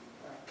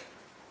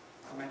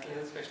a mental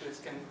health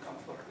specialist can come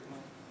for,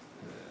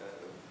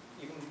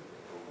 even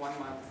 1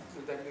 month.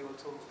 Would that be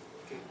also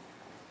okay?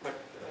 But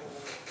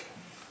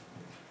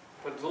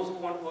for those who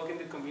want to work in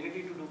the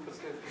community to do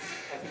procedures,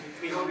 I think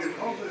 3 months.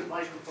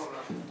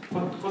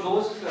 For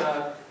those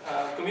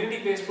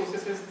community-based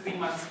processes, 3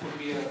 months would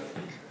be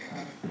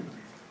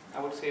I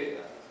would say,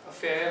 a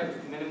fair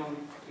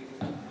minimum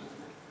period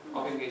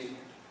of engagement.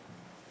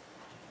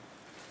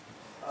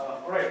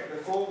 Alright,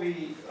 before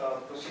we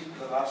proceed to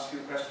the last few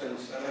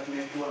questions, I'd like to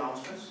make 2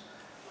 announcements.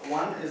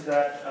 One is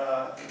that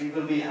we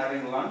will be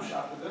having lunch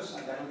after this,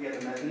 and that will be at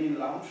the Mezzanine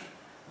Lounge.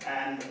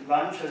 And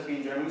lunch has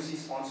been generously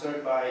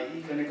sponsored by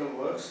eClinical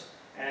Works,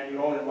 and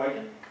you're all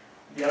invited.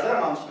 The other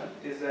announcement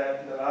is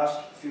that in the last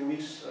few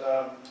weeks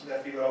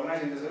that we were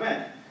organizing this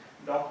event,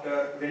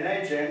 Dr.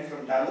 Yogesh Jain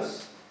from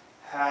Dallas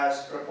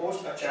has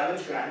proposed a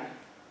challenge grant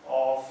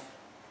of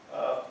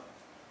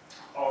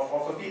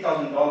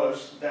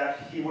 $50,000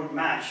 that he would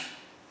match,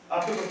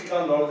 up to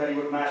 $50,000 that he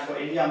would match for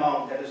any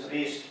amount that is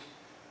raised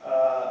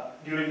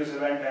during this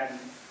event and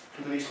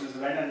to the reach this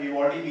event, and we've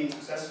already been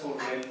successful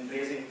in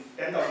raising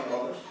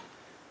 $10,000.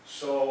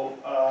 So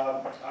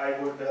I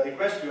would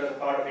request you as a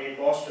part of AID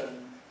Boston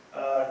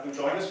to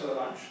join us for the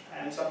lunch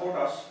and support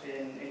us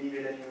in any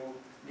way that you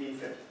deem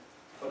fit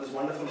for this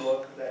wonderful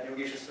work that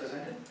Yogesh has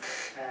presented,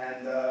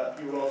 and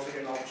you will also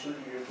get an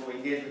opportunity to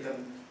engage with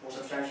him more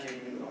substantially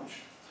during the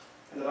lunch.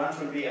 And the lunch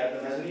will be at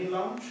the Mezzanine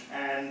Lounge,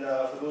 and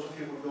for those of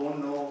you who don't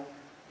know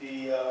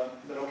the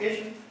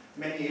location,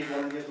 many AID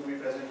volunteers will be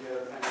present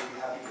here and will be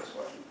happy to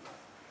escort you.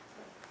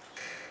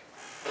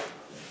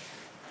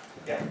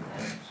 Yeah.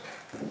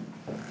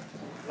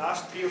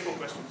 Last 3 or 4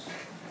 questions.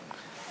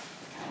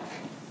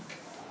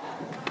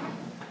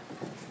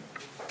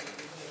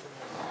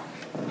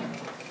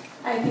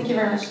 Hi, thank you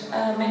very much.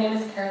 My name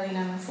is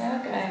Carolina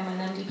Sahyog. I am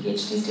an MD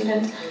PhD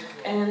student,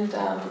 and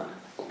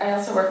I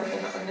also work with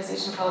an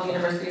organization called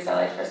Universities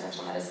Allied for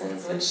Essential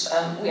Medicines, which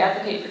we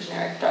advocate for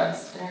generic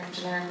drugs,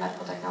 generic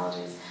medical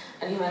technologies.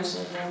 And you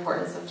mentioned the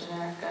importance of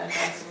generic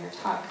drugs in your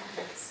talk.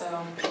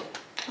 So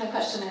my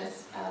question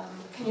is,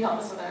 can you help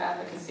us with our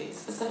advocacy?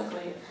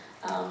 Specifically,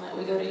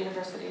 we go to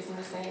universities and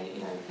we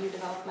say, you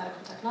develop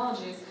medical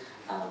technologies,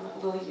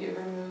 will you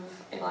remove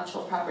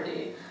intellectual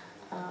property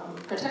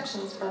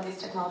protections from these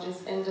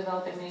technologies in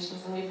developing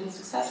nations? And we've been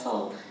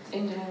successful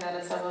in doing that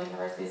at several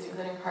universities,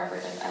 including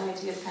Harvard, and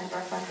MIT is kind of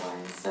our front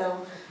line.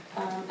 So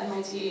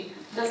MIT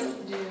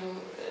doesn't do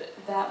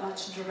that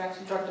much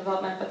direct drug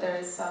development, but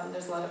there's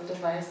a lot of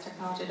device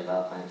technology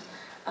development.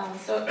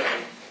 So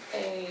if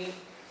a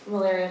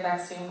malaria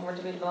vaccine were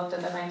to be developed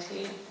at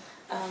MIT,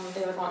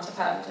 they would want to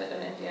patent it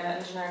in India,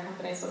 and generic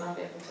companies would not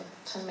be able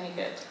to make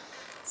it.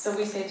 So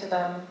we say to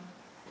them,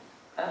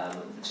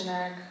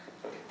 generic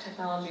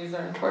technologies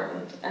are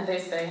important, and they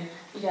say,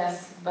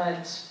 yes,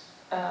 but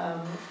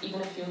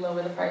even if you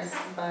lower the price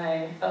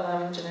by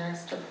allowing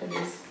generics to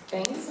produce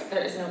things,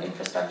 there is no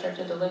infrastructure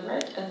to deliver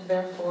it, and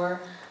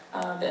therefore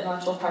the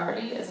intellectual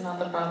property is not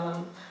the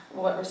problem.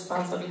 What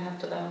response would you have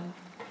to them?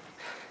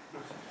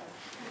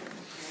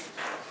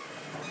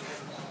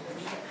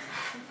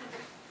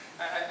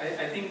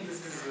 I think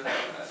this is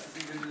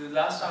the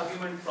last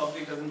argument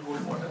probably doesn't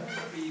hold water.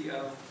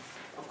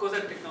 Of course,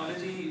 that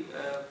technology,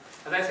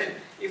 as I said,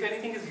 if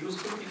anything is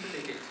useful, people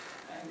take it.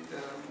 And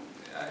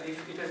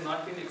if it has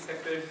not been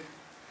accepted,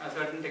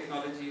 certain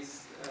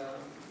technologies,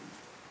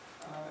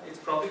 it's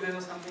probably there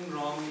was something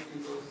wrong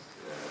in those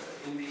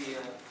in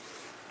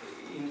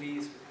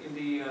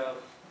the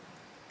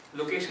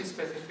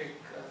location-specific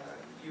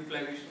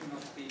utilization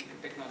of the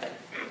technology,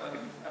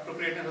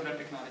 appropriateness of that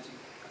technology.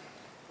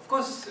 Of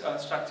course,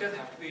 structures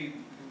have to be,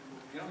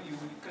 you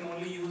can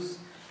only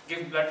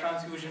give blood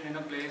transfusion in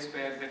a place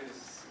where there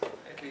is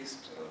at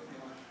least,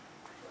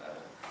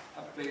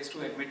 a place to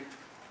admit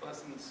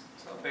persons,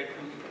 so a bed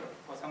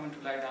for someone to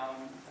lie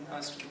down, a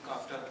nurse to look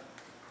after.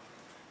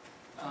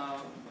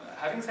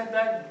 Having said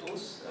that,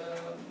 those,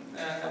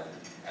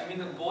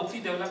 both the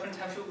developments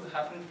have to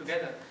happen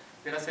together.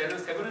 There are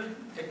several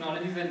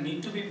technologies that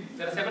need to be,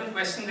 there are several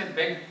questions that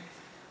beg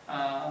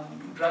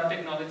drug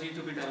technology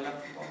to be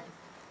developed for.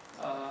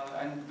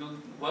 And the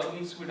work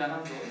needs to be done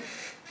on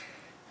those.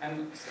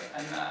 And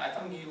I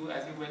think you,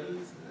 as you well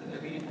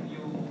read,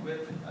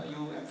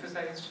 you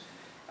emphasized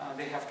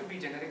they have to be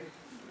generic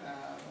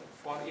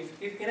for if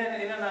in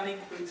an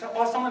unequal,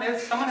 or someone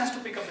has to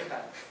pick up the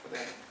tab for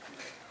them.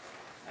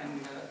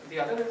 And the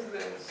other is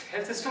the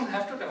health systems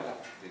have to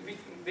develop.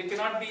 It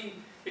cannot be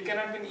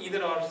an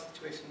either or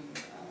situation.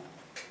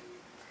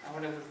 I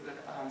wonder if that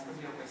answers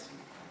your question.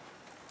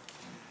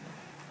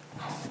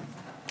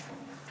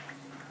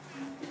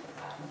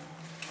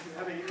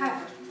 Hi.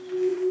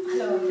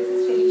 Hello, this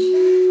is Felicia.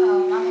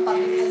 I'm a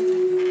public health.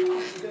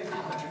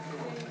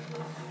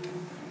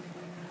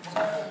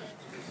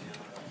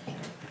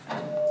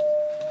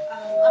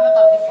 I'm a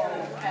public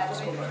health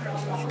graduate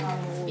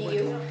from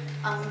BU.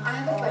 I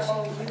have a question.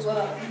 You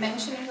were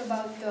mentioning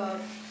about the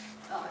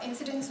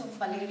incidence of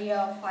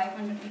malaria.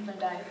 500 people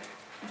died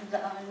in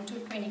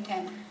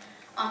 2010.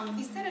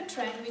 Is there a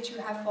trend which you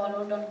have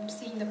followed on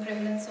seeing the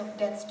prevalence of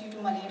deaths due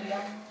to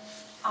malaria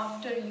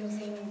after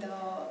using the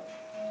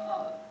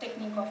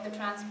technique of the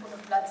transport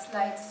of blood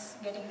slides,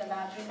 getting the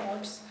lab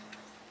reports,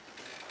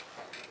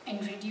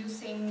 and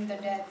reducing the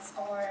deaths,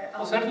 or...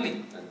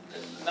 certainly, the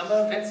number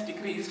of deaths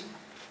decreased,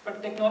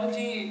 but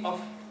technology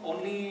of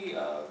only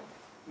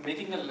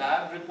making a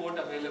lab report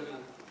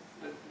available,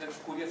 that's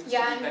curious.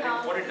 Yeah, and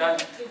what it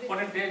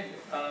did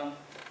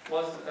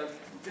was,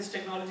 this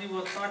technology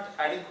was not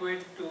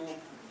adequate to,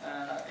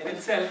 in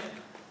itself,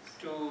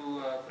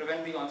 to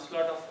prevent the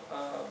onslaught of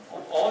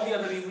all the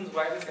other reasons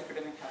why this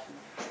epidemic happened.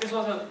 This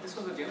was a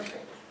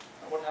genocide.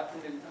 What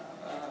happened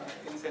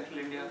in central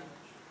India?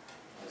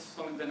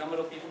 So the number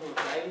of people who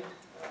died,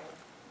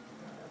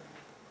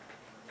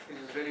 it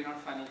is really not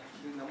funny.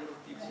 The number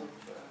of people who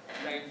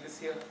died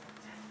this year.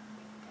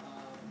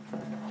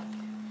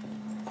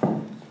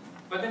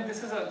 But then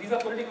these are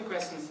political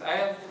questions. I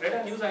have read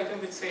a news item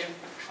which said,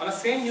 on the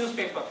same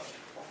newspaper,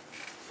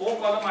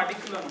 4-column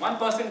article on 1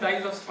 person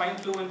dies of swine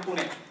flu in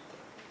Pune.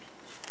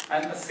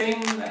 And the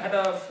same had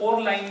a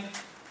 4-line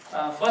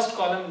first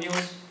column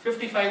news,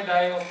 55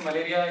 die of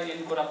malaria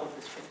in Koraput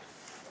district.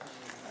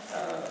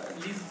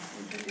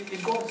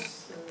 It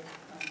goes.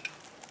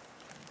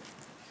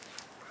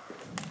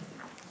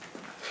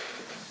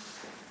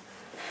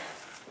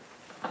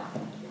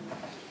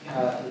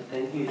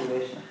 Thank you,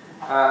 Yogesh.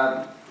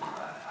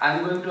 I'm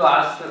going to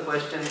ask a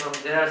question from,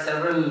 there are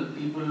several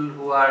people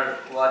who are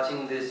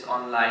watching this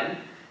online,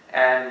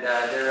 and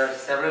there are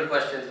several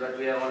questions, but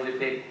we have only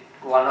picked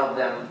one of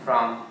them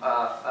from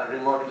a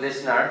remote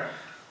listener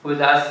who is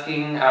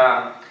asking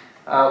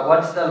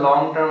what's the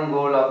long-term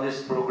goal of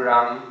this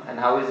program and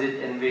how is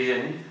it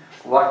envisioned?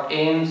 What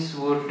aims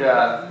would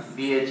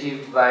be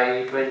achieved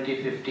by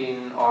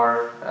 2015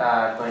 or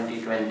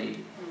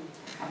 2020?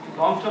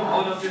 long-term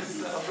goal of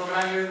this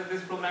program is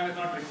this program is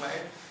not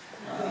required.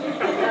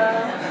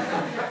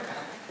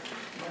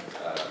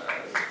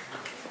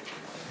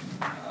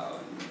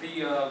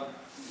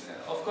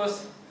 Of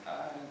course,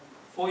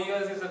 4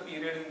 years is a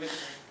period in which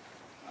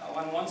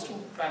one wants to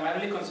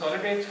primarily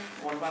consolidate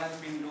what one has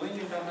been doing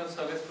in terms of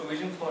service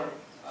provision for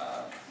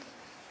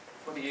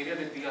the area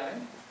that we are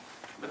in.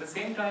 But at the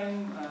same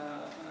time,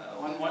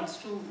 one wants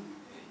to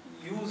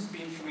use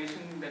the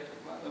information that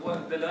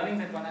the learning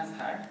that one has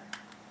had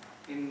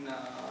in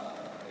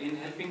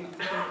helping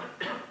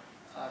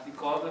the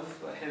cause of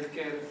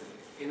healthcare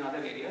in other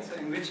areas,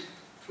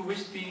 through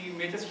which the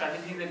major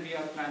strategy that we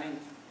are planning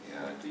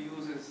to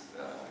use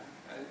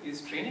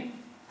is training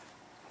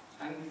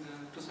and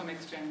to some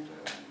extent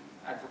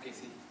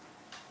advocacy.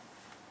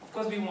 Of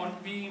course, we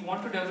want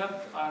to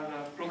develop our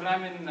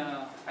program in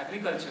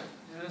agriculture.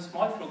 It is a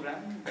small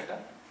program, better.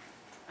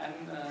 And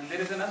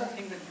there is another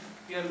thing that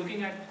we are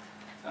looking at,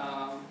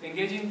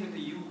 engaging with the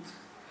youth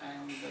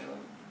and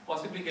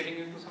possibly getting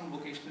into some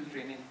vocational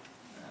training.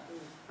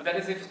 But that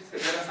is if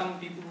there are some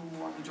people who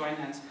want to join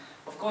hands.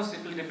 Of course,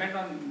 it will depend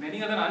on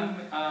many other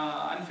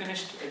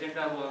unfinished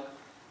agenda work.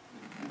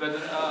 But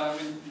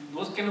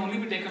those can only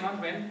be taken on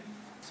when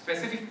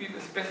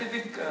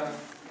specific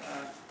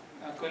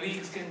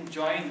colleagues can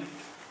join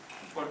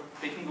for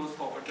taking those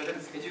forward, whether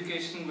it's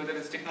education, whether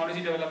it's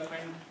technology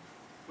development,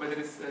 whether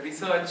it's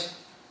research,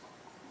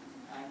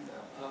 and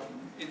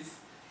it's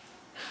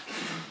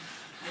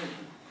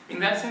in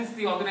that sense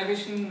the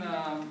organization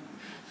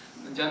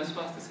Jan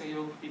Swasthya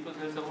Sahyog, People's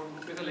Health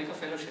Support Group, is like a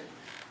fellowship.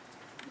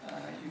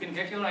 You can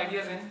get your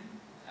ideas in,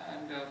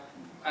 and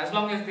as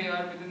long as they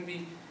are within the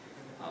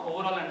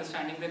overall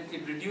understanding that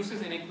it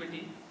reduces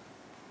inequity,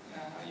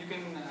 you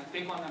can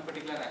take on a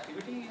particular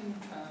activity and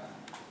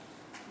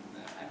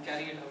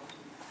carry it out.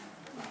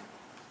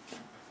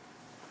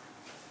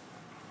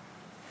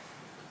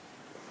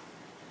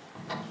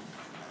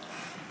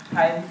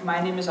 Hi, my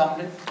name is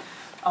Amrit.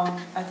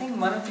 I think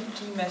one of the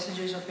key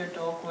messages of your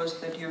talk was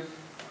that you've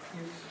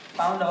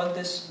found all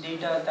this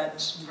data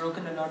that's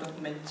broken a lot of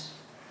myths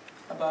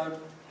about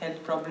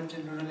health problems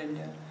in rural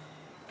India.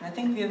 And I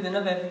think we have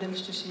enough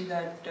evidence to see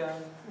that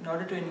in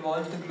order to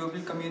involve the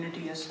global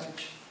community as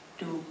such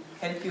to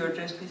help you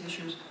address these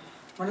issues,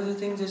 one of the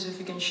things is if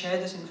you can share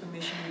this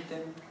information with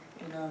them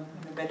in a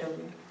better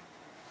way.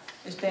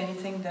 Is there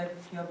anything that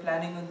you're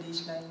planning on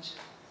these lines?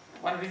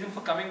 One reason for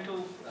coming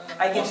to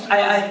I get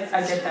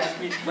that.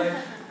 But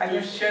I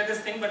will share this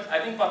thing, but I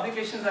think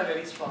publications are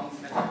very strong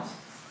methods.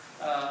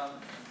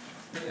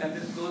 And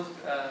this goes.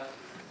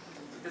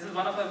 This is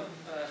one of our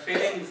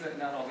failings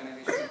in our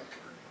organization.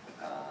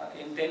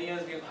 In 10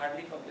 years, we have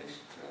hardly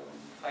published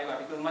 5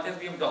 articles, much as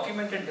we have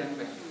documented them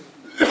well.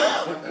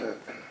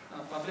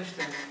 Published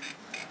them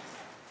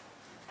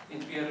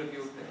in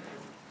peer-reviewed.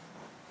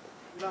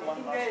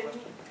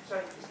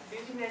 Sorry, do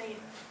you think any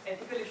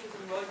ethical issues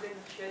involved in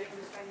sharing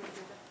this kind of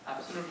data?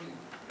 Absolutely.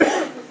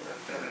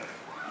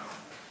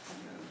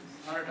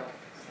 Not at all.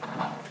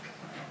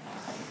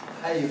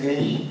 Hi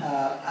Yogesh,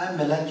 I'm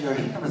Milan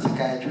Joshi, I'm a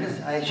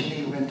psychiatrist. I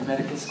actually went to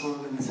medical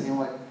school in the same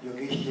way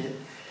Yogesh did.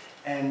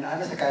 And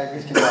I'm a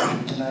psychiatrist in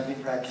Washington. I've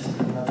been practicing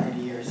for about 30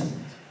 years.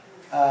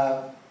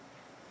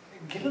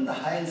 Given the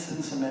high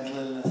incidence of mental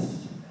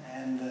illness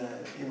and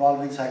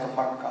evolving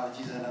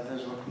psychopharmacologies and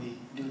others, what we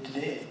do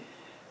today,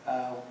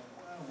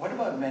 what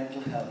about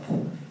mental health?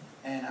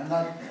 And I'm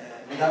not,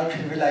 without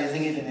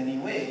trivializing it in any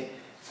way,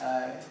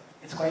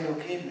 it's quite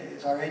okay,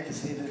 it's all right to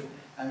say that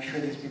I'm sure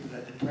these people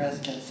are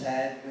depressed and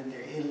sad when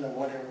they're ill or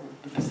whatever,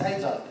 but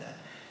besides all of that,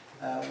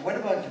 what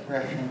about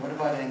depression? What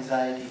about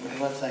anxiety? What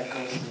about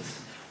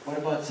psychosis? What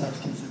about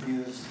substance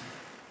abuse?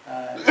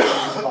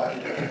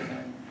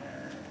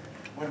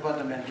 What about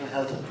the mental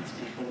health of these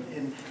people?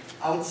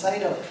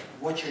 Outside of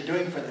what you're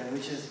doing for them,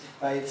 which is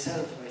by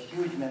itself a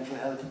huge mental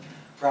health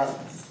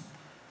process.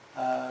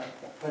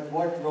 But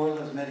what role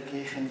does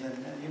medications,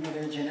 and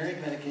there are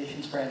generic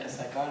medications for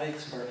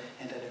antipsychotics, for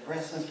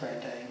antidepressants, for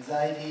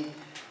anti-anxiety,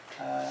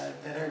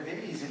 that are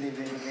very easily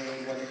available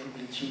and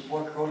relatively cheap.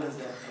 What role does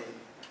that play?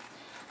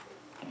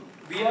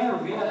 We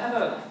have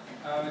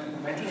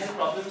mental health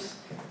problems.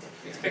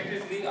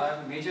 Expectedly, are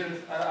a major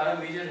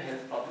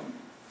health problem.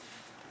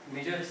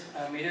 Major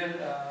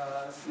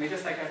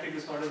psychiatric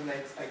disorders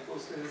like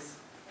psychosis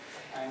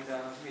and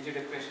major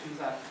depressions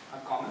are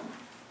common.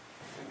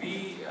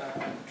 We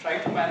try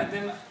to manage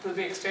them to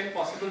the extent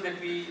possible that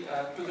we,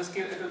 to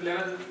the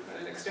level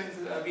extent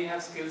we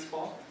have skills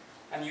for,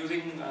 and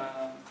using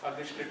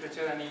published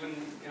literature and even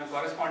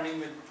corresponding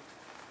with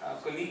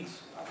colleagues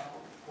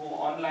who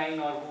online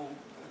or who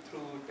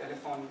through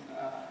telephone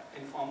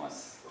inform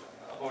us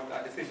about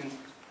our decisions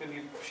when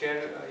we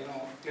share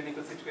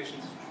clinical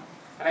situations.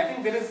 And I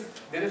think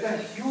there is a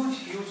huge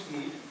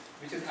need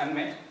which is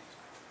unmet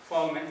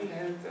for mental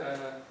health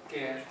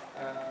care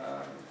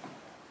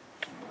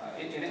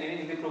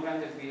in the program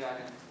that we are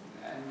in,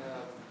 and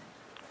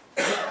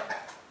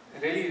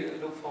really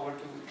look forward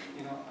to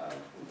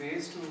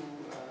ways to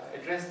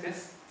address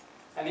this,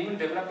 and even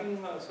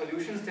developing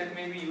solutions that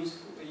may be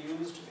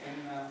used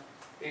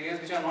in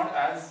areas which are not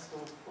as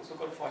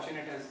so-called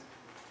fortunate as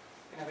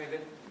in a way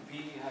that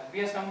we have. We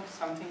have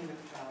something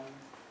that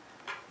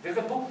there's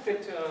a book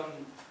that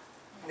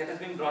that has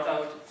been brought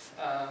out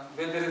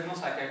where there is no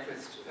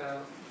psychiatrist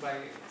by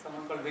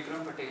someone called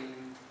Vikram Patel,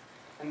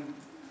 and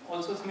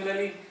also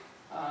similarly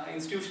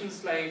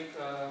institutions like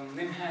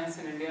NIMHANS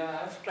in India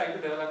have tried to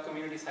develop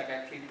community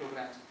psychiatry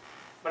programs,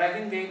 but I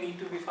think they need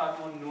to be far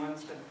more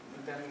nuanced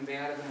than they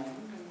are at the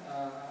moment.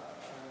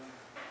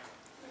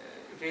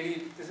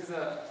 Really, this is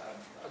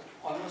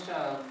almost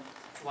a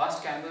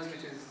vast canvas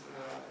which is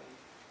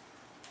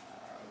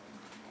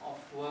of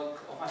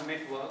work, of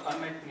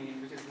unmet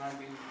need, which is not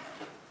being,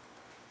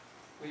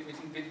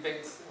 which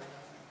begs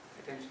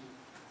attention.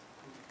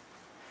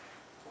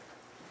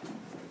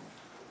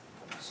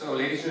 So,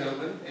 ladies and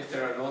gentlemen, if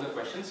there are no other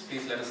questions,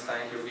 please let us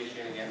thank Yogesh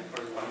Jain again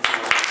for his wonderful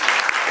work.